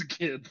when I was a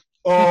kid.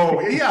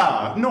 Oh,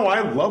 yeah. No,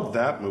 I love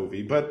that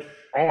movie, but...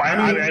 Oh,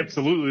 I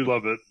absolutely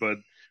love it, but...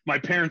 My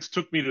parents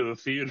took me to the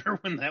theater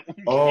when that one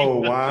came out.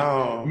 Oh,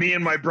 wow. Me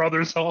and my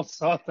brothers all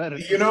saw that.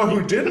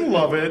 Who didn't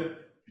love it?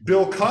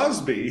 Bill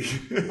Cosby.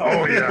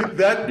 Oh, yeah.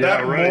 that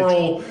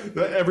moral,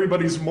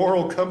 everybody's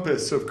moral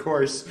compass, of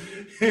course.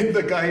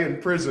 The guy in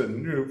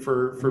prison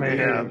for being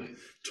a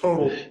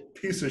total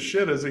piece of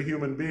shit as a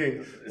human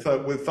being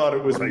thought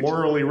it was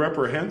morally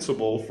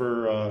reprehensible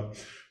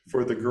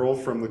for the girl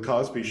from the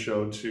Cosby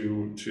Show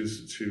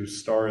to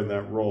star in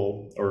that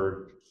role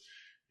or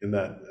in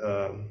that...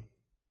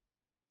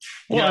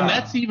 and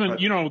that's even,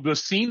 the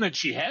scene that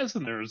she has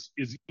in there is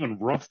even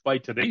rough by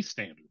today's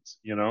standards,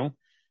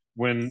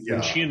 when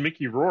she and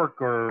Mickey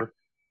Rourke are,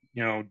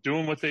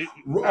 doing what they...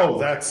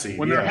 that scene.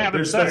 When they're having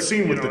There's sex, that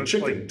scene with the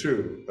chicken,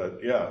 too, but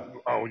yeah.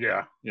 Oh,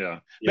 yeah.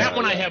 That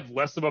one I have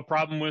less of a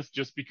problem with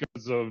just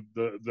because of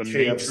the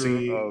KFC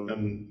nature of...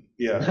 And,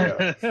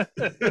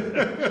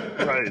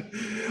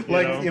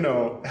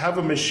 Right. Have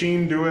a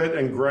machine do it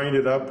and grind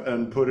it up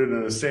and put it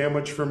in a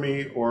sandwich for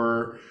me,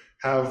 or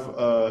have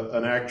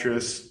an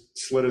actress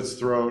slit its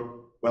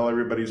throat while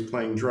everybody's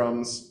playing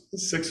drums.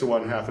 6 of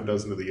one, half a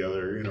dozen of the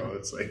other.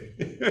 It's like.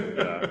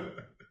 Yeah.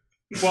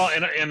 Well,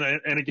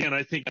 and again,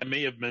 I think I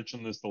may have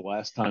mentioned this the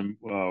last time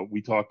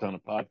we talked on a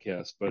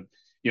podcast, but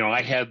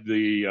I had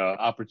the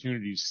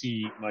opportunity to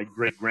see my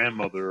great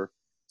grandmother,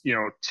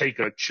 take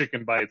a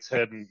chicken by its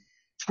head and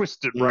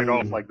twist it right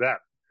off like that.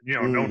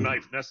 No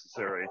knife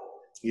necessary.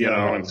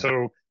 And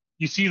so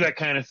you see that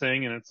kind of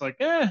thing, and it's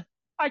like,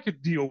 I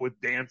could deal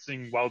with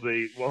dancing while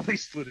they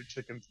slit a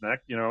chicken's neck.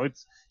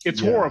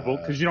 It's horrible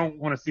because you don't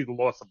want to see the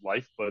loss of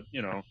life, but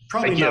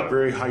probably not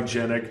very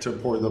hygienic to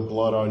pour the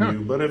blood on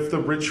you. But if the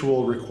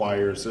ritual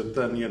requires it,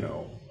 then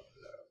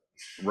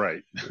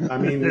Right.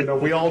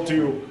 We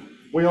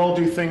all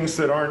do things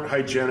that aren't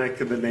hygienic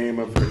in the name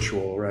of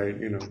ritual, right?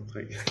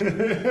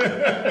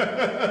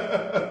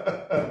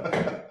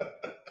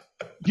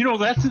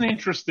 That's an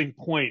interesting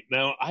point.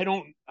 Now, I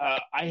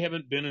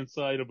haven't been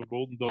inside of a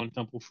Golden Dawn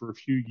temple for a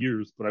few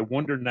years, but I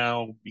wonder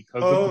now,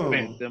 because of the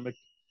pandemic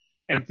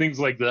and things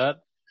like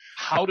that,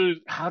 how do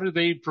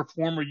they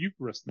perform a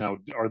Eucharist now?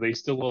 Are they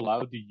still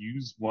allowed to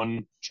use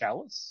one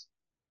chalice?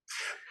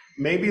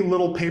 Maybe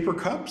little paper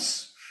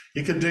cups.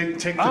 You could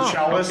take the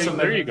chalice and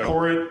then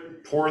pour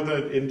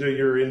it into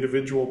your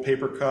individual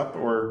paper cup,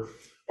 or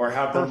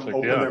have them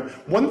open them.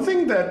 One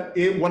thing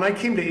when I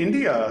came to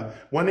India,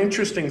 one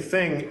interesting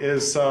thing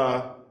is,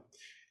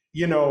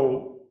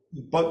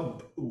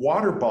 but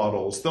water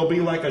bottles, there'll be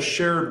like a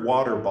shared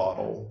water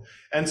bottle.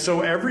 And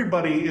so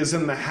everybody is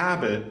in the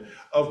habit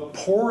of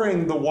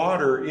pouring the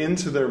water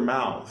into their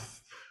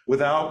mouth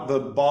without the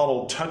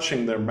bottle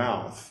touching their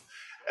mouth.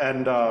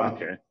 And,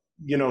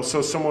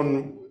 so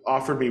someone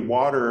offered me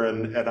water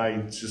and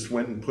I just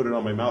went and put it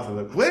on my mouth and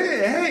like,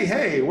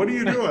 hey, what are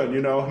you doing?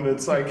 And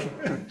it's like,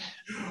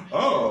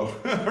 oh,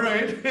 all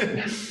right.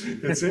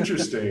 It's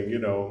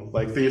interesting,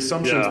 like the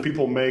assumptions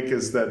people make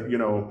is that,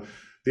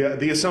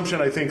 the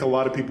assumption I think a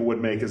lot of people would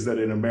make is that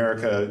in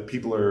America,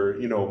 people are,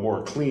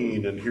 more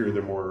clean, and here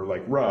they're more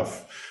like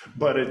rough.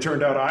 But it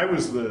turned out I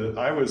was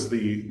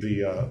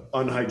the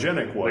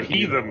unhygienic one. The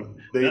heathen.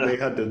 They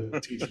had to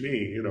teach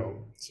me,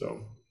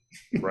 so.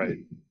 Right.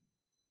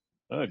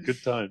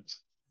 Good times.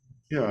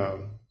 Yeah.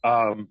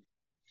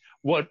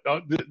 What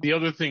the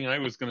other thing I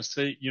was going to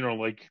say,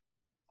 like,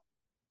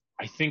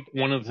 I think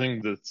one of the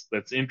things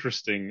that's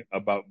interesting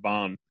about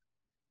Bond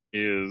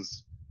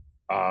is,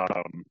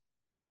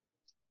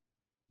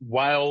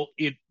 while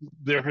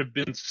there have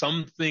been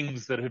some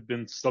things that have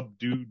been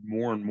subdued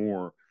more and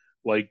more,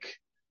 like,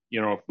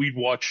 if we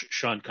watch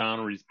Sean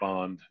Connery's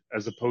Bond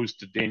as opposed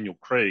to Daniel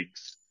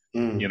Craig's, I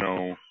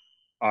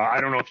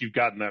don't know if you've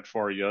gotten that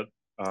far yet.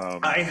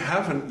 I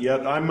haven't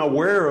yet. I'm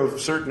aware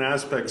of certain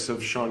aspects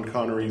of Sean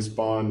Connery's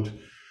Bond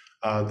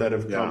that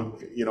have come,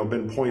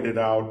 been pointed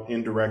out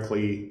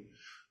indirectly,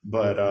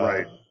 but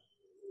right.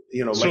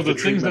 So like the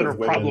things that are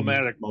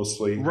problematic,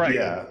 mostly, right?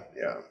 Yeah.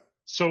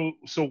 So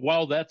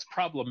while that's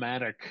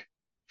problematic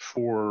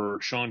for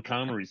Sean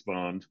Connery's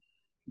Bond,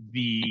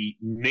 the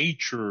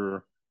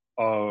nature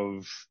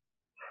of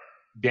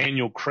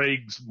Daniel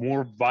Craig's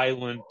more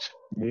violent,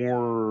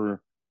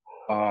 more,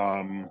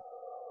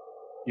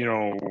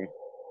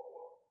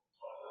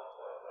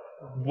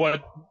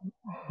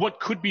 what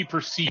could be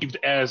perceived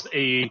as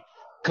a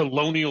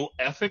colonial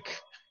ethic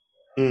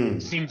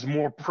seems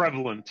more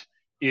prevalent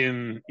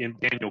in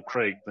Daniel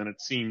Craig than it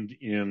seemed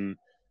in,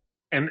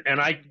 and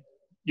I,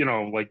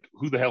 like,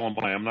 who the hell am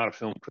I? I'm not a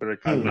film critic.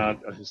 I'm not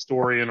a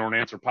historian or an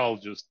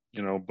anthropologist,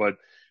 but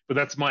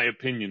that's my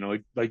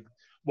opinion. Like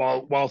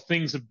while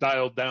things have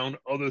dialed down,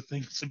 other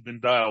things have been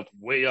dialed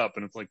way up,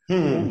 and it's like,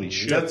 holy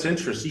shit, that's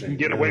interesting. You can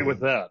get away with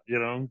that,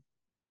 And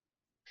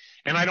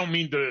I don't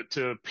mean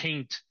to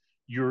paint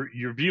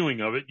your viewing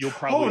of it. You'll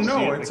probably see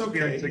it, it's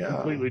okay.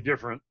 Completely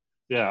different.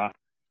 Yeah.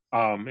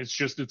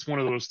 It's one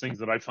of those things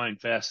that I find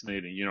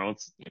fascinating.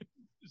 It's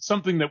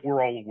something that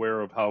we're all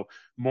aware of, how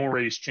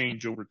mores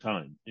change over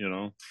time,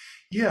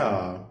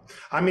 Yeah.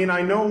 I mean,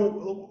 I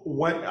know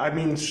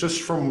it's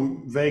just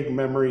from vague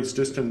memories,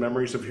 distant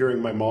memories of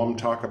hearing my mom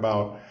talk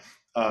about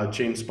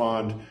James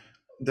Bond,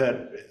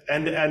 that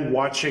and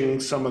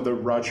watching some of the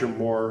Roger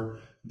Moore,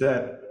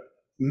 that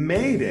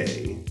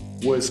Mayday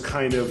was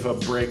kind of a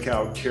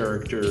breakout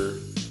character,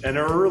 an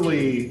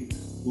early,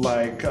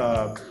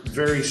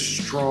 very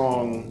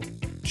strong.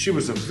 She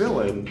was a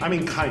villain. I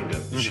mean, kind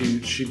of.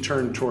 She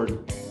turned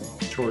toward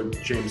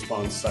James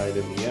Bond's side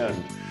in the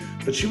end,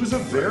 but she was a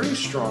very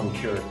strong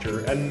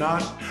character, and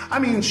not. I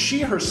mean,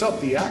 she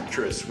herself, the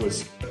actress,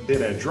 was a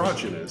bit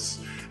androgynous,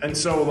 and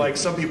so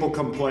some people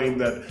complain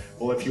that,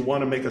 well, if you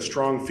want to make a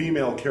strong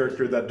female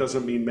character, that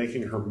doesn't mean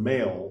making her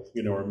male,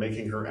 or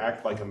making her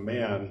act like a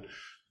man,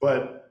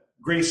 but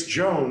Grace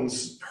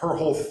Jones, her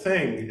whole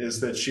thing is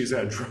that she's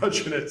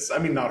androgynous. I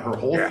mean, not her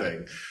whole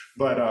thing,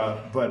 but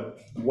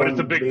it's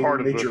a big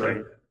part of the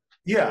thing.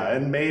 Yeah,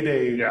 and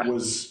Mayday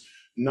was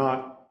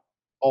not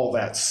all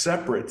that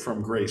separate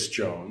from Grace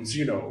Jones.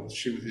 She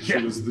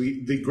was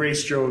the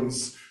Grace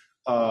Jones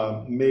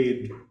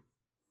made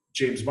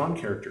James Bond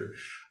character.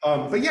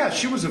 But yeah,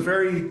 she was a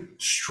very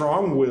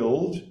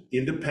strong-willed,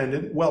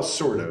 independent, well,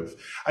 sort of.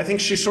 I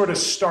think she sort of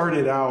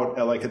started out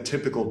like a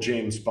typical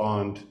James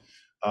Bond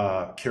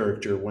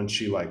character when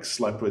she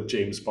slept with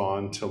James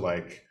Bond to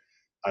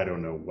I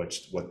don't know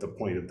what the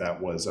point of that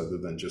was, other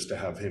than just to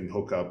have him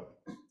hook up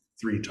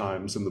 3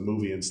 times in the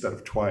movie instead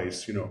of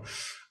twice,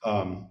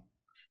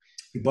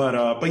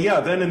 But yeah,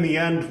 then in the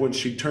end, when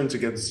she turns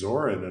against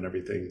Zorin and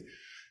everything,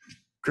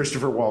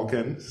 Christopher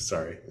Walken,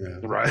 sorry, yeah.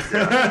 Right?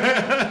 Yeah.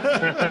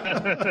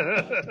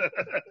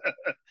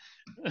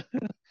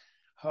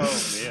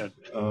 Oh man.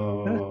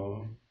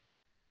 Oh.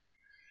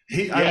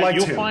 I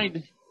liked him.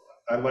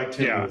 I liked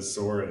him as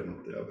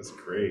Zorin. That was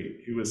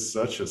great. He was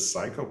such a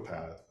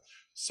psychopath.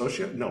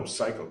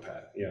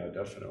 Psychopath. Yeah,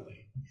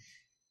 definitely.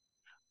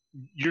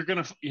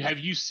 Have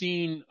you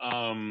seen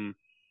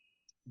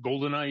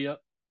GoldenEye yet?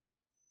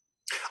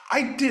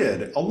 I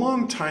did a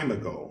long time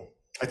ago.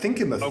 I think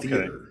in the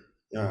theater.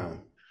 Yeah.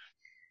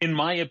 In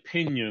my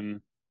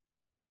opinion,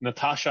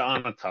 Natasha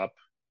Anatop,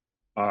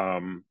 I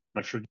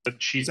forget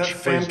Is that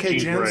Famke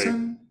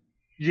Janssen?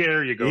 Yeah,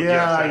 there you go.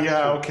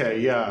 Yeah, okay,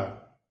 yeah.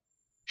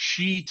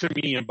 she to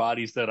me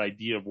embodies that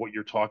idea of what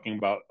you're talking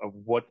about, of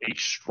what a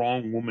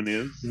strong woman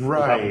is,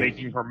 right? Without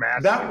making her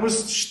masculine. That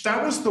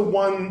was the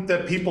one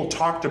that people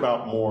talked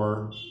about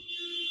more,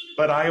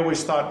 but I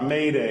always thought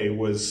Mayday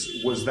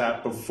was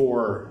that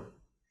before.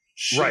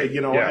 Right.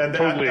 You know, yeah, and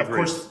totally of agree.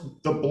 course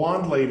the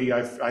blonde lady,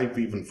 I've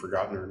even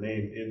forgotten her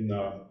name, in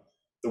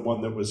the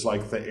one that was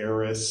like the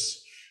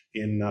heiress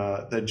in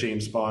that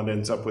James Bond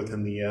ends up with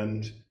in the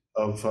end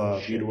of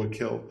View to a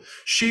Kill.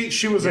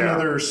 She was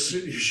another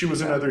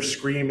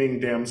screaming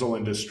damsel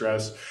in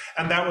distress,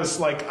 and that was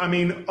like, I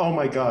mean, oh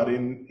my God,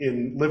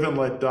 in Live and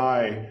Let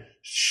Die,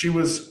 she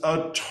was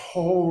a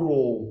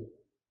total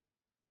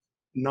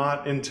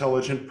not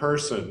intelligent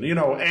person, you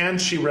know,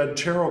 and she read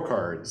tarot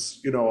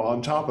cards, you know,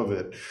 on top of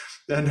it.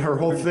 And her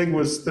whole thing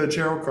was the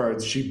tarot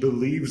cards. She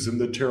believes in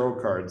the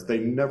tarot cards. They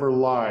never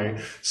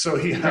lie. So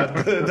he had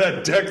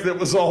that deck that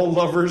was all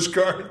lovers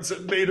cards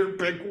and made her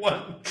pick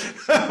one.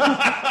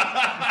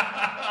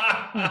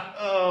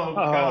 Oh,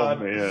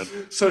 God. Oh, man.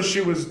 So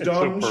she was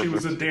dumb. So she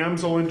was a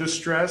damsel in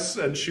distress,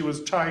 and she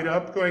was tied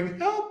up going,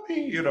 help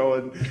me, you know,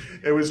 and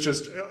it was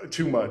just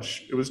too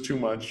much. It was too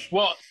much.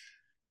 Well,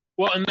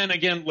 and then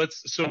again,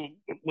 let's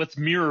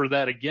mirror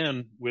that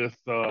again with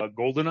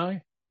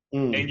GoldenEye.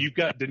 And you've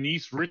got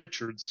Denise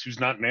Richards, who's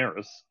not an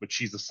heiress, but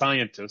she's a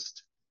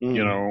scientist,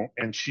 you know,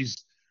 and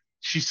she's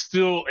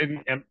still,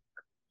 and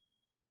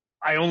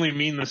I only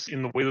mean this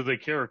in the way that they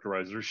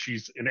characterize her.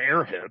 She's an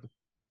airhead,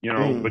 you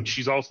know, but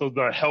she's also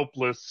the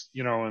helpless,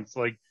 you know, and it's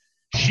like,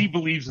 she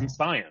believes in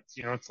science,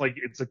 you know, it's like,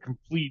 it's a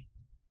complete,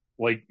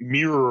 like,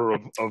 mirror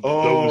of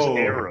those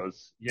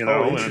eras, you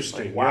know. Oh, interesting.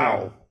 And it's like, wow.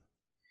 Yeah.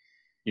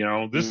 You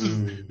know, this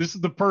is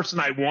the person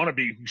I want to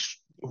be,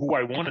 who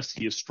I want to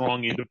see is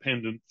strong,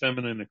 independent,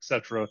 feminine,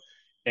 etc.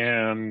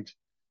 And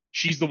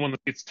she's the one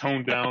that gets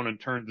toned down and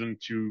turned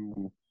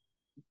into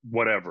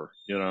whatever,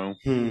 you know.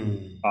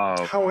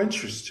 How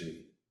interesting.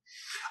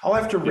 I'll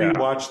have to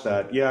rewatch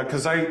that. Yeah,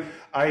 because I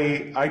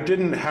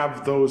didn't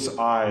have those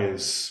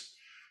eyes.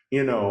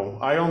 You know,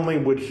 I only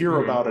would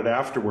hear about it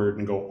afterward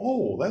and go,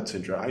 oh, that's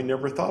interesting. I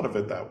never thought of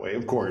it that way.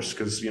 Of course,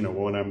 because, you know,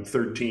 when I'm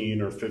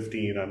 13 or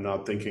 15, I'm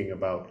not thinking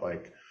about,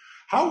 like,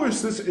 how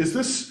is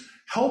this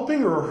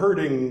helping or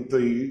hurting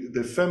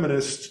the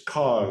feminist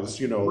cause?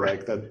 You know,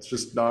 like, that's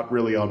just not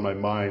really on my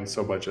mind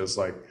so much as,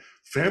 like,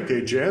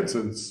 Famke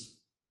Janssen's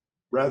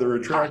rather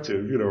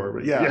attractive, you know.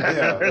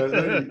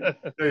 Yeah.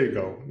 There you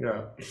go.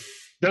 Yeah.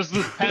 Does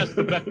this pass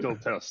the Bechdel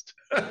test?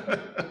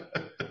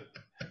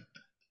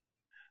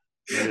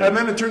 And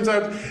then it turns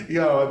out, you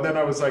know, and then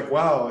I was like,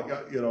 wow,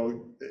 you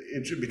know,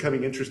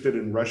 becoming interested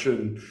in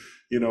Russian,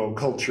 you know,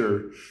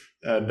 culture.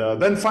 And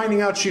then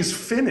finding out she's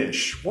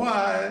Finnish.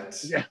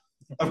 What? Yeah.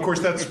 Of course,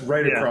 that's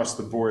right across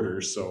the border.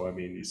 So, I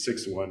mean, he's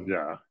 6'1".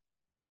 Yeah.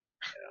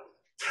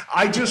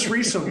 I just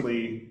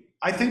recently,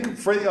 I think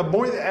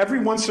every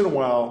once in a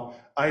while,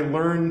 I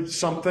learn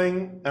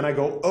something and I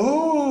go,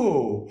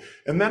 oh,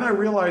 and then I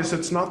realize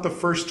it's not the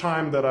first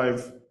time that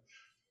I've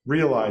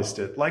realized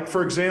it. Like,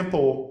 for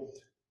example,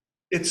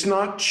 it's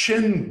not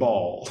chin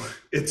ball,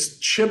 it's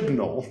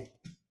Chibnall.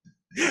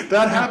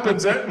 That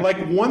happens like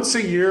once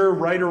a year,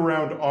 right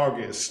around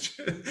August.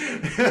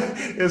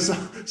 Is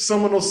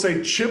someone will say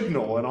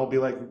Chibnall, and I'll be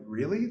like,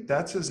 really?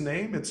 That's his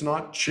name? It's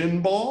not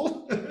chin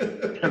ball?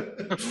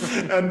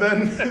 And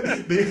then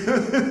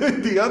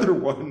the other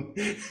one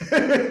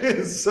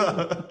is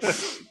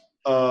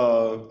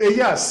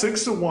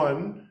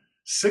 6-1.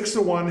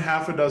 6-1,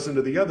 half a dozen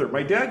to the other.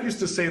 My dad used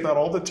to say that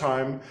all the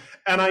time,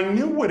 and I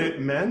knew what it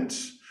meant.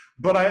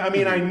 But I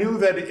mean, I knew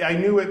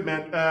it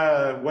meant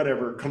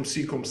whatever, comme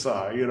ci, comme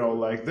ça, you know,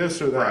 like this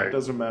or that, right. It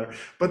doesn't matter.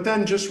 But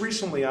then just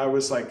recently I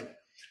was like,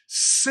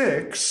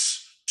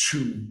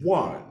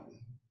 6-1,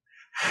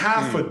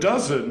 half a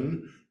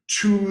dozen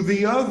to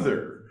the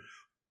other.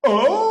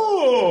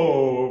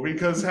 Oh,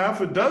 because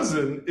half a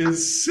dozen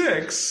is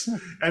 6.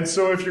 And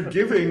so if you're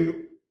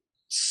giving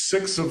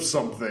 6 of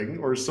something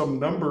or some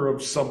number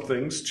of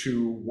somethings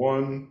to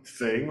one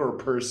thing or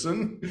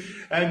person,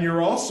 and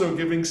you're also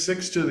giving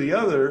 6 to the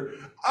other,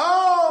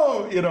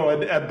 oh, you know,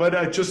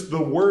 but just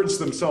the words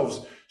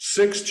themselves,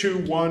 6 to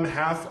one,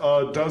 half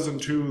a dozen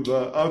to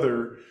the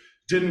other,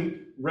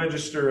 didn't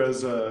register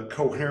as a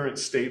coherent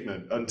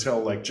statement until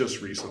like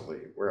just recently,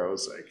 where I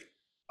was like,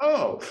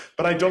 oh,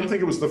 but I don't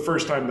think it was the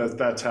first time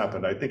that's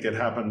happened. I think it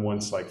happened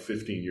once like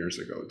 15 years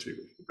ago too.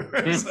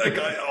 It's like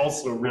I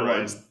also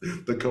realized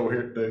the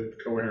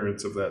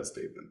coherence of that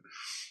statement.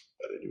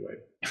 But anyway,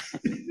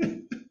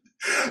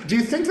 do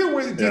you think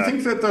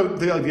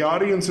that the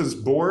audience is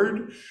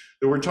bored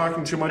that we're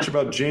talking too much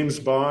about James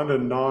Bond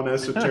and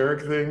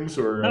non-esoteric things,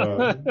 or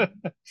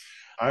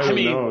I don't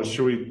know?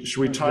 Should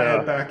we tie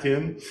it back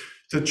in?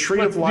 The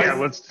Tree of Life.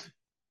 Yeah,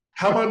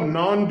 how about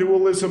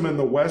non-dualism in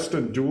the West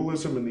and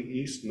dualism in the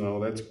East?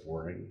 No, that's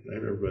boring.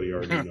 Everybody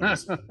already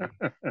knows that.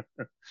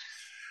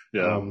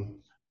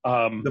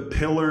 The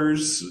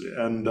pillars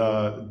and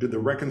the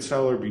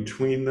reconciler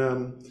between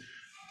them,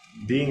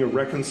 being a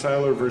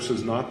reconciler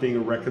versus not being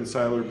a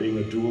reconciler, being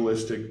a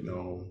dualistic.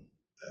 No,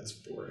 that's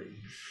boring.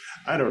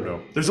 I don't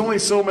know. There's only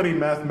so many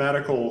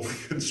mathematical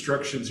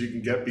constructions you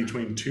can get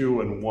between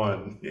 2 and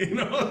 1. You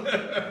know,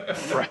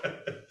 Right.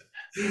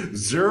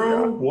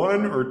 0,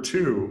 1, or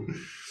 2.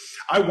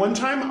 One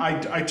time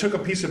I took a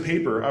piece of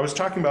paper. I was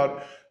talking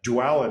about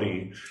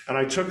duality, and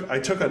I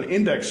took an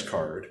index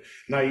card,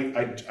 and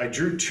I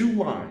drew 2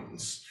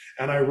 lines,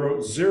 and I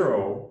wrote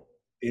 0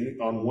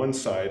 on one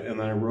side, and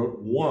then I wrote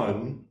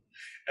 1,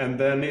 and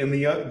then in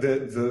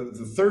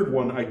the third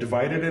one I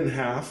divided in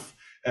half,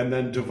 and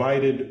then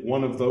divided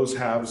one of those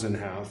halves in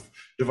half,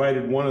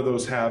 divided one of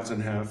those halves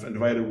in half, and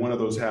divided one of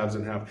those halves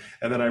in half.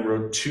 And then I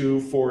wrote 2,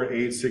 4,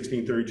 8,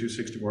 16, 32,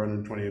 64,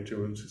 128,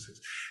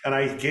 266. And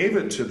I gave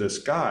it to this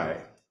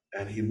guy,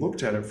 and he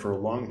looked at it for a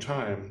long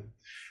time.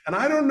 And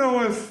I don't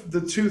know if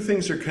the two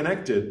things are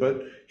connected,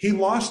 but he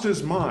lost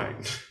his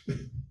mind.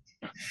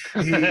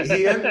 he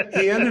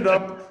ended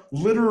up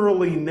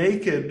literally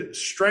naked,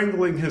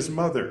 strangling his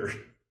mother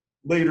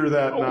later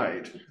that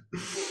night.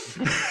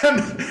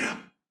 And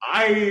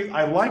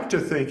I like to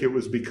think it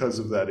was because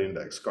of that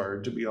index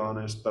card, to be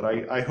honest, but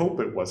I hope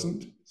it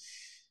wasn't.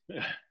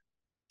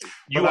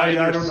 You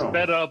either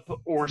sped up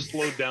or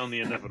slowed down the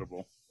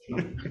inevitable.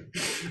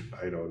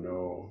 I don't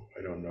know.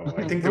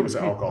 I think there was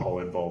alcohol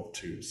involved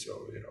too,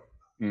 so, you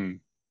know.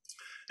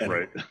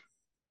 Anyway.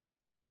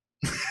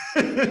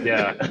 Right.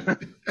 Yeah.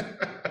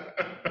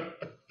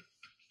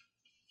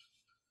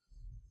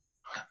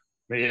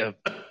 Yeah.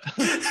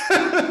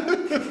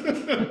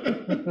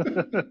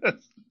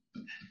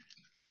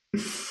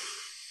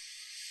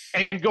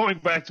 And going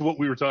back to what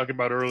we were talking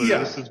about earlier,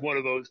 This is one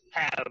of those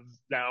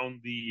paths down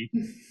the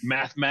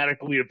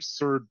mathematically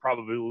absurd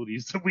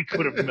probabilities that we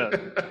could have met.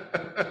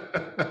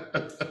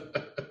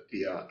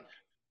 Yeah.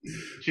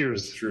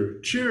 Cheers. That's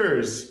true.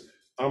 Cheers.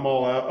 I'm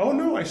all out. Oh,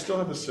 no, I still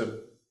have a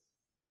sip.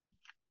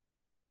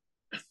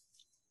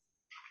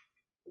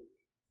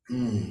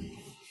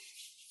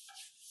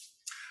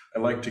 I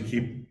like to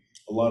keep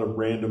a lot of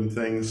random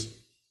things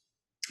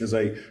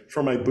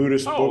for my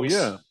Buddhist books.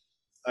 Yeah.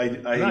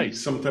 I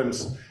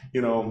sometimes,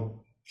 you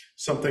know,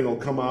 something will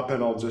come up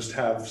and I'll just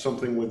have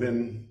something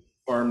within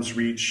arm's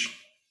reach.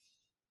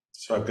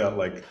 So I've got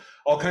like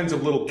all kinds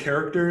of little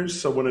characters.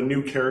 So when a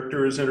new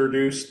character is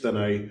introduced, then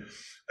I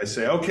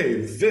say, okay,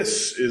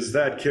 this is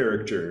that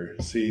character.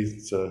 See,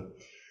 it's a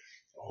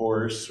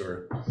horse,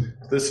 or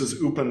this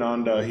is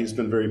Upananda. He's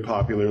been very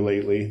popular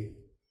lately.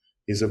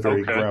 He's a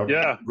very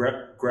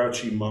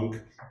grouchy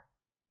monk.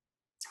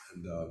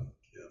 And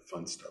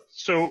fun stuff.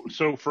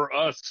 So for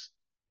us,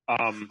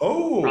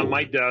 on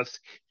my desk,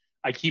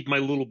 I keep my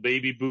little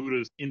baby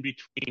Buddhas in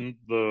between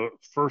the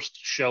first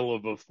shell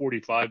of a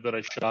 45 that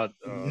I shot.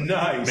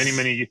 Nice.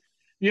 Many,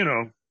 you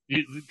know,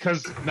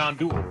 because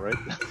non-dual, right?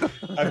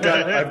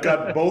 I've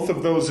got both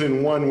of those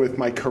in one with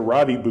my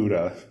karate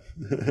Buddha.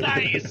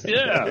 Nice,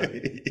 yeah.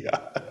 Yeah.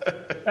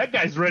 That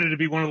guy's ready to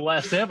be one of the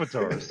last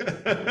avatars.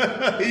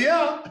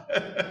 Yeah.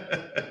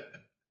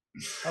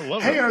 I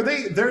love it. Hey, are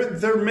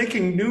they're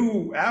making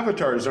new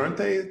avatars, aren't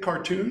they?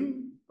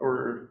 Cartoon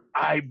or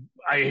I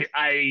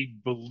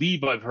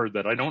believe I've heard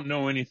that. I don't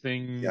know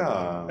anything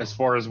as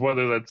far as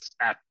whether that's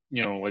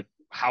like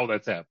how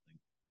that's happening.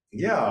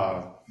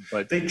 Yeah.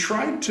 But they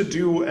tried to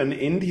do an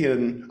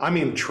Indian,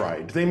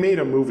 they made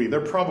a movie. They're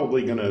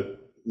probably going to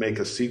make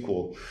a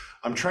sequel.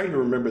 I'm trying to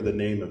remember the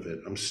name of it.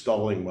 I'm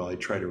stalling while I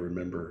try to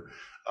remember.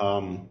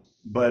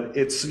 But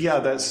it's,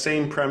 that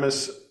same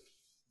premise.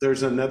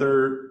 There's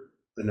another,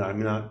 no,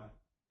 I'm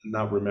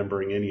not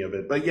remembering any of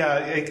it. But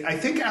I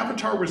think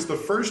Avatar was the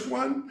first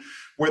one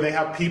where they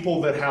have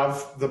people that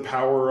have the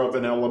power of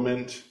an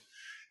element,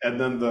 and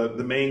then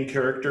the main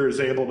character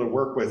is able to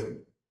work with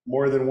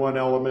more than one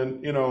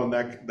element, and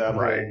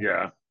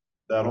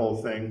that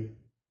whole thing.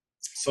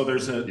 So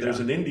there's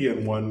an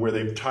Indian one where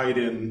they've tied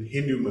in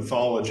Hindu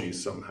mythology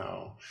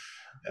somehow.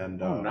 And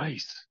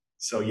nice.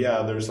 So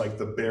there's like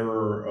the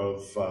bearer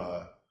of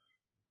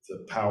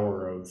the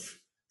power of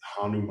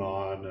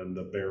Hanuman and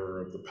the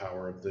bearer of the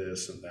power of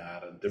this and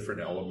that and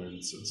different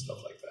elements and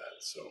stuff like that.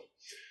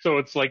 So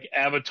it's like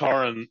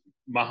Avatar and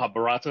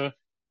Mahabharata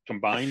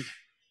combined?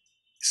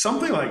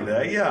 Something like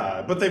that,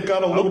 yeah. But they've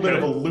got a little bit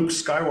of a Luke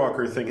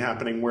Skywalker thing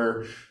happening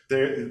where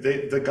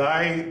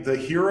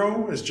the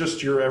hero is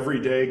just your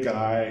everyday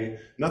guy,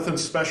 nothing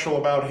special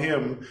about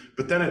him.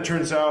 But then it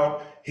turns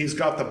out he's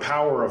got the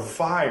power of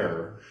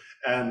fire,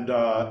 and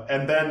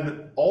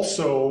then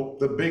also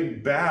the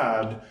big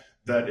bad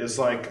that is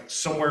like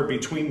somewhere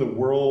between the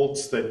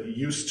worlds that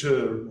used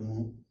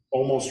to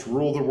almost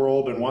rule the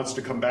world and wants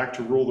to come back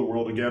to rule the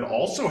world again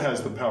also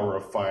has the power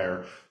of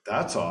fire.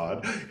 That's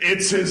odd.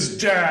 It's his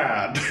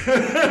dad.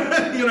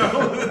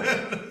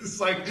 It's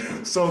like,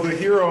 so the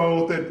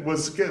hero that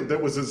was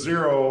a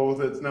zero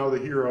that's now the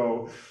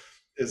hero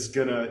is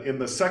gonna, in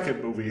the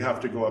second movie, have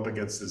to go up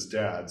against his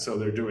dad. So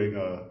they're doing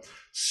a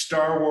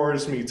Star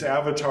Wars meets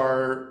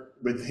Avatar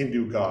with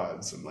Hindu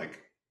gods. I'm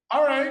like,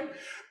 all right.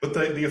 But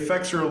the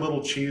effects are a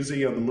little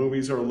cheesy and the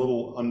movies are a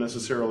little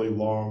unnecessarily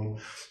long.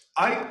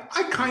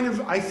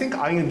 I think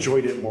I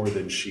enjoyed it more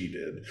than she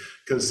did.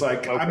 Because I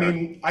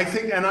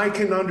think, and I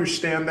can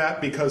understand that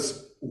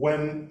because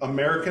when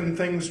American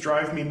things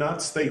drive me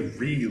nuts, they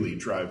really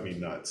drive me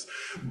nuts.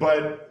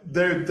 But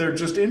they're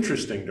just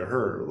interesting to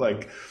her.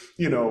 Like,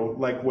 you know,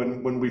 like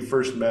when we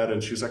first met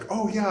and she's like,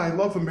 "Oh yeah, I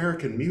love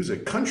American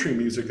music. Country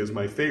music is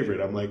my favorite."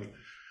 I'm like,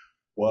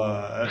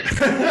 "What?"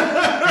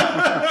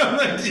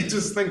 Like, you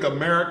just think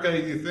America,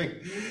 you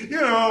think, you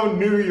know,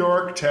 New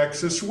York,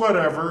 Texas,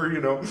 whatever, you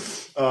know.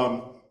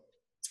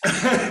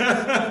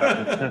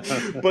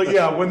 But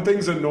yeah, when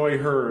things annoy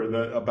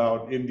her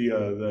about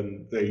India,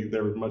 then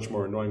they're much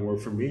more annoying. Where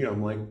for me,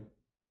 I'm like,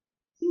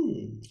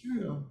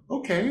 yeah,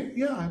 okay,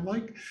 yeah,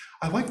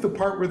 I like the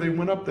part where they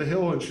went up the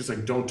hill, and she's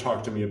like, "Don't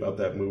talk to me about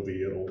that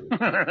movie.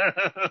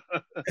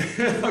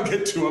 I'll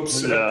get too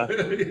upset."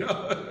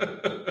 Yeah.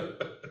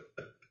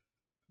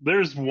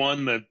 There's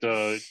one that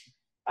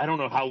I don't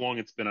know how long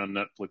it's been on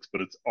Netflix,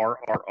 but it's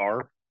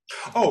RRR.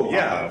 Oh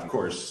yeah, of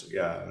course,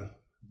 yeah.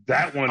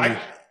 That one.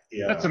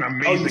 Yeah. That's an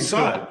amazing. Oh, you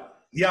saw it?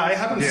 Yeah, I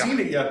haven't seen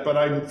it yet, but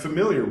I'm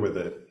familiar with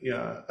it.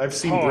 Yeah, I've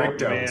seen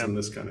breakdowns and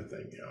this kind of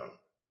thing. Yeah.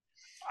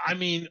 I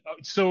mean,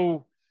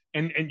 so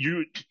and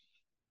you,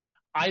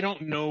 I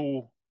don't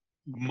know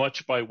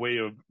much by way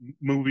of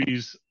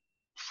movies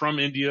from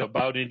India,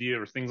 about India,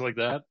 or things like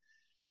that.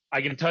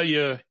 I can tell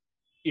you,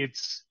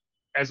 it's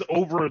as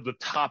over the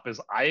top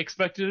as I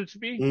expected it to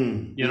be.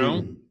 You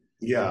know?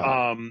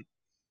 Yeah.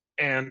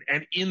 And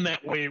in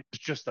that way, it was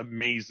just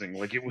amazing.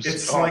 Like it was.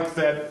 It's like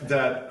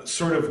that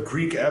sort of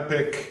Greek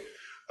epic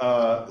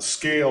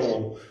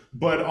scale,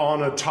 but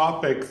on a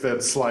topic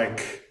that's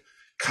like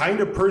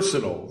kind of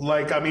personal.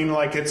 Like, I mean,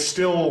 like it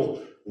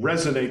still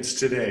resonates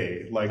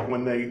today. Like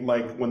when they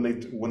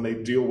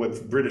deal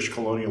with British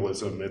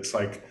colonialism, it's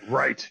like,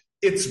 right.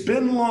 It's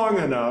been long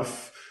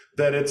enough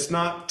that it's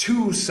not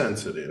too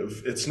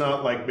sensitive. It's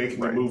not like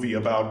making a movie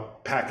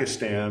about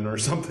Pakistan or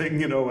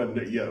something, you know, and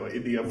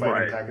India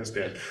fighting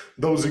Pakistan.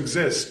 Those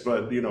exist,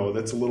 but you know,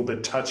 that's a little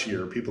bit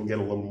touchier. People get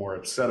a little more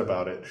upset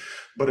about it.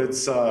 But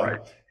it's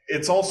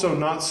also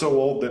not so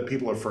old that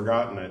people have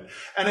forgotten it.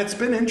 And it's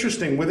been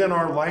interesting within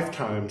our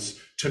lifetimes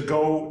to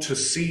go to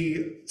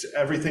see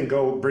everything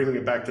go, bringing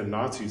it back to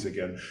Nazis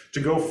again, to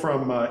go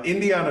from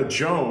Indiana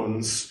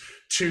Jones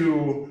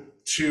to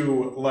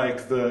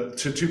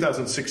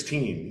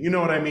 2016, you know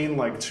what I mean?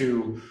 Like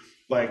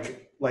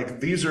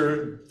these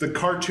are the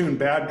cartoon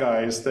bad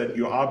guys that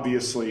you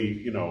obviously,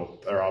 you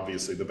know, are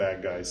obviously the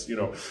bad guys, you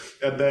know,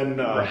 and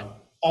then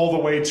all the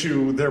way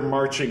to they're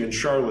marching in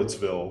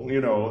Charlottesville,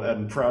 you know,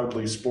 and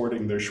proudly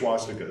sporting their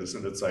swastikas,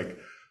 and it's like,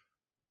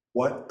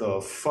 what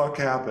the fuck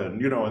happened,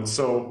 you know? And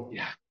so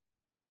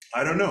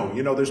I don't know,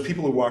 you know, there's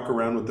people who walk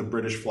around with the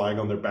British flag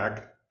on their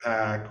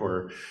backpack,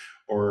 or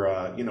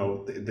you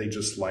know, they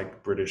just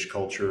like British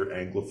culture,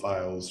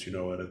 Anglophiles, you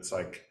know, and it's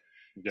like,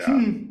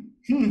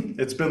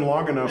 it's been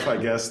long enough, I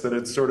guess, that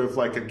it's sort of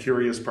like a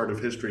curious part of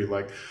history.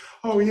 Like,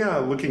 oh yeah,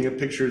 looking at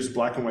pictures,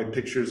 black and white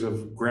pictures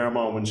of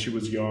grandma when she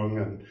was young,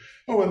 and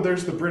and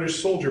there's the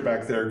British soldier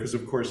back there, because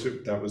of course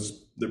that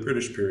was the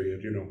British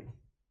period, you know.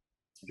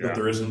 But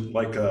there isn't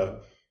like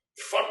a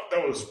fuck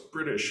those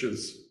British,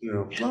 is, you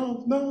know.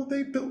 No,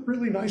 they built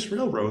really nice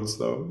railroads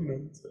though, you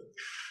know.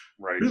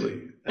 Right.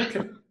 Really?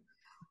 Okay.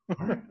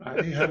 All right.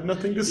 I have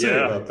nothing to say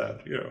about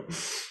that, you know.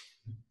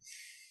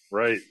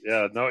 Right.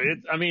 Yeah. No,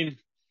 I mean,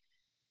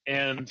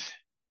 and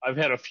I've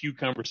had a few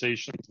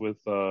conversations with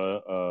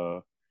a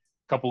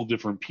couple of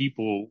different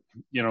people,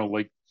 you know,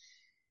 like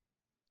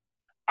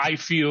I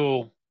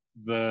feel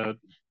that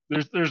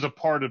there's a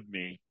part of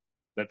me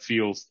that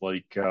feels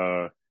like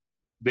they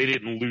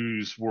didn't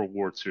lose World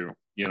War II,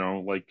 you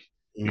know, like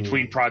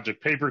between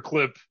Project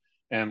Paperclip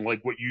and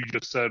like what you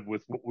just said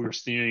with what we're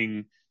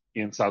seeing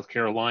in South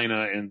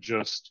Carolina, and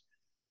just,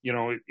 you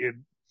know,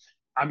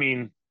 I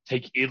mean,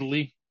 take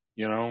Italy,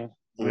 you know,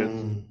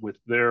 with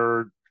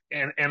their,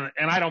 and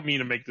I don't mean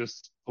to make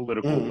this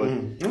political, but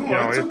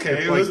it's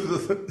okay. Like,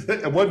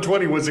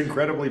 120 was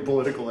incredibly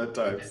political at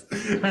times.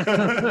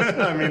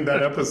 I mean,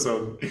 that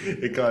episode,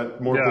 it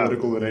got more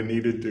political than I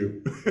needed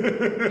to.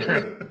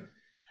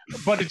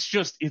 But it's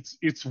just,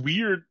 it's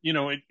weird, you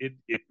know,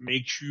 it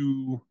makes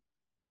you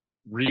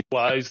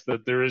realize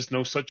that there is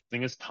no such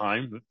thing as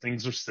time, that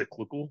things are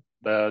cyclical,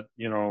 that,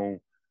 you know,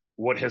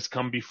 what has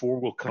come before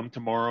will come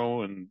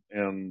tomorrow, and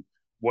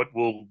what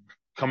will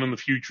come in the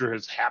future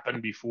has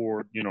happened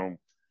before, you know.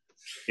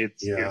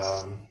 It's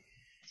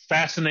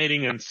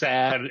fascinating and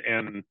sad,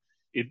 and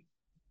it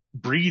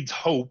breeds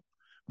hope,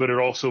 but it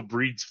also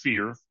breeds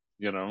fear,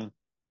 you know.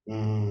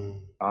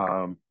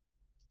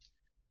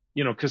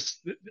 You know, because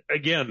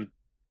again,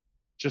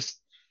 just,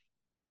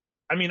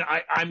 I mean,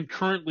 I'm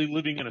currently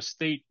living in a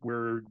state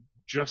where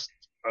just,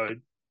 I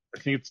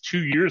think it's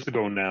 2 years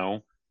ago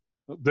now,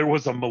 there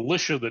was a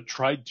militia that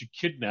tried to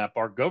kidnap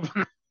our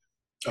governor.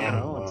 You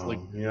know, it's like,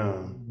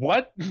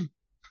 what?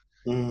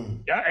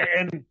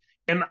 Yeah,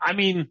 and I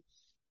mean,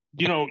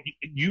 you know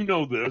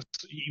this,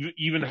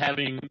 even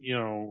having, you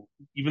know,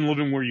 even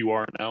living where you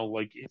are now,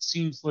 like, it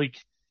seems like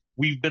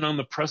we've been on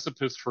the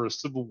precipice for a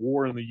civil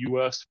war in the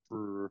U.S.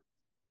 for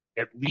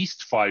at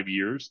least 5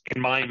 years,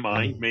 in my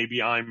mind.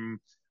 Maybe I'm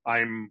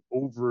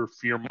over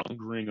fear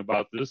mongering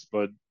about this,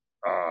 but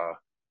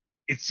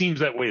it seems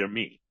that way to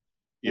me,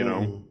 you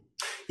know?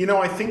 You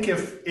know, I think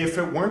if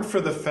it weren't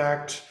for the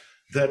fact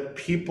that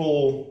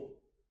people,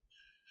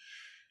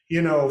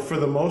 you know, for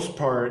the most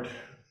part,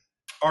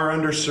 are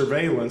under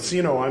surveillance,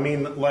 you know, I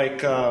mean,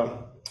 like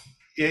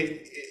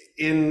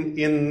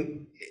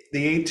in the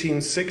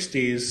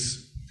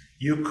 1860s,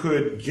 you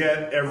could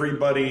get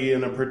everybody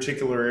in a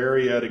particular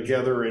area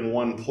together in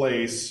one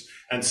place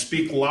and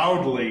speak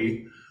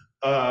loudly,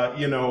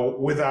 you know,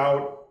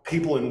 without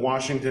people in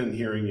Washington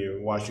hearing you,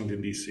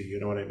 Washington, D.C., you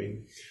know what I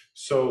mean?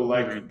 So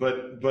like,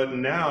 but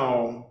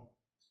now,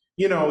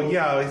 you know,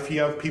 yeah, if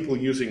you have people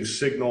using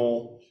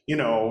Signal, you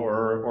know,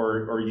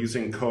 or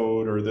using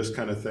code or this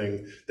kind of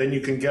thing, then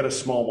you can get a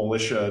small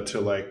militia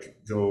to like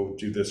go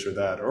do this or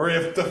that. Or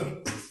if the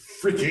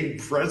freaking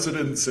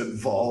president's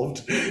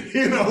involved,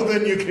 you know,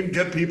 then you can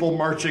get people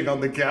marching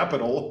on the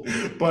Capitol.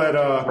 But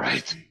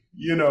right,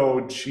 you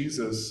know,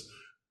 Jesus,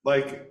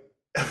 like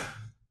that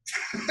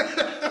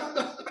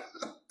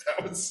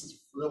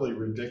was really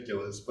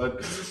ridiculous.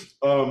 But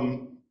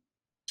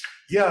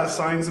yeah,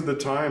 signs of the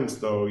times,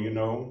 though, you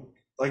know.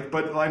 Like,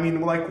 but I mean,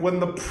 like when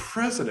the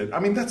president, I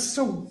mean, that's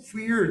so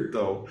weird,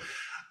 though.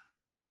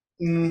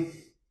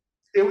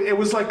 It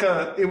was like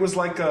a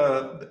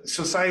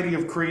society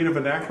of creative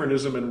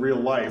anachronism in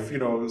real life. You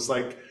know, it was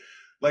like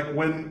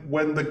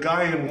when the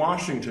guy in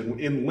Washington,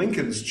 in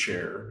Lincoln's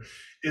chair,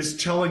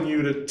 is telling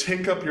you to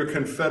take up your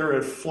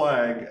Confederate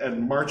flag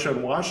and march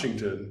on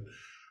Washington.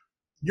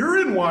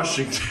 You're in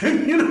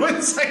Washington, you know,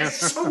 it's like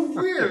so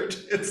weird.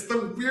 It's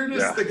the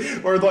weirdest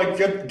thing. Or like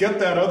get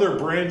that other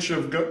branch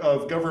of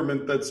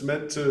government that's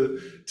meant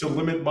to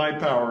limit my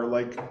power.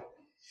 Like,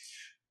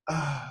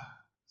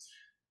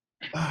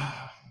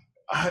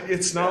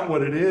 it's not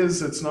what it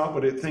is. It's not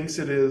what it thinks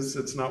it is.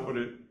 It's not what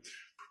it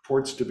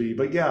purports to be.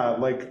 But yeah,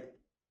 like,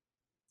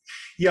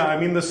 yeah, I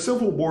mean, the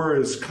Civil War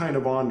is kind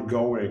of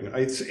ongoing.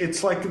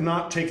 It's like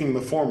not taking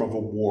the form of a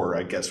war,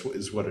 I guess,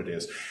 is what it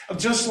is.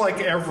 Just like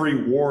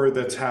every war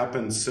that's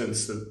happened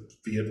since the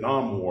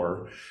Vietnam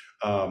War.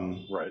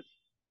 Right.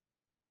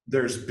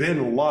 There's been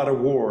a lot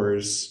of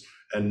wars,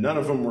 and none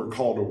of them were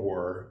called a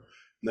war.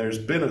 There's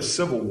been a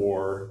civil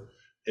war.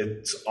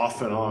 It's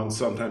off and on.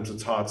 Sometimes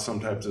it's hot,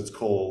 sometimes it's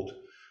cold.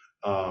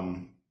 But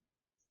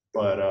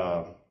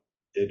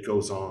it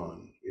goes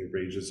on. It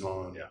rages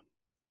on. Yeah.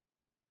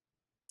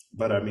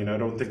 But I mean, I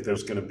don't think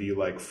there's going to be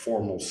like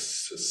formal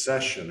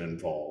secession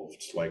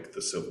involved like the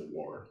Civil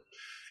War.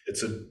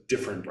 It's a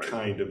different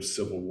kind of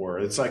civil war.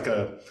 It's like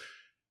a,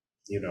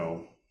 you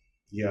know,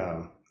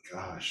 yeah,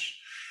 gosh.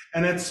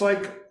 And it's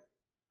like,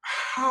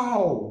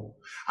 how?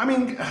 I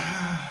mean,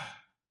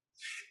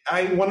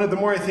 the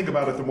more I think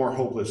about it, the more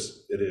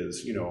hopeless it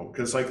is, you know,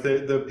 because like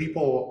the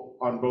people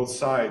on both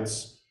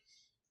sides,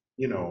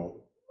 you know,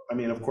 I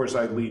mean, of course,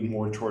 I lean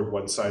more toward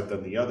one side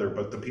than the other,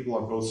 but the people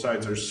on both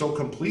sides are so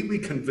completely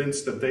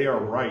convinced that they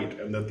are right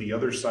and that the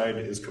other side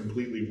is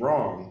completely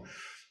wrong.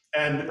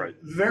 And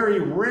very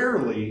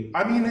rarely,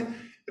 I mean,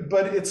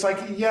 but it's like,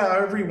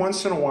 yeah, every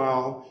once in a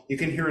while, you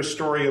can hear a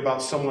story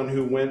about someone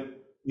who went,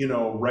 you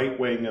know, right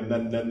wing, and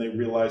then they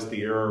realized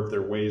the error of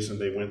their ways and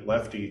they went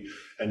lefty,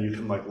 and you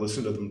can like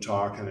listen to them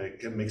talk, and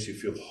it makes you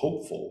feel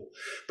hopeful.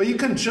 But you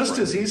can just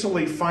as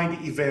easily find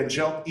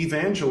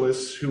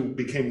evangelists who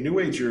became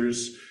New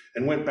Agers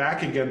and went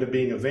back again to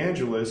being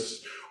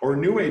evangelists, or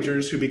New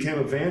Agers who became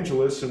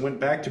evangelists and went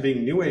back to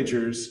being New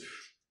Agers.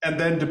 And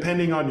then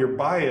depending on your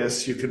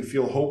bias, you can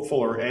feel hopeful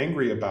or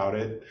angry about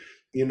it.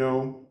 You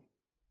know,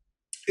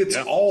 it's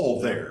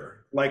all there.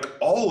 Like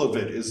all of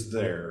it is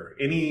there.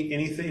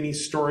 Any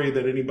story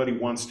that anybody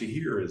wants to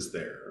hear is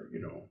there,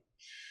 you know.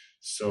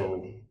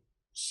 So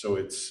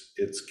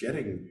it's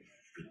getting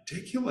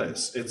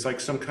ridiculous. It's like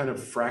some kind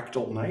of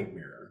fractal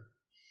nightmare.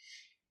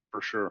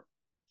 For sure.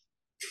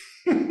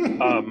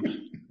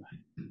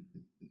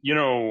 You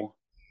know,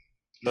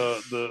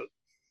 the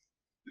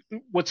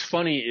what's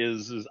funny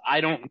is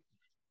I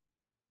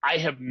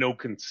have no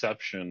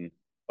conception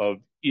of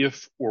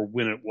if or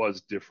when it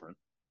was different.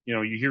 You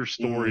know, you hear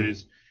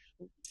stories,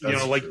 you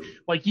know,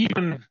 like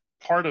even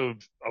part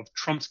of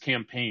Trump's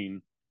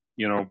campaign,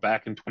 you know,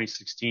 back in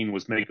 2016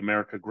 was Make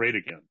America Great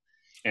Again.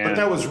 And but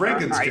that was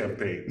Reagan's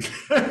campaign.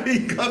 He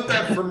got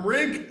that from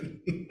Reagan.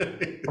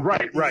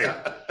 Right.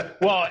 Yeah.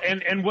 Well,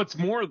 and what's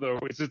more though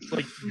is it's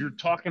like you're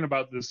talking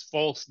about this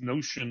false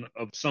notion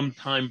of some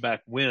time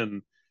back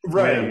when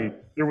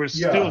there was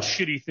still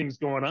shitty things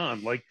going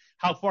on. Like,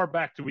 how far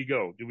back do we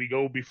go? Do we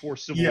go before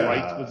civil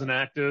rights was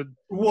enacted?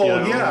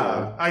 Well, you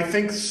know? I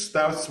think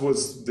that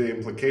was the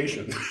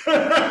implication.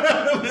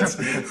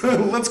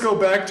 Let's go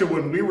back to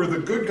when we were the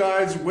good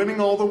guys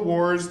winning all the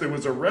wars. There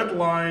was a red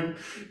line,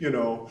 you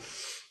know,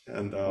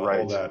 and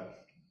all that.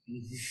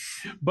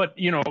 But,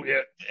 you know,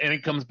 and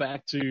it comes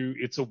back to,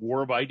 it's a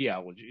war of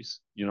ideologies.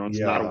 You know, it's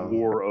not a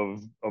war of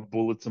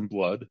bullets and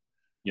blood.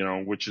 You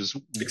know, which is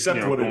except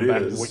you know, what going it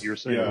back is. To what you're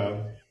saying. Yeah.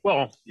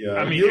 Well,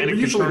 I mean,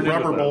 usually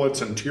rubber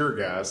bullets and tear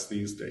gas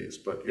these days,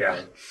 but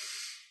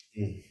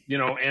you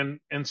know, and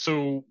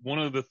so one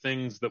of the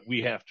things that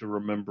we have to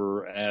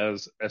remember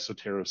as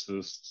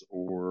esotericists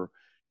or,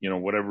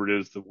 whatever it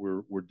is that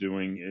we're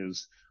doing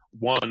is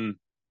one.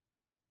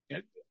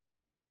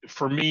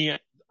 For me,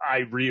 I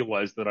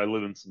realize that I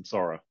live in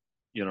samsara.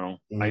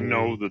 I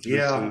know that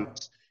this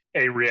is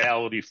a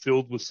reality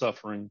filled with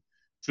suffering,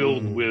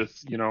 filled with,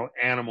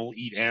 animal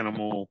eat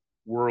animal,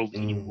 world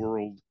eat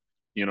world,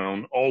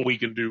 and all we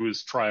can do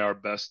is try our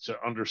best to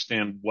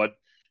understand what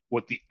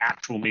the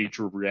actual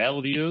nature of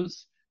reality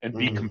is and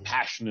be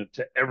compassionate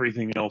to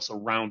everything else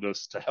around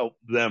us to help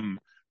them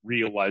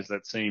realize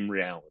that same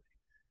reality.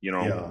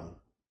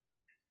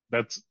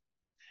 That's,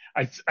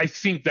 I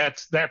think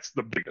that's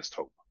the biggest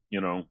hope,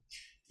 Yeah.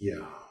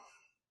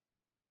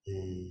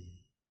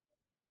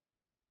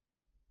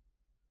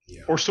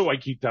 Yeah. Or so I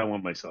keep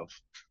telling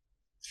myself.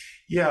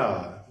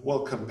 Yeah.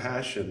 Well,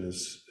 compassion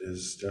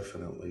is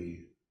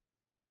definitely,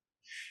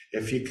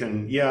 if you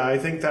can, I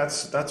think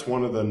that's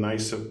one of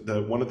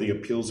one of the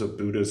appeals of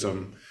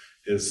Buddhism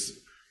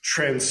is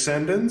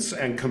transcendence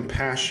and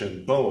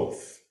compassion,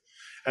 both.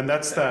 And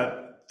that's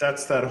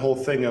that whole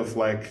thing of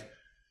like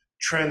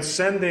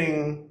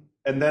transcending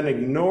and then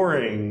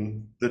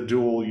ignoring the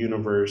dual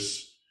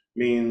universe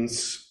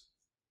means,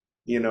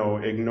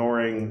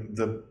 ignoring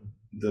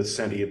the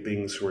sentient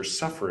beings who are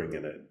suffering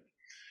in it,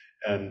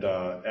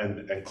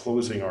 and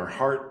closing our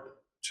heart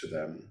to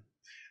them.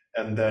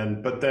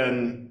 But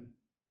then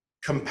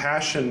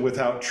compassion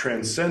without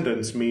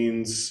transcendence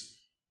means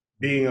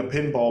being a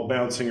pinball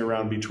bouncing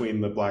around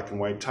between the black and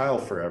white tile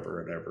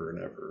forever and ever and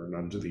ever and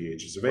unto the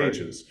ages of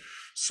ages.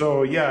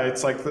 So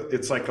it's like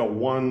a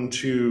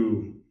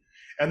 1-2,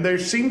 and there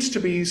seems to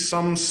be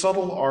some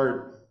subtle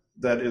art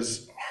that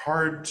is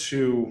hard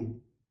to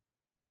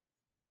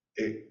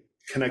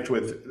connect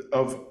with,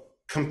 of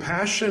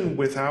compassion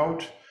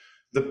without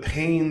the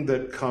pain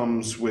that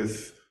comes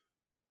with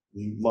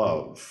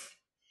love.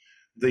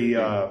 In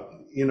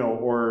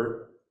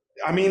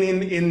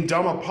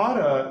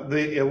Dhammapada,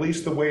 at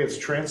least the way it's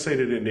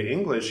translated into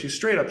English, he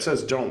straight up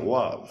says, don't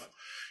love,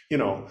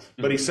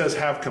 but he says,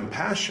 have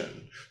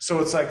compassion. So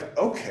it's like,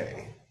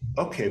 okay,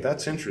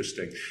 that's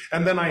interesting.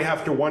 And then I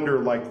have to wonder,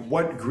 like,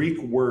 what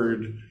Greek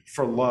word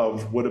for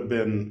love would have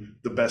been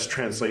the best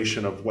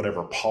translation of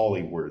whatever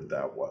Pali word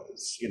that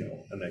was,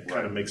 and that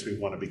kind of makes me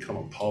want to become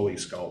a Pali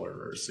scholar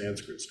or a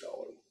Sanskrit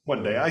scholar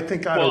one day. I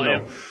think, I don't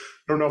know. I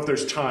don't know if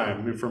there's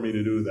time for me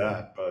to do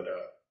that, but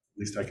at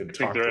least I could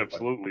talk. I think there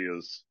absolutely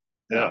is.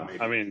 Yeah.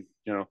 I mean,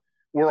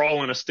 we're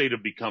all in a state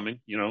of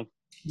becoming,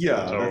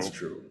 Yeah, so, that's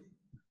true.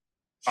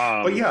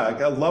 But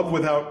love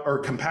without, or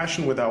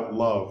compassion without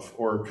love,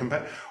 or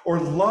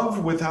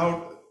love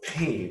without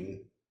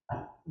pain.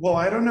 Well,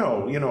 I don't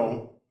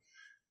know,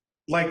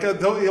 like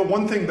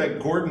one thing that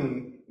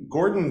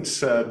Gordon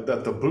said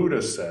that the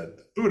Buddha said.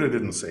 Buddha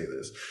didn't say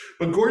this,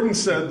 but Gordon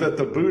said that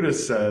the Buddha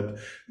said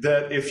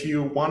that if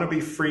you want to be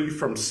free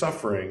from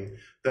suffering,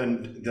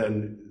 then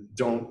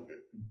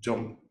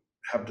don't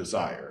have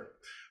desire.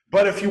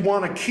 But if you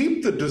want to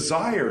keep the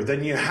desire,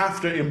 then you have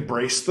to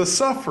embrace the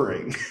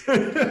suffering.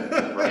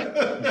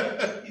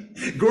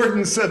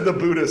 Gordon said the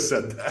Buddha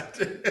said that.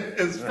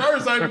 As far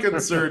as I'm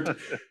concerned,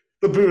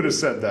 the Buddha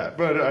said that,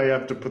 but I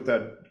have to put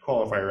that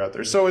qualifier out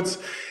there. So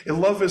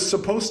love is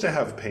supposed to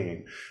have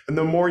pain. And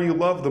the more you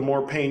love, the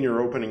more pain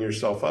you're opening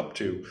yourself up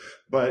to.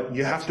 But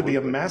you have to be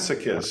a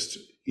masochist.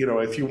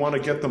 If you want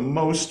to get the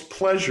most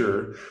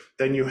pleasure,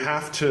 then you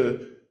have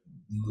to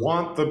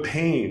want the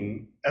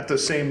pain at the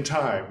same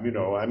time, and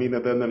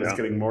then it's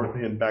getting more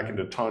back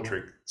into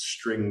tantric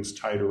strings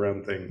tied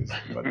around things,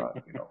 but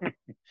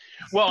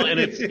Well, and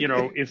it's,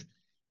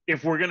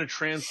 if we're going to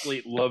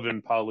translate love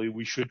in Pali,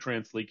 we should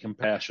translate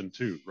compassion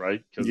too,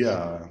 right? Because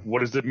what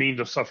does it mean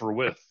to suffer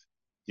with,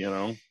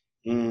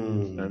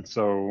 And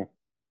so,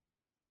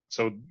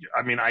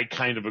 I mean, I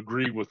kind of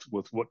agree with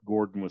what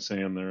Gordon was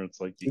saying there.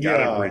 It's like, you got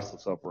to embrace the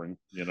suffering,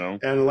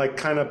 And like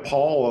kind of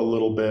Paul a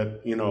little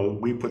bit,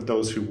 weep with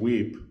those who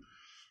weep,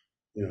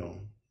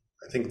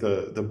 I think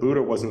the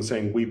Buddha wasn't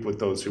saying weep with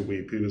those who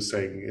weep. He was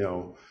saying,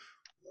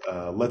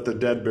 let the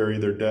dead bury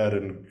their dead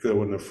and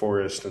go in the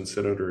forest and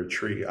sit under a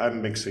tree.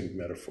 I'm mixing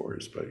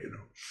metaphors, but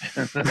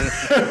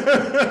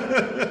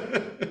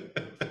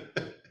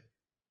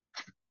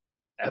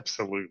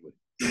Absolutely.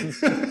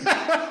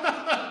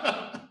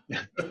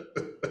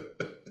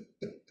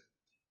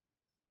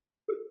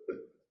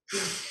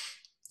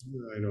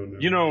 I don't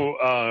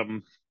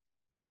know.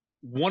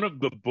 One of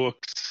the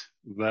books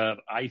that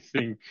I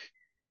think,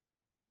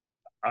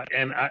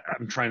 and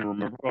I'm trying to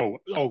remember.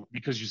 Oh,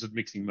 because you said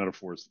mixing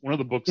metaphors. One of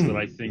the books that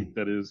I think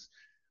that is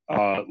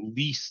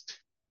least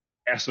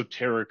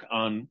esoteric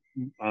on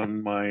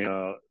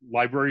my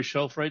library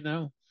shelf right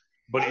now,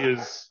 but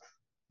is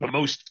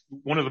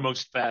one of the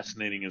most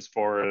fascinating as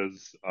far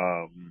as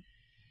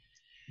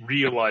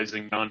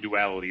realizing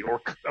non-duality, or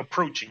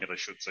approaching it, I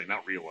should say,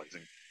 not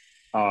realizing,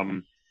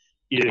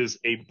 is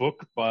a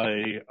book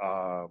by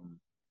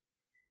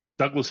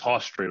Douglas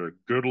Hofstadter,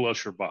 Gödel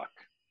Usher Bach,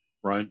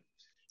 right?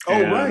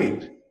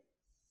 Right.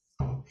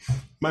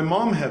 My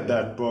mom had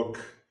that book.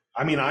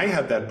 I mean, I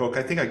had that book.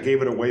 I think I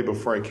gave it away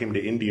before I came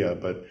to India,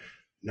 but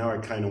now I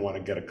kind of want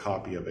to get a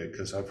copy of it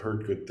because I've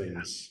heard good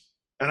things.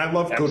 And I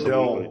love Absolutely.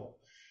 Gödel.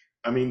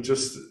 I mean,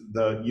 just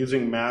the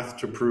using math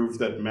to prove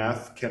that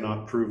math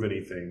cannot prove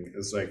anything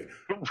is like,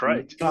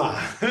 right.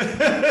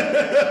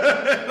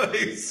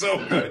 It's so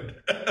good.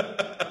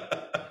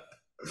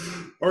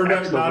 Or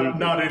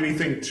not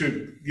anything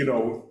to,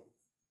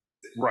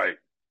 Right.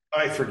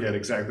 I forget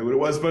exactly what it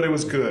was, but it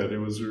was good. It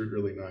was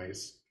really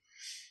nice.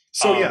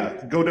 So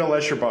Gödel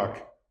Escherbach.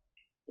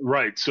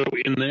 Right. So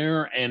in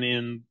there and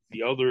in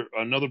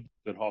another book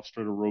that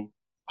Hofstadter wrote,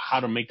 How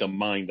to Make a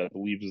Mind, I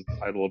believe is the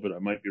title of it. I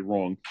might be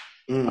wrong.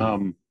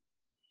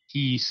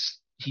 He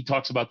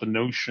talks about the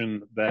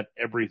notion that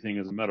everything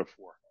is a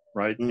metaphor,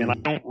 right? And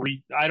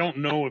I don't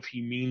know if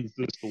he means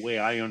this the way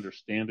I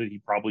understand it. He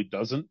probably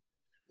doesn't.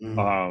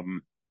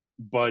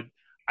 But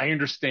I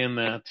understand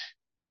that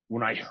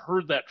when I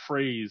heard that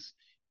phrase,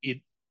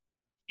 it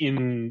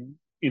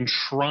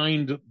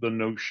enshrined the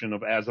notion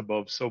of as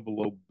above, so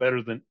below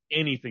better than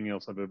anything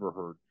else I've ever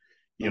heard.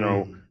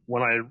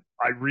 When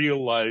I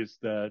realized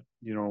that,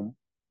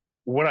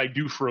 what I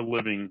do for a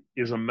living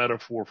is a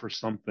metaphor for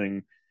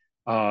something,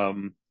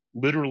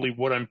 literally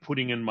what I'm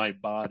putting in my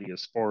body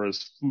as far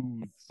as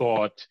food,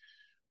 thought,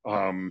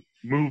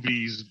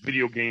 movies,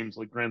 video games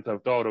like Grand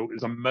Theft Auto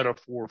is a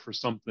metaphor for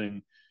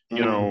something,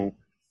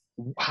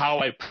 how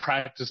I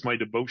practice my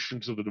devotion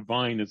to the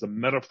divine is a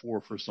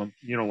metaphor for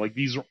something, like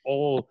these are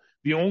all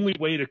the only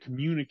way to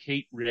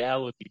communicate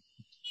reality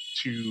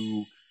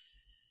to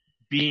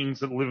beings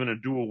that live in a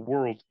dual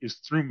world is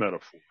through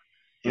metaphor,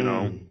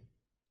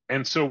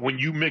 And so when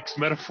you mix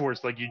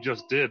metaphors like you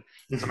just did,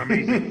 it's an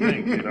amazing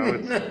thing,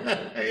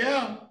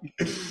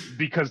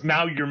 because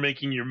now you're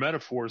making your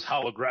metaphors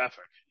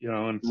holographic,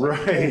 and it's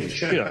like, right. Oh,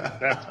 shit,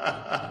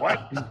 that's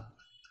what?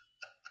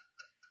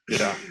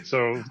 Yeah.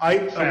 So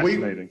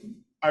fascinating.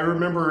 I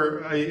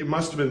remember it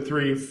must have been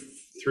three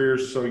or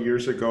so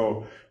years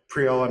ago,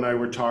 Priel and I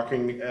were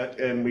talking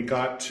and we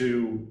got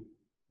to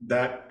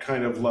that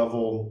kind of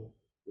level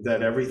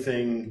that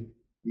everything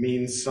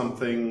means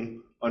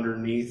something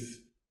underneath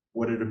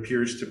what it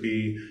appears to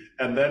be.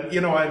 And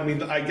then,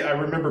 I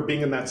remember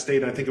being in that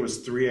state, I think it was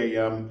 3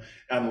 a.m.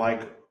 and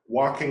like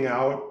walking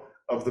out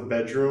of the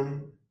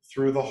bedroom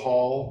through the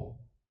hall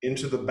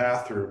into the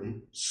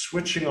bathroom,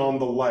 switching on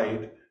the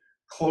light,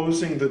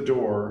 closing the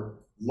door,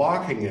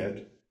 locking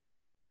it,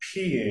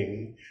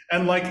 peeing,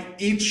 and like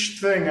each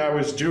thing I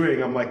was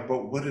doing, I'm like,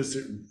 but what does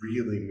it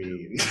really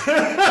mean?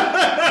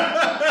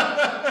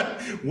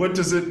 What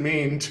does it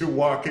mean to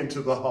walk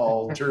into the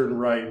hall, turn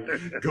right,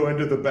 go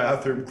into the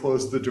bathroom,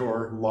 close the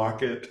door,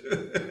 lock it,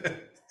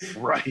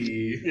 right?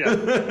 Pee. Yeah.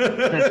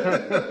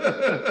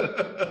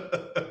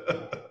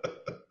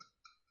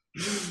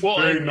 Well,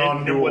 very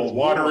non-dual,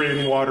 water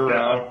in, water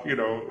out.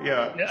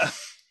 Yeah.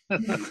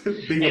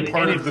 Being a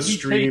part of the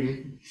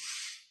stream.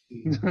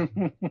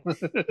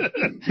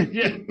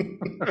 Yeah.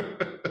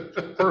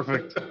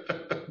 Perfect.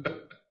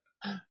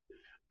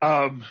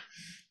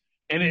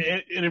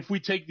 And if we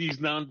take these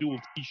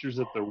non-dual teachers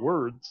at their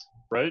words,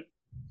 right,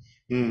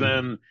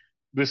 then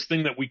this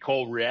thing that we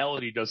call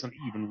reality doesn't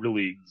even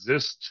really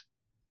exist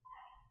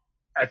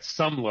at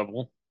some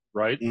level,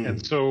 right?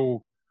 And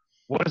so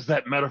what does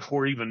that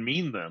metaphor even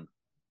mean then?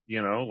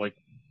 Like,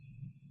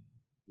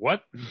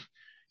 what?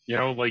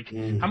 How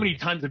many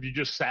times have you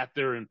just sat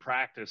there in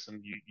practice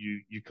and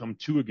you come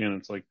to again,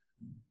 it's like,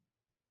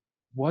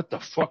 what the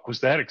fuck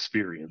was that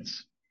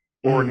experience?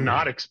 Or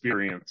not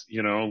experience,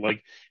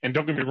 and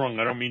don't get me wrong,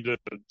 I don't mean to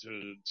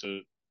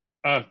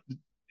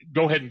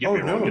go ahead and get me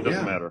wrong, it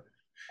doesn't matter.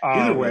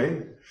 Either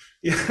way.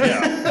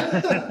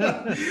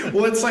 Yeah.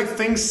 Well, it's like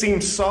things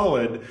seem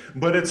solid,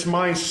 but it's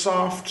my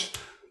soft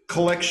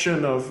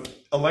collection of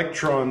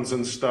electrons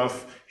and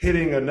stuff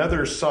hitting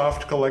another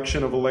soft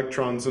collection of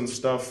electrons and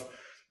stuff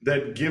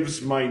that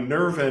gives my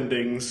nerve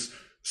endings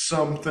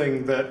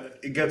something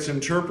that gets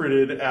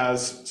interpreted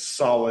as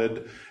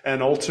solid,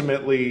 and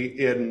ultimately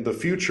in the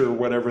future,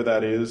 whatever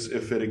that is,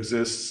 if it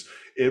exists,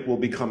 it will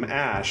become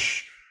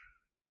ash,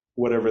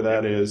 whatever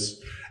that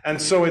is.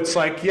 And so it's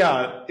like,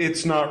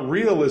 it's not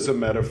real as a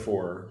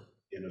metaphor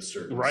in a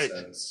certain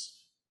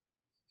sense.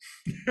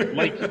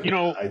 Like,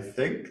 I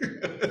think.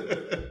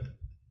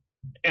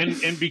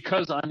 and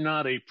because I'm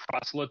not a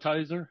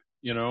proselytizer,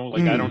 I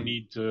don't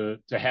need to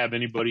have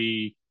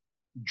anybody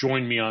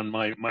join me on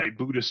my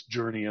Buddhist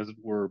journey, as it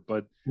were.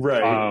 But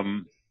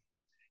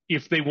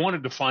if they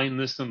wanted to find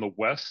this in the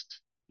West,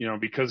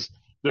 because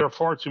there are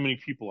far too many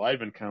people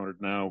I've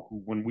encountered now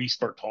who, when we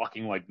start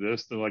talking like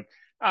this, they're like,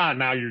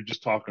 now you're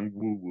just talking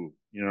woo-woo.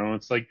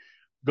 It's like,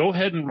 go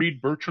ahead and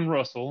read Bertrand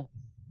Russell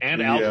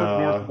and Alfred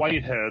North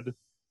Whitehead,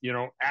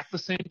 at the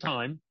same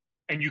time.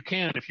 And you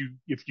can, if you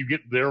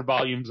get their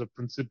volumes of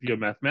Principia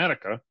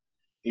Mathematica,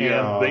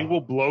 and they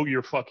will blow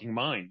your fucking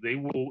mind. They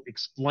will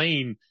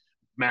explain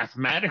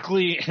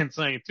mathematically and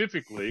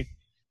scientifically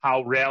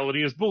how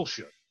reality is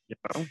bullshit.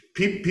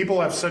 People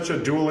have such a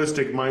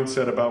dualistic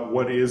mindset about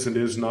what is and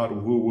is not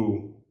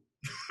woo-woo.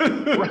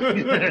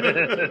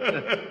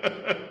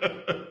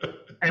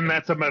 And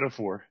that's a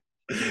metaphor.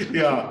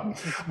 Yeah.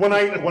 When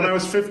I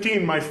was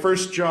 15, my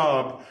first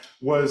job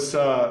was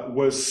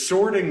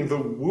sorting the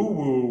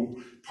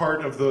woo-woo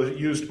part of the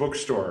used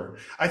bookstore.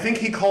 I think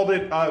he called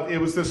it. It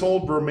was this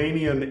old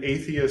Romanian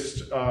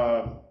atheist,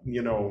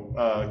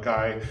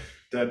 guy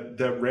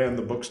that ran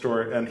the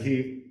bookstore, and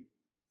he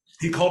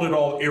called it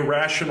all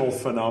irrational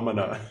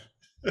phenomena.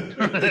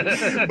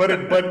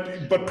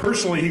 but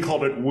personally, he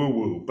called it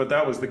woo-woo. But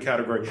that was the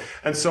category,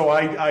 and so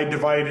I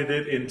divided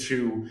it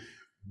into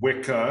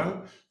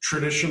Wicca,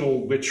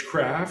 traditional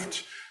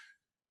witchcraft,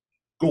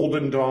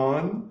 Golden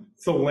Dawn,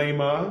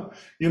 Thelema,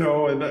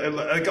 and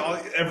like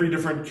every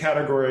different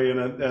category, and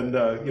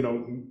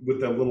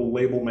with that little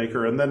label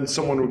maker. And then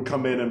someone would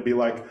come in and be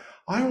like,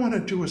 I want to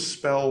do a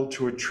spell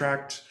to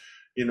attract,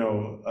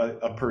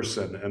 a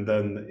person. And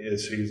then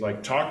he's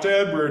like, talk to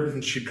Edward,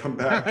 and she'd come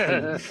back.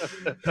 And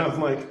I'm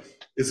like,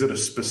 is it a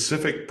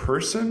specific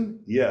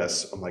person?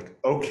 Yes. I'm like,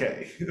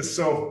 okay.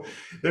 So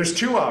there's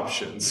two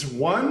options.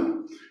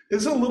 One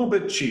is a little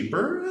bit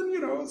cheaper, and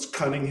it's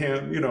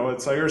Cunningham,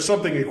 it's like, or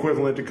something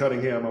equivalent to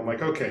Cunningham. I'm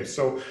like, okay,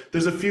 so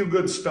there's a few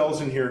good spells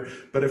in here,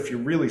 but if you're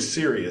really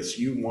serious,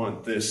 you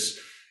want this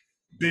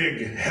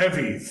big,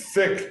 heavy,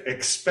 thick,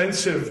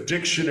 expensive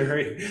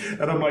dictionary.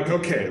 And I'm like,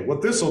 okay,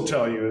 what this will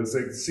tell you is,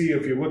 like, see,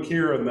 if you look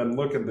here and then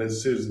look at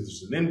this,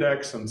 there's an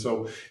index. And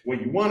so what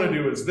you want to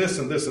do is this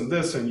and this and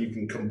this, and you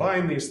can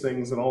combine these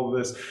things and all of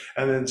this.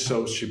 And then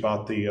so she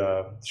bought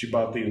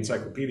the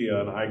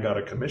encyclopedia, and I got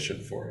a commission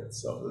for it.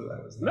 So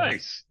that was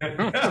nice.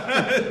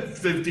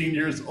 15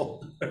 years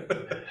old.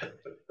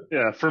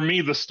 Yeah, for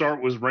me, the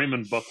start was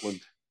Raymond Buckland.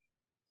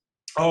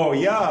 Oh,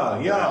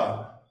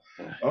 yeah.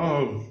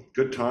 Oh,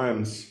 good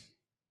times.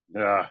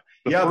 Yeah.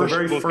 The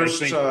very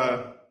first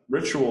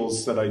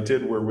rituals that I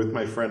did were with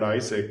my friend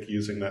Isaac,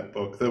 using that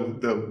book,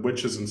 the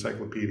Witch's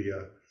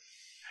Encyclopedia.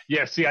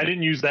 Yeah, see, I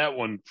didn't use that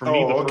one. For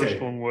me, the first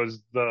one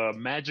was The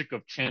Magic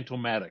of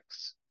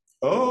Chantomatics.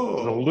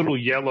 Oh. The little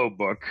yellow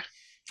book.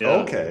 Yeah.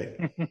 Okay.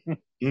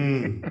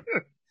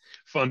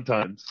 Fun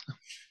times.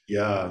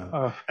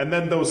 Yeah. And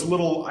then those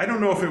little, I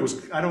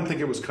don't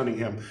think it was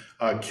Cunningham,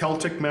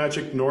 Celtic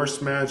magic,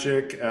 Norse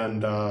magic,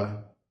 and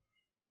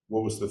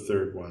what was the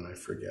third one? I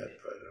forget,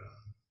 but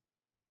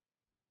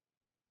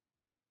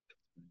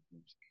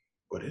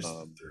what is the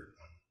third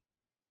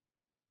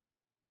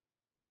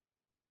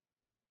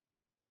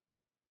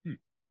one?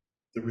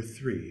 There were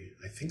three.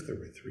 I think there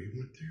were three,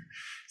 weren't there?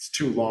 It's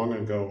too long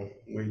ago,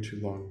 way too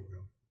long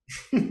ago.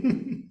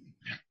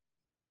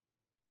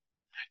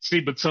 See,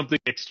 but something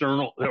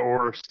external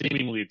or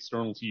seemingly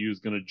external to you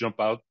is going to jump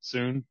out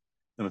soon,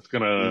 and it's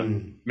going to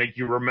make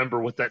you remember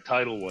what that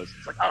title was.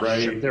 It's like, oh,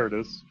 right. Shit, there it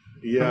is.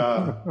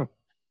 Yeah.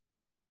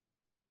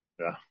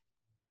 Yeah.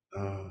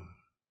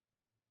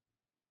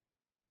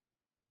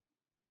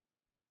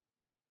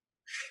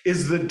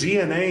 Is the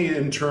DNA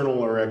internal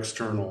or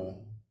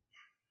external,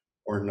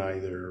 or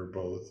neither, or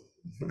both?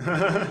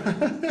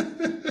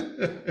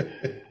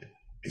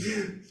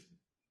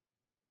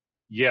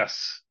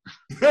 Yes.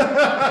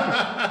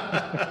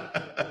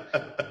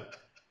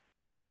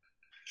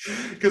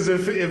 Because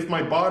if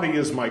my body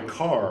is my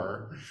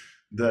car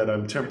that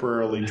I'm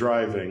temporarily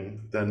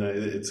driving, then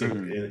it's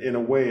in a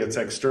way it's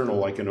external,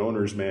 like an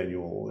owner's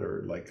manual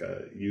or like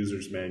a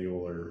user's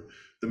manual or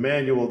the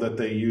manual that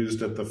they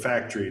used at the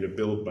factory to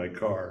build my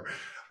car.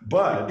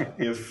 But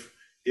if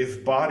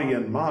body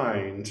and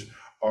mind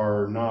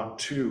are not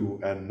two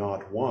and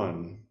not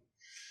one,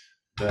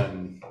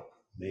 then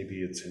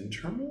maybe it's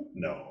internal?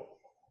 No.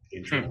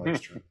 Internal,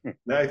 external.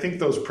 Now, I think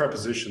those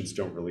prepositions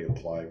don't really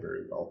apply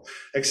very well,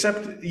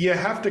 except you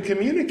have to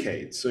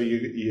communicate. So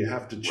you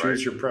have to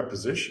choose your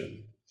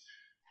preposition,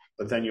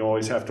 but then you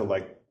always have to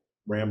like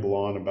ramble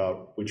on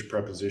about which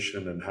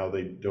preposition and how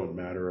they don't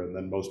matter. And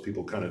then most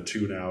people kind of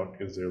tune out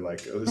because they're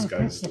like, oh, this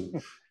guy's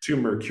too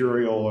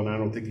mercurial and I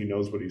don't think he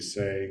knows what he's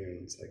saying.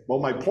 And it's like, well,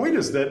 my point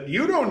is that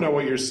you don't know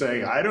what you're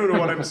saying. I don't know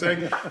what I'm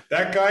saying.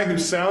 That guy who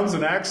sounds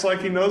and acts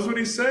like he knows what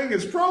he's saying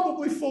is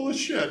probably full of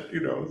shit.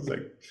 It's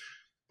like,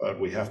 but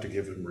we have to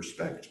give him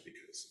respect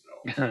because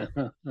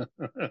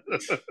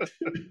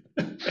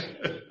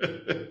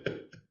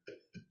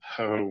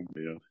Oh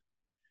man,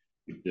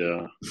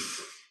 yeah.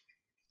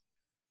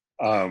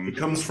 It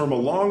comes from a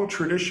long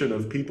tradition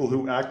of people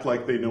who act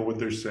like they know what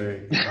they're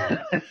saying.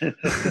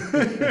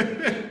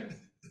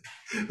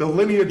 The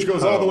lineage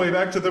goes all the way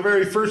back to the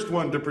very first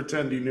one to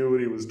pretend he knew what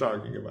he was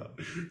talking about.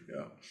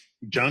 Yeah.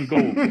 John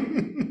Gold.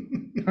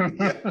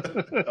 Yeah.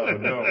 Oh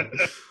no.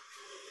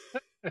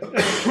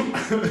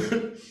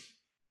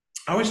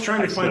 I was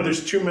trying to find.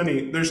 There's too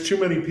many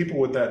people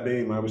with that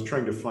name. I was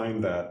trying to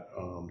find that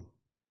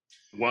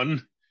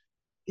one.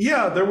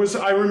 Yeah, there was.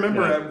 I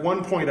remember at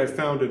one point I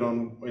found it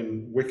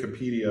in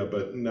Wikipedia,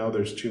 but now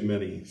there's too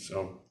many,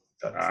 so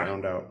got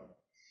found out.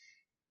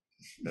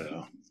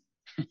 Yeah.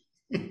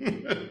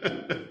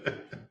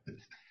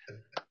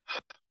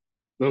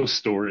 Those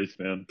stories,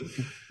 man.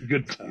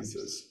 Good times.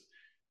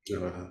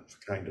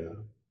 Kind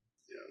of.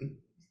 Yeah.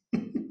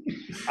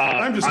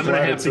 I'm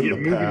gonna have to get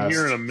moving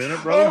here in a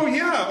minute, brother. Oh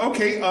yeah,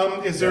 okay.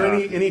 Is there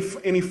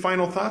any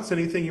final thoughts?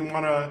 Anything you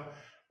want to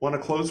want to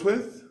close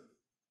with?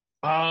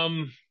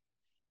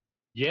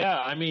 Yeah,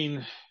 I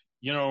mean,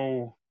 you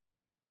know,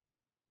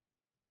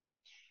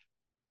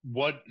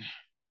 what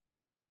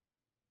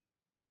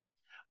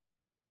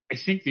I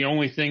think the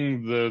only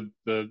thing the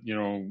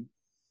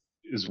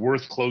is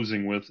worth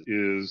closing with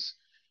is,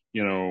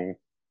 you know,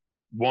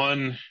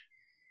 one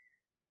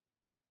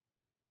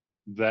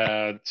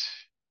that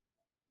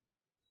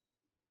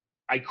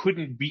I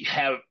couldn't be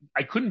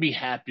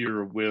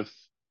happier with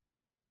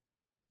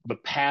the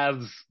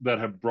paths that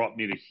have brought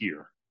me to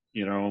here.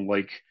 You know,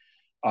 like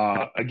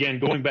again,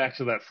 going back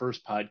to that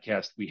first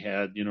podcast we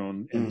had, you know,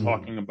 and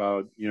talking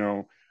about, you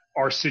know,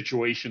 our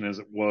situation as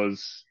it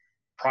was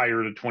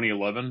prior to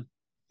 2011.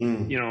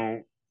 You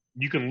know,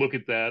 you can look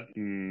at that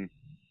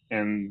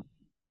and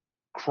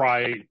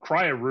cry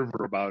a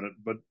river about it,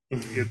 but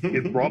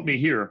it brought me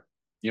here,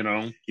 you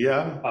know.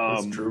 Yeah,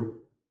 that's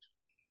true.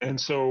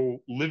 And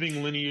so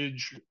living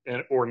lineage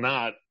or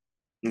not,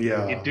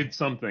 it did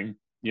something,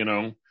 you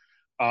know.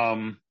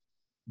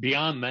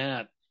 Beyond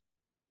that,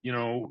 you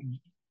know,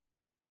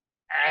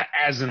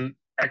 as an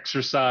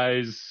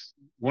exercise,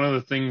 one of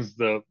the things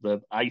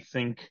that I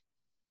think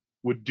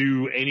would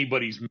do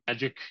anybody's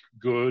magic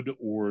good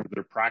or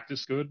their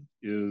practice good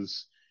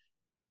is,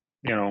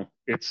 you know,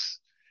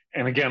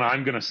 and again,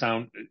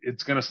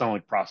 it's going to sound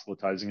like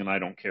proselytizing, and I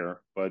don't care,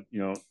 but, you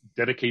know,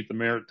 dedicate the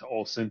merit to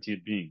all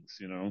sentient beings,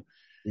 you know.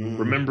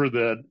 Remember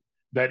that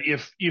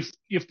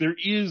if there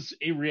is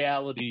a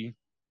reality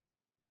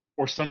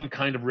or some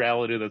kind of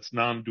reality that's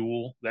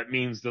non-dual, that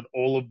means that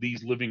all of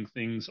these living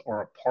things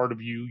are a part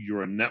of you.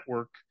 You're a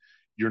network.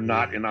 You're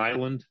not an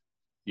island,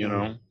 you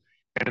know,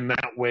 and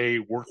that way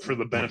work for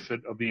the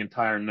benefit of the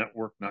entire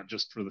network, not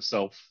just for the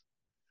self.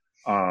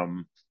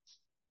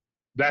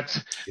 That's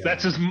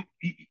as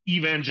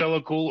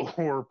evangelical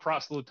or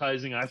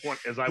proselytizing I want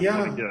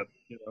to get,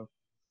 you know,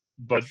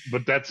 but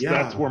that's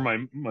where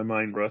my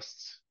mind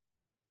rests.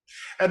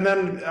 And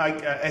then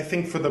I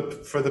think for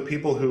the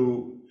people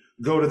who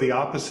go to the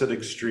opposite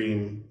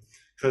extreme,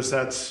 because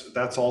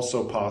that's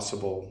also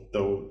possible,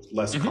 though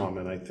less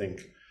common, I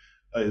think,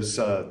 is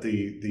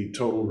the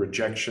total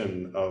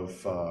rejection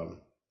of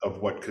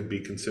what could be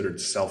considered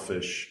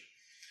selfish.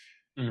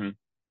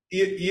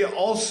 You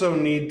also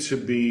need to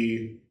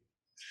be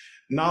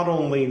not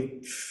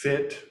only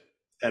fit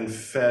and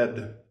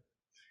fed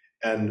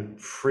and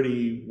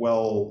pretty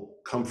well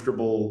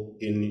comfortable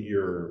in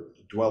your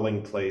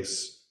dwelling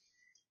place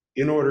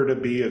in order to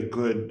be a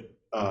good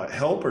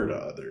helper to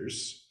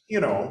others, you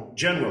know,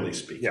 generally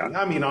speaking.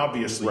 I mean,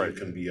 obviously you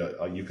can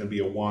be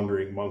a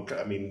wandering monk.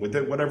 I mean,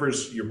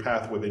 whatever's your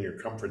path within your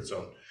comfort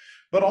zone,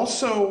 but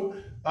also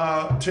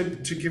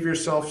to give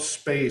yourself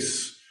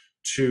space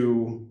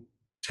to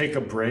take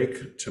a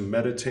break, to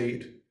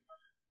meditate,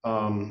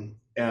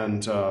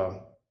 and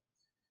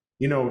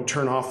you know,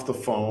 turn off the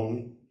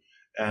phone,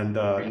 and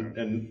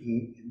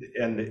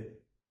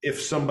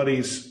if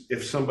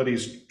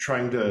somebody's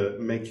trying to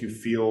make you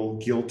feel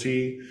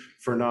guilty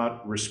for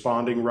not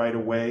responding right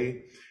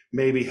away,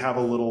 maybe have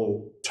a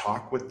little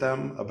talk with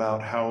them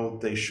about how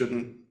they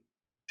shouldn't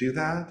do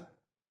that.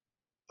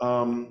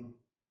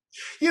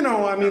 You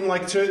know, I mean,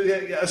 like,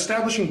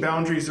 establishing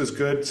boundaries is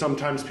good.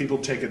 Sometimes people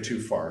take it too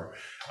far.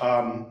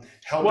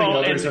 Helping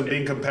others and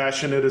being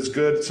compassionate is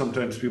good.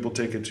 Sometimes people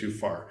take it too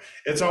far.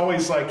 It's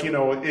always like, you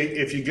know,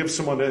 if you give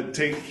someone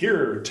take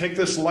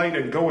this light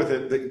and go with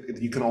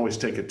it, you can always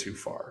take it too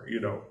far, you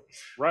know,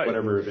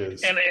 whatever it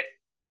is.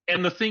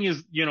 And the thing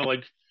is, you know,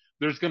 like,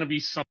 there's going to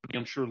be somebody,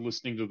 I'm sure,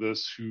 listening to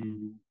this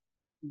who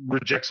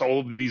rejects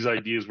all of these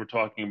ideas we're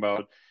talking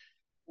about,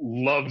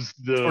 loves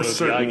the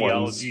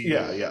ideology.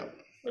 Yeah.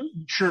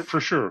 Sure, for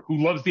sure.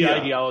 Who loves the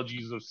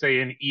ideologies of, say,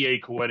 an E.A.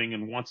 Koetting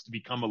and wants to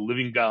become a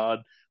living God,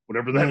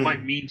 whatever that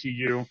might mean to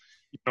you.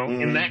 You know,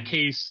 in that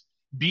case,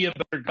 be a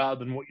better God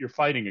than what you're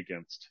fighting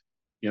against.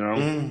 You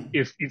know,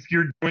 if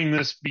you're doing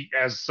this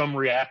as some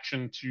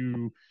reaction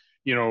to,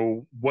 you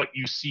know, what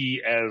you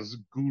see as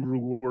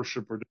guru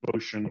worship or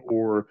devotion,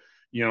 or,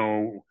 you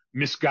know,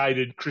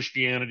 misguided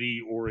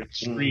Christianity or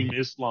extreme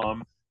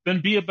Islam,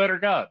 then be a better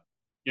God.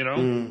 You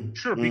know,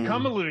 sure,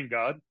 become a living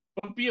God,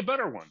 but be a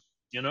better one.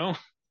 You know,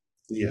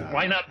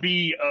 why not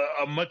be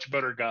a much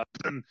better God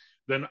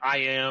than I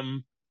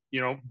am?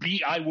 You know,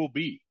 I will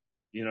be.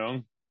 You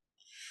know.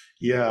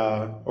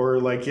 Yeah, or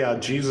like,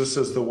 Jesus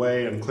is the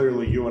way, and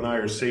clearly you and I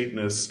are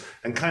Satanists,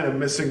 and kind of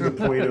missing the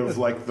point of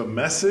like the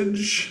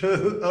message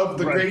of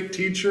the great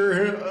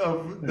teacher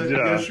of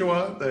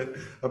Yeshua,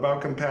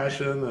 about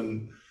compassion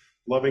and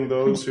loving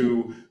those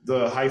who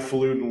the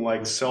highfalutin,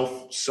 like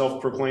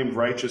self-proclaimed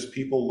righteous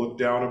people look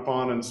down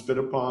upon and spit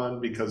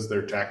upon because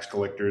they're tax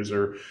collectors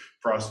or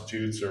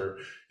prostitutes or,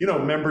 you know,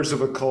 members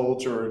of a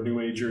cult or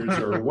New Agers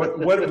or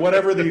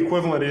whatever the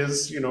equivalent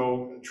is, you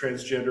know,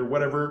 transgender,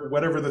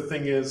 whatever the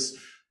thing is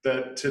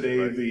that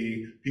today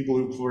the people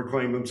who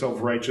proclaim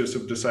themselves righteous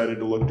have decided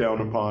to look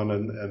down upon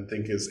and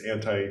think is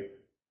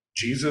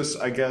anti-Jesus,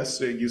 I guess.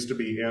 It used to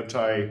be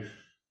anti,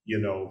 you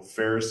know,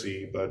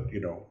 Pharisee, but, you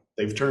know,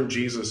 they've turned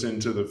Jesus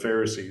into the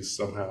Pharisees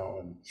somehow,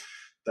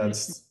 and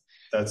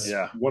That's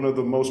one of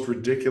the most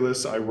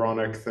ridiculous,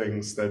 ironic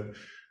things that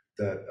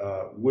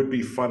would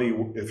be funny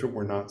if it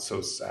were not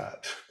so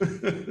sad.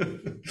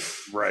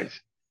 Right.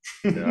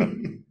 Yeah.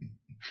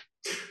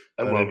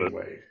 I love it.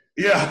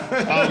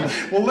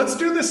 Yeah. Well, let's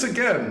do this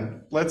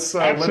again. Let's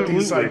let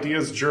these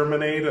ideas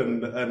germinate,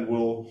 and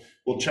we'll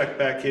check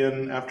back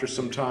in after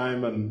some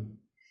time and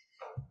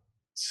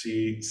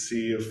see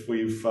if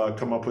we've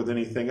come up with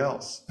anything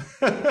else.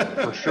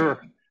 For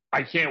sure.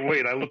 I can't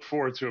wait. I look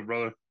forward to it,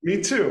 brother.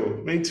 Me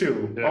too.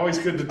 Yeah. Always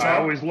good to talk. I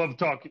always love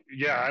talking.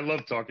 Yeah, I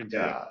love talking to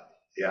you.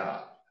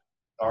 Yeah.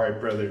 All right,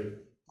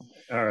 brother.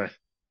 All right.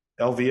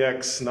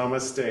 LVX,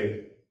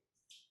 namaste.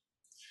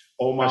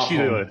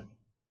 Omaha.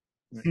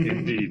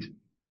 Indeed.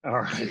 All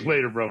right.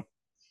 Later, bro.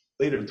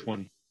 Later.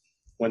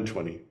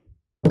 120.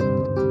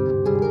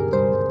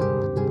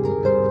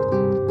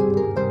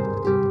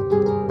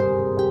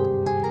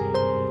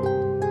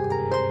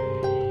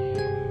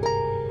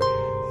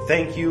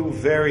 Thank you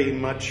very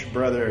much,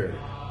 brother,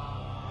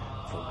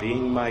 for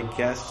being my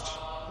guest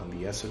on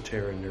the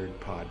Esoteric Nerd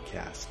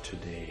podcast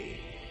today.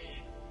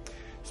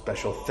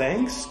 Special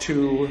thanks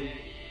to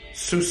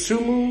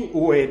Susumu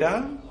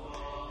Ueda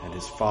and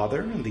his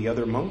father and the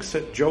other monks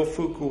at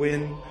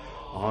Jofuku-in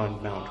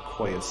on Mount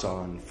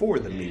Koyasan for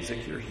the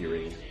music you're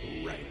hearing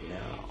right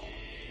now,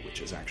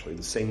 which is actually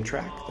the same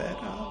track that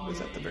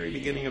was at the very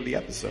beginning of the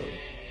episode,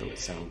 though it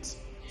sounds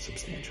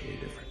substantially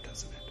different,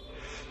 doesn't it?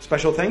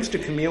 Special thanks to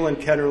Camille and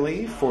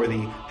Kennerly for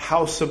the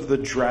House of the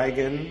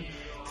Dragon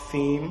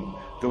theme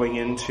going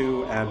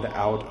into and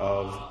out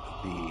of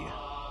the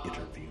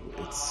interview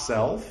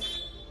itself.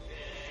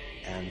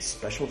 And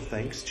special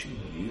thanks to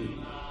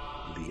you,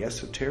 the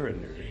Esoteric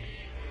Nerd,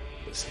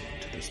 listening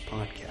to this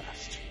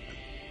podcast and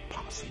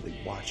possibly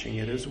watching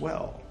it as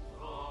well.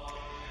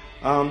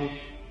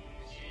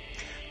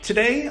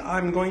 Today,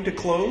 I'm going to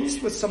close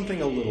with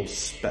something a little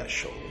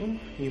special.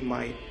 You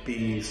might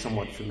be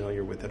somewhat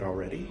familiar with it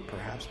already.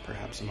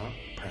 Perhaps not.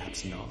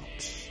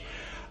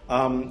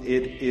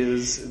 It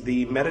is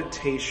the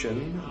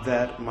meditation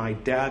that my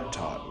dad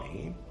taught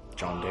me,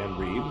 John Dan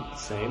Reed,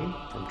 same,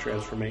 from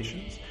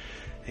Transformations.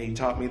 He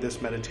taught me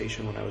this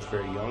meditation when I was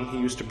very young. He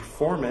used to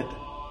perform it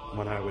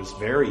when I was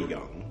very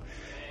young.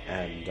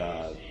 And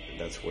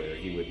that's where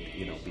he would,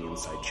 be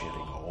inside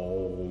chanting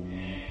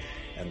Om.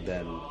 And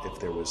then if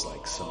there was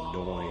like some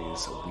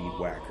noise, a weed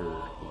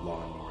whacker,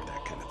 lawnmower,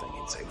 that kind of thing,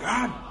 he'd say,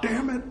 "God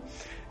damn it!"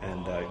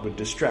 And it would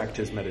distract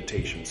his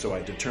meditation. So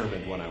I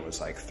determined when I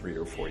was like 3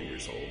 or 4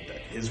 years old that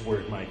his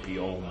word might be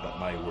Om, but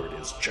my word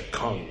is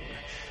Chakung.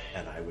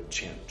 And I would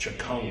chant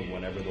Chakung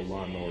whenever the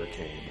lawnmower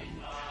came.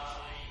 And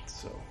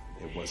so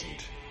it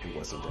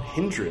wasn't a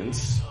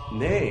hindrance.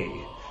 Nay,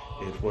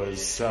 it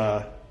was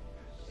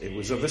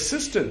of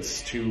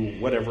assistance to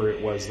whatever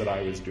it was that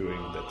I was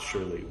doing that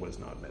surely was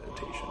not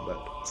meditation.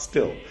 But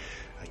still,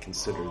 I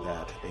consider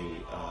that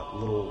a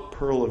little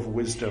pearl of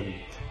wisdom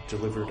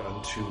delivered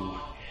unto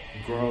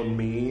grown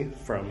me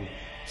from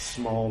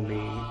small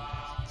me,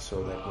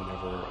 so that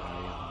whenever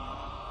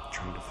I am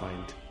trying to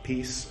find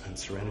peace and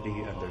serenity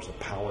and there's a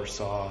power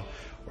saw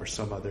or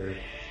some other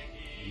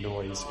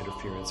noise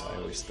interference, I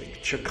always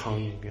think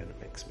Chakung, and it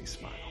makes me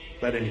smile.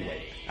 But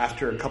anyway,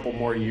 after a couple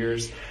more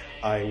years,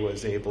 I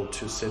was able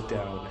to sit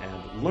down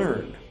and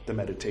learn the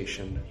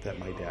meditation that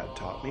my dad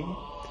taught me.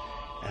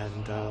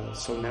 And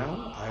so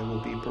now I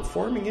will be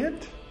performing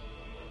it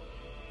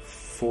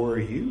for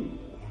you.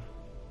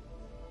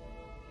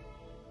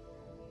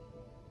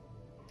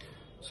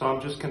 So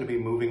I'm just going to be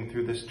moving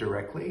through this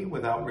directly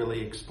without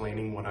really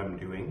explaining what I'm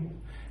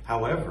doing.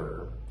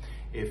 However,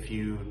 if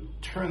you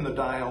turn the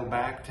dial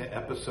back to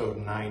episode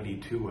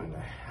 92 and a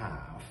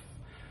half,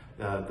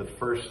 the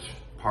first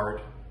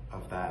part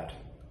of that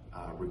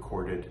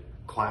recorded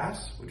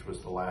class, which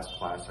was the last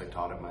class I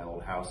taught at my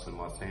old house in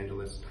Los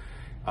Angeles,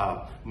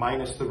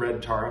 minus the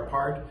Red Tara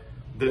part,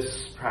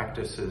 this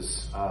practice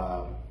is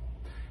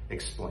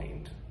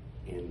explained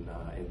in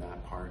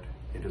that part.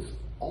 It is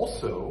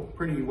also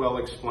pretty well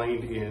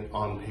explained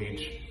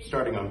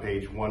starting on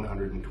page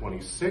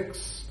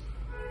 126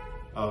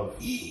 of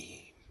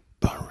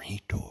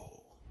Burrito.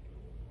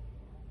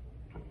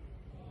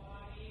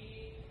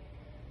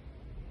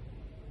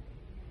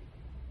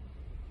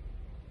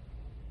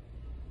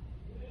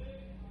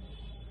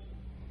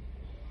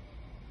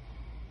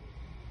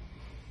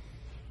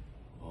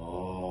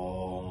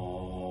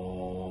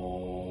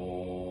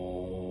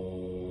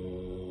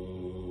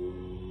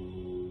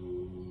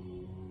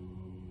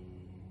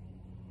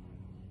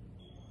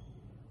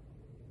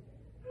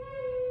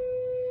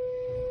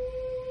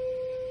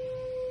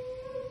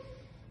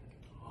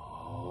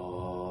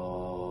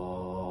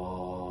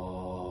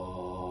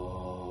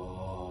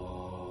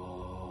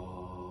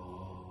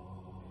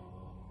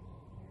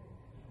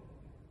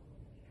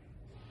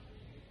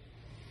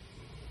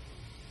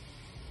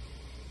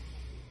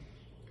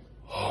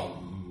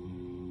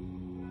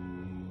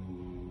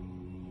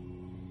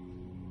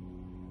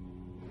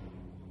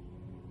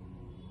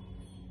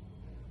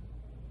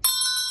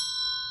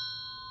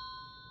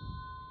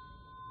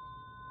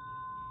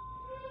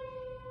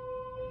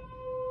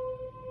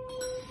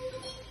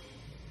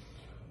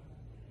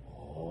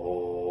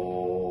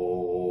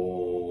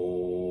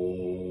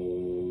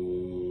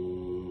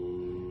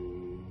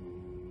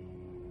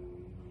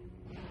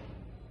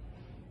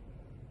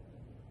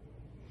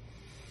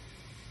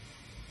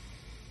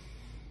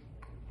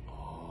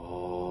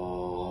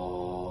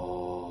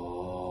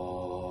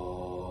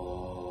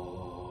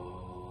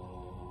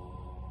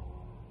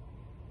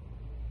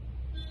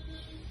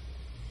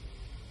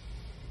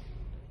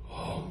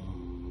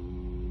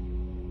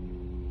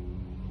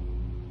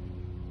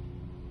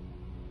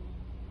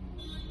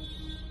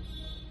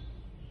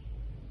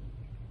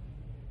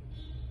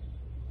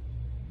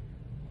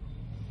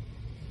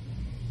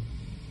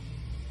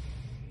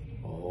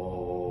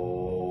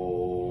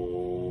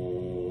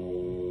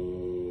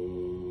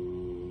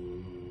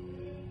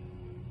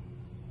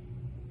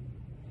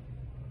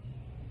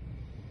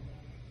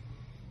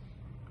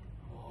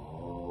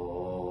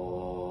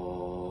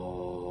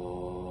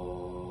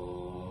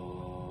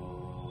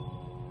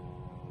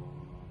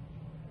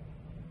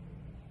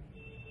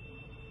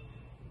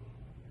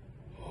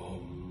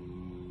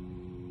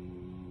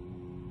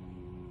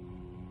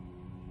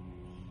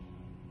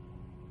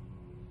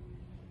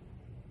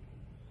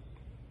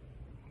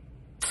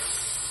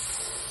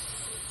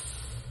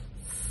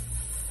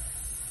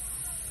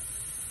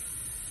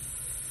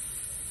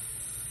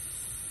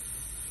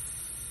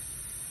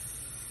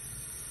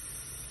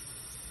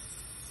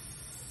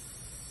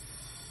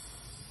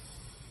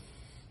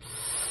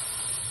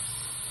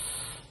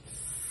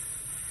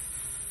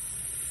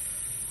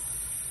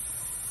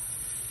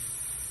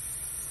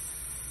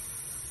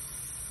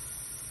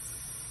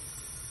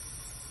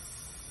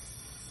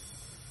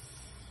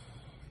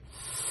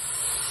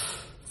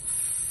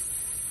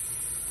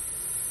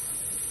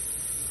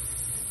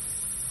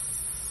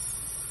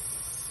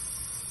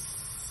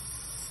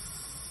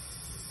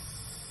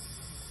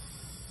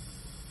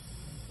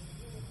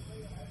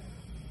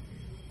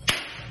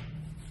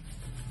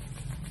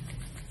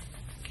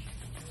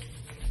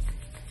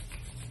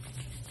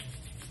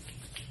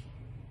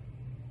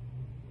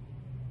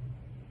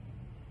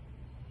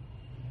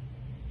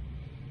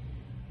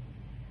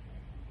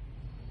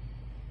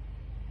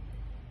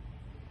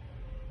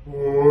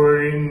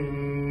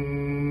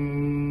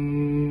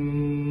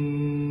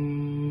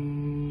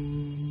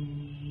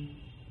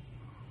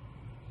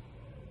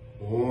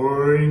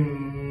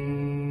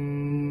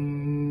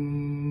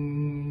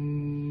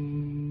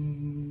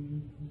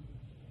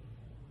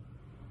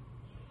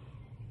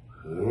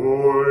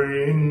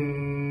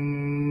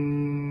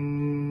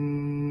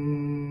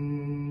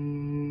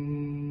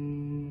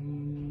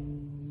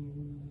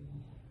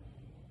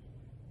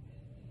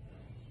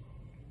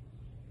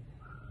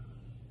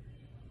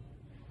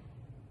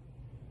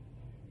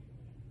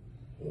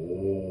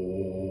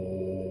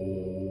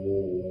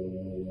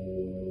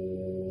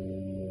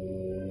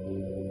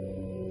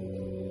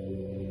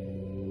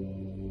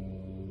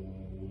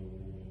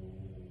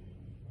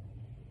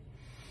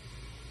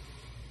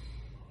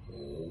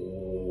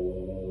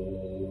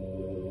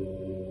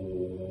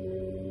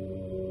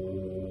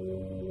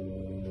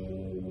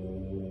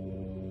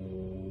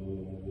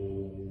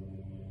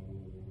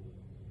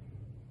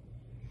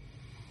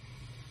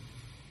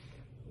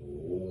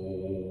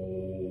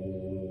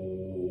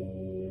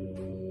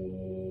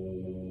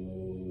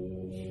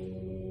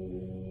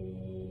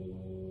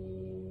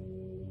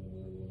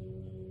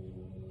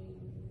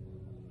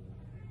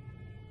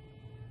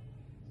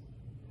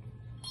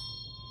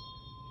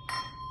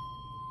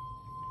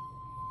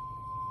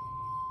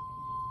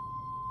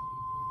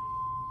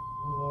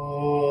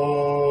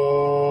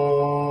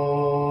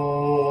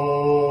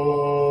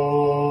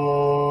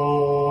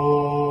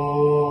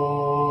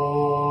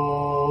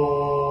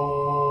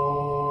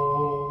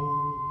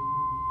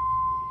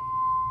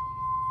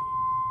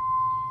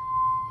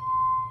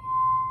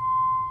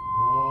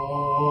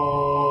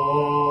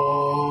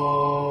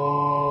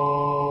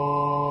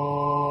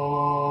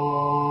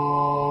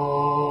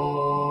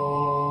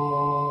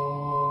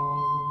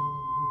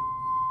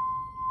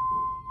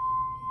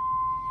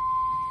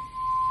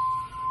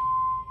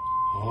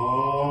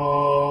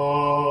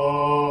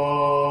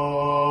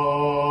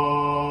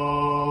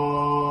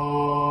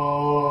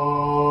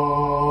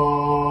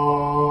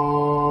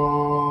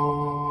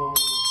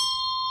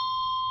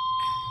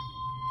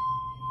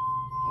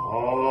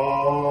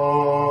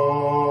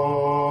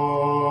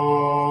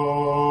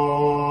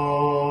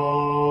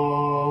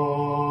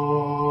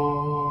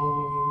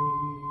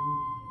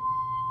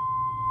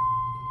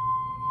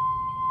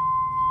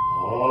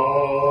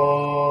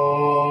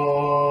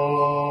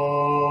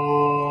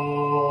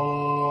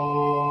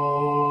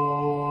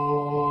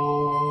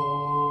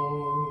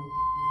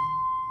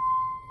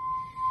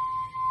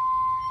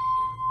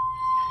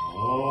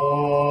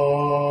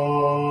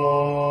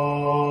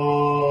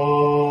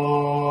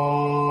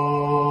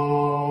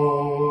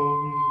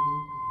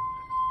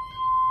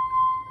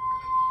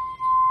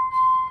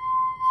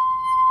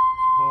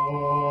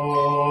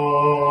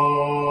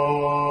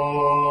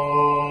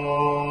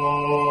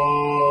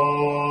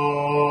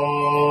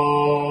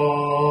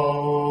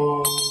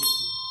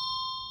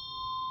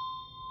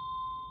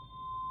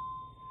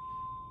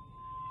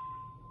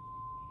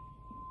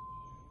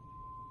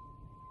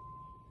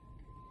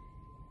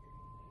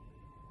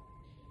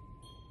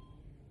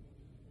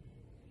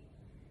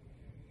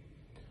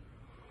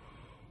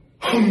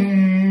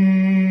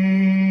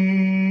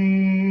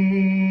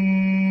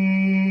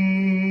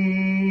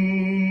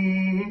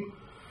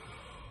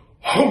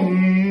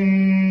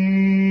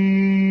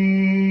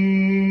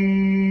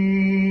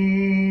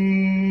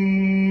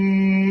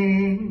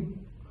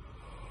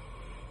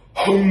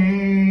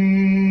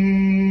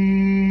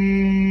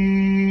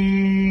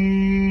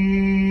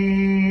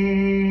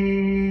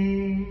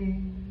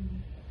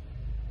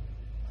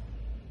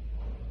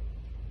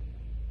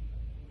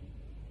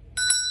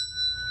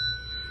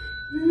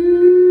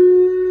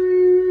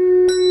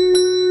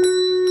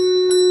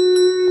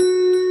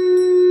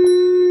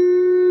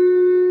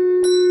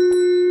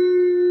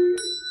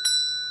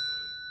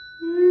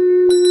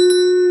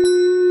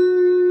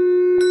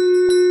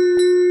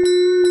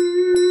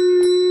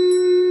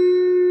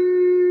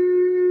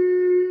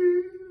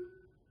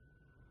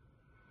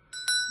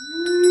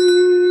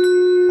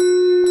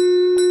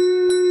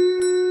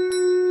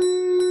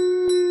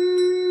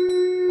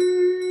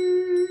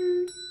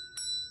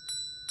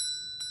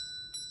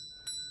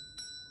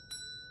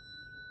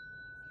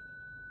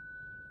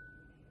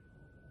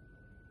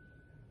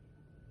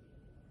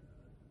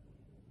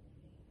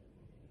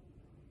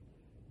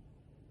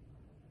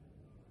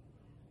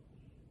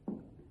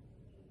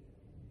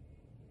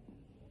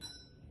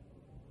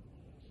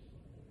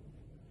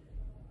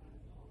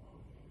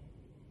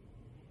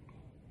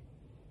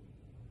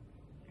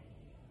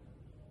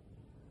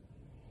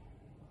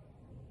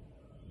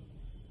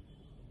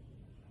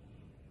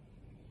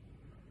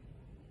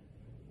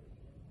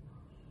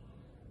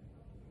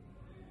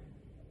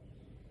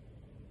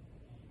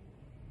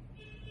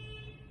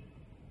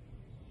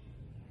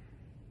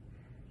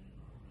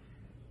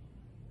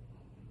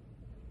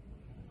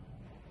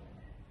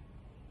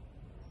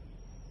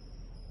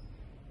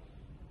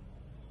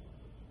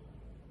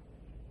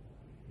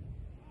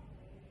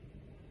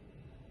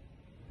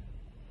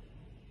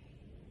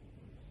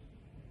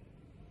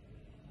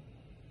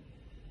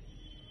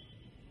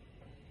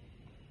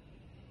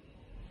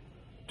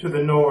 to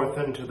the north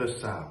and to the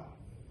south,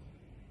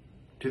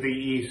 to the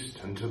east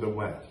and to the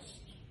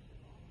west,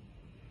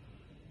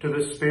 to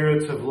the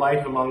spirits of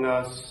light among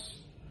us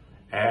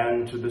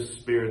and to the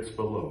spirits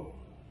below,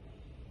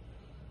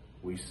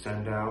 we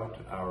send out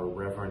our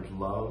reverent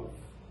love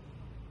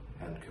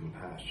and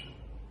compassion.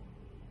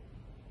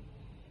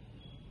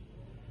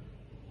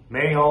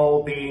 May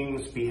all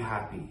beings be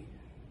happy.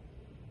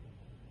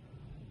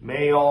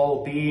 May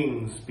all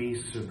beings be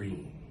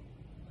serene.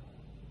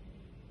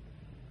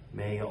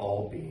 May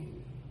all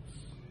beings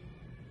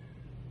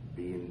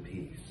be in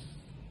peace.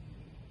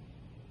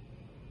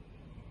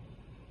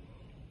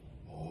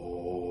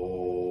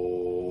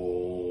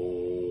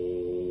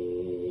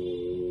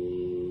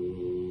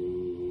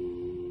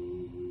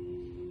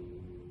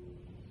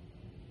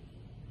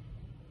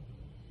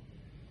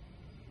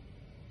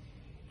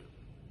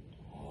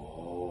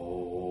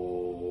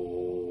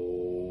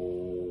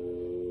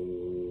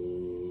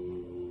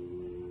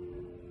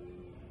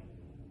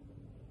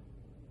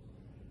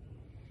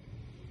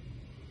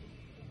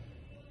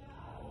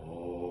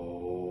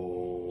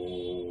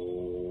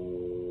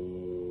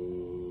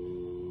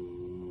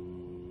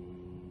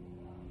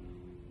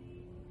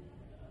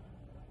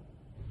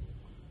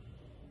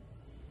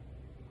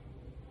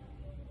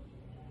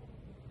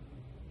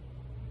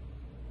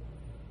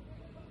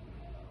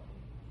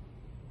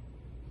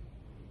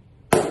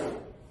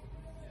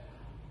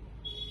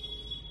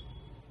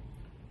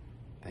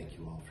 Thank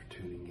you all for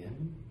tuning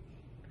in.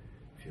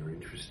 If you're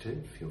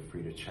interested, feel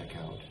free to check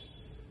out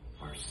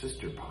our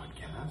sister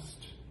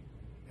podcast,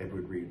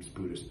 Edward Reed's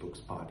Buddhist Books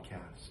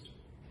Podcast.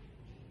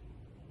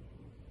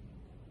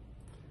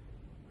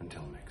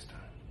 Until next time.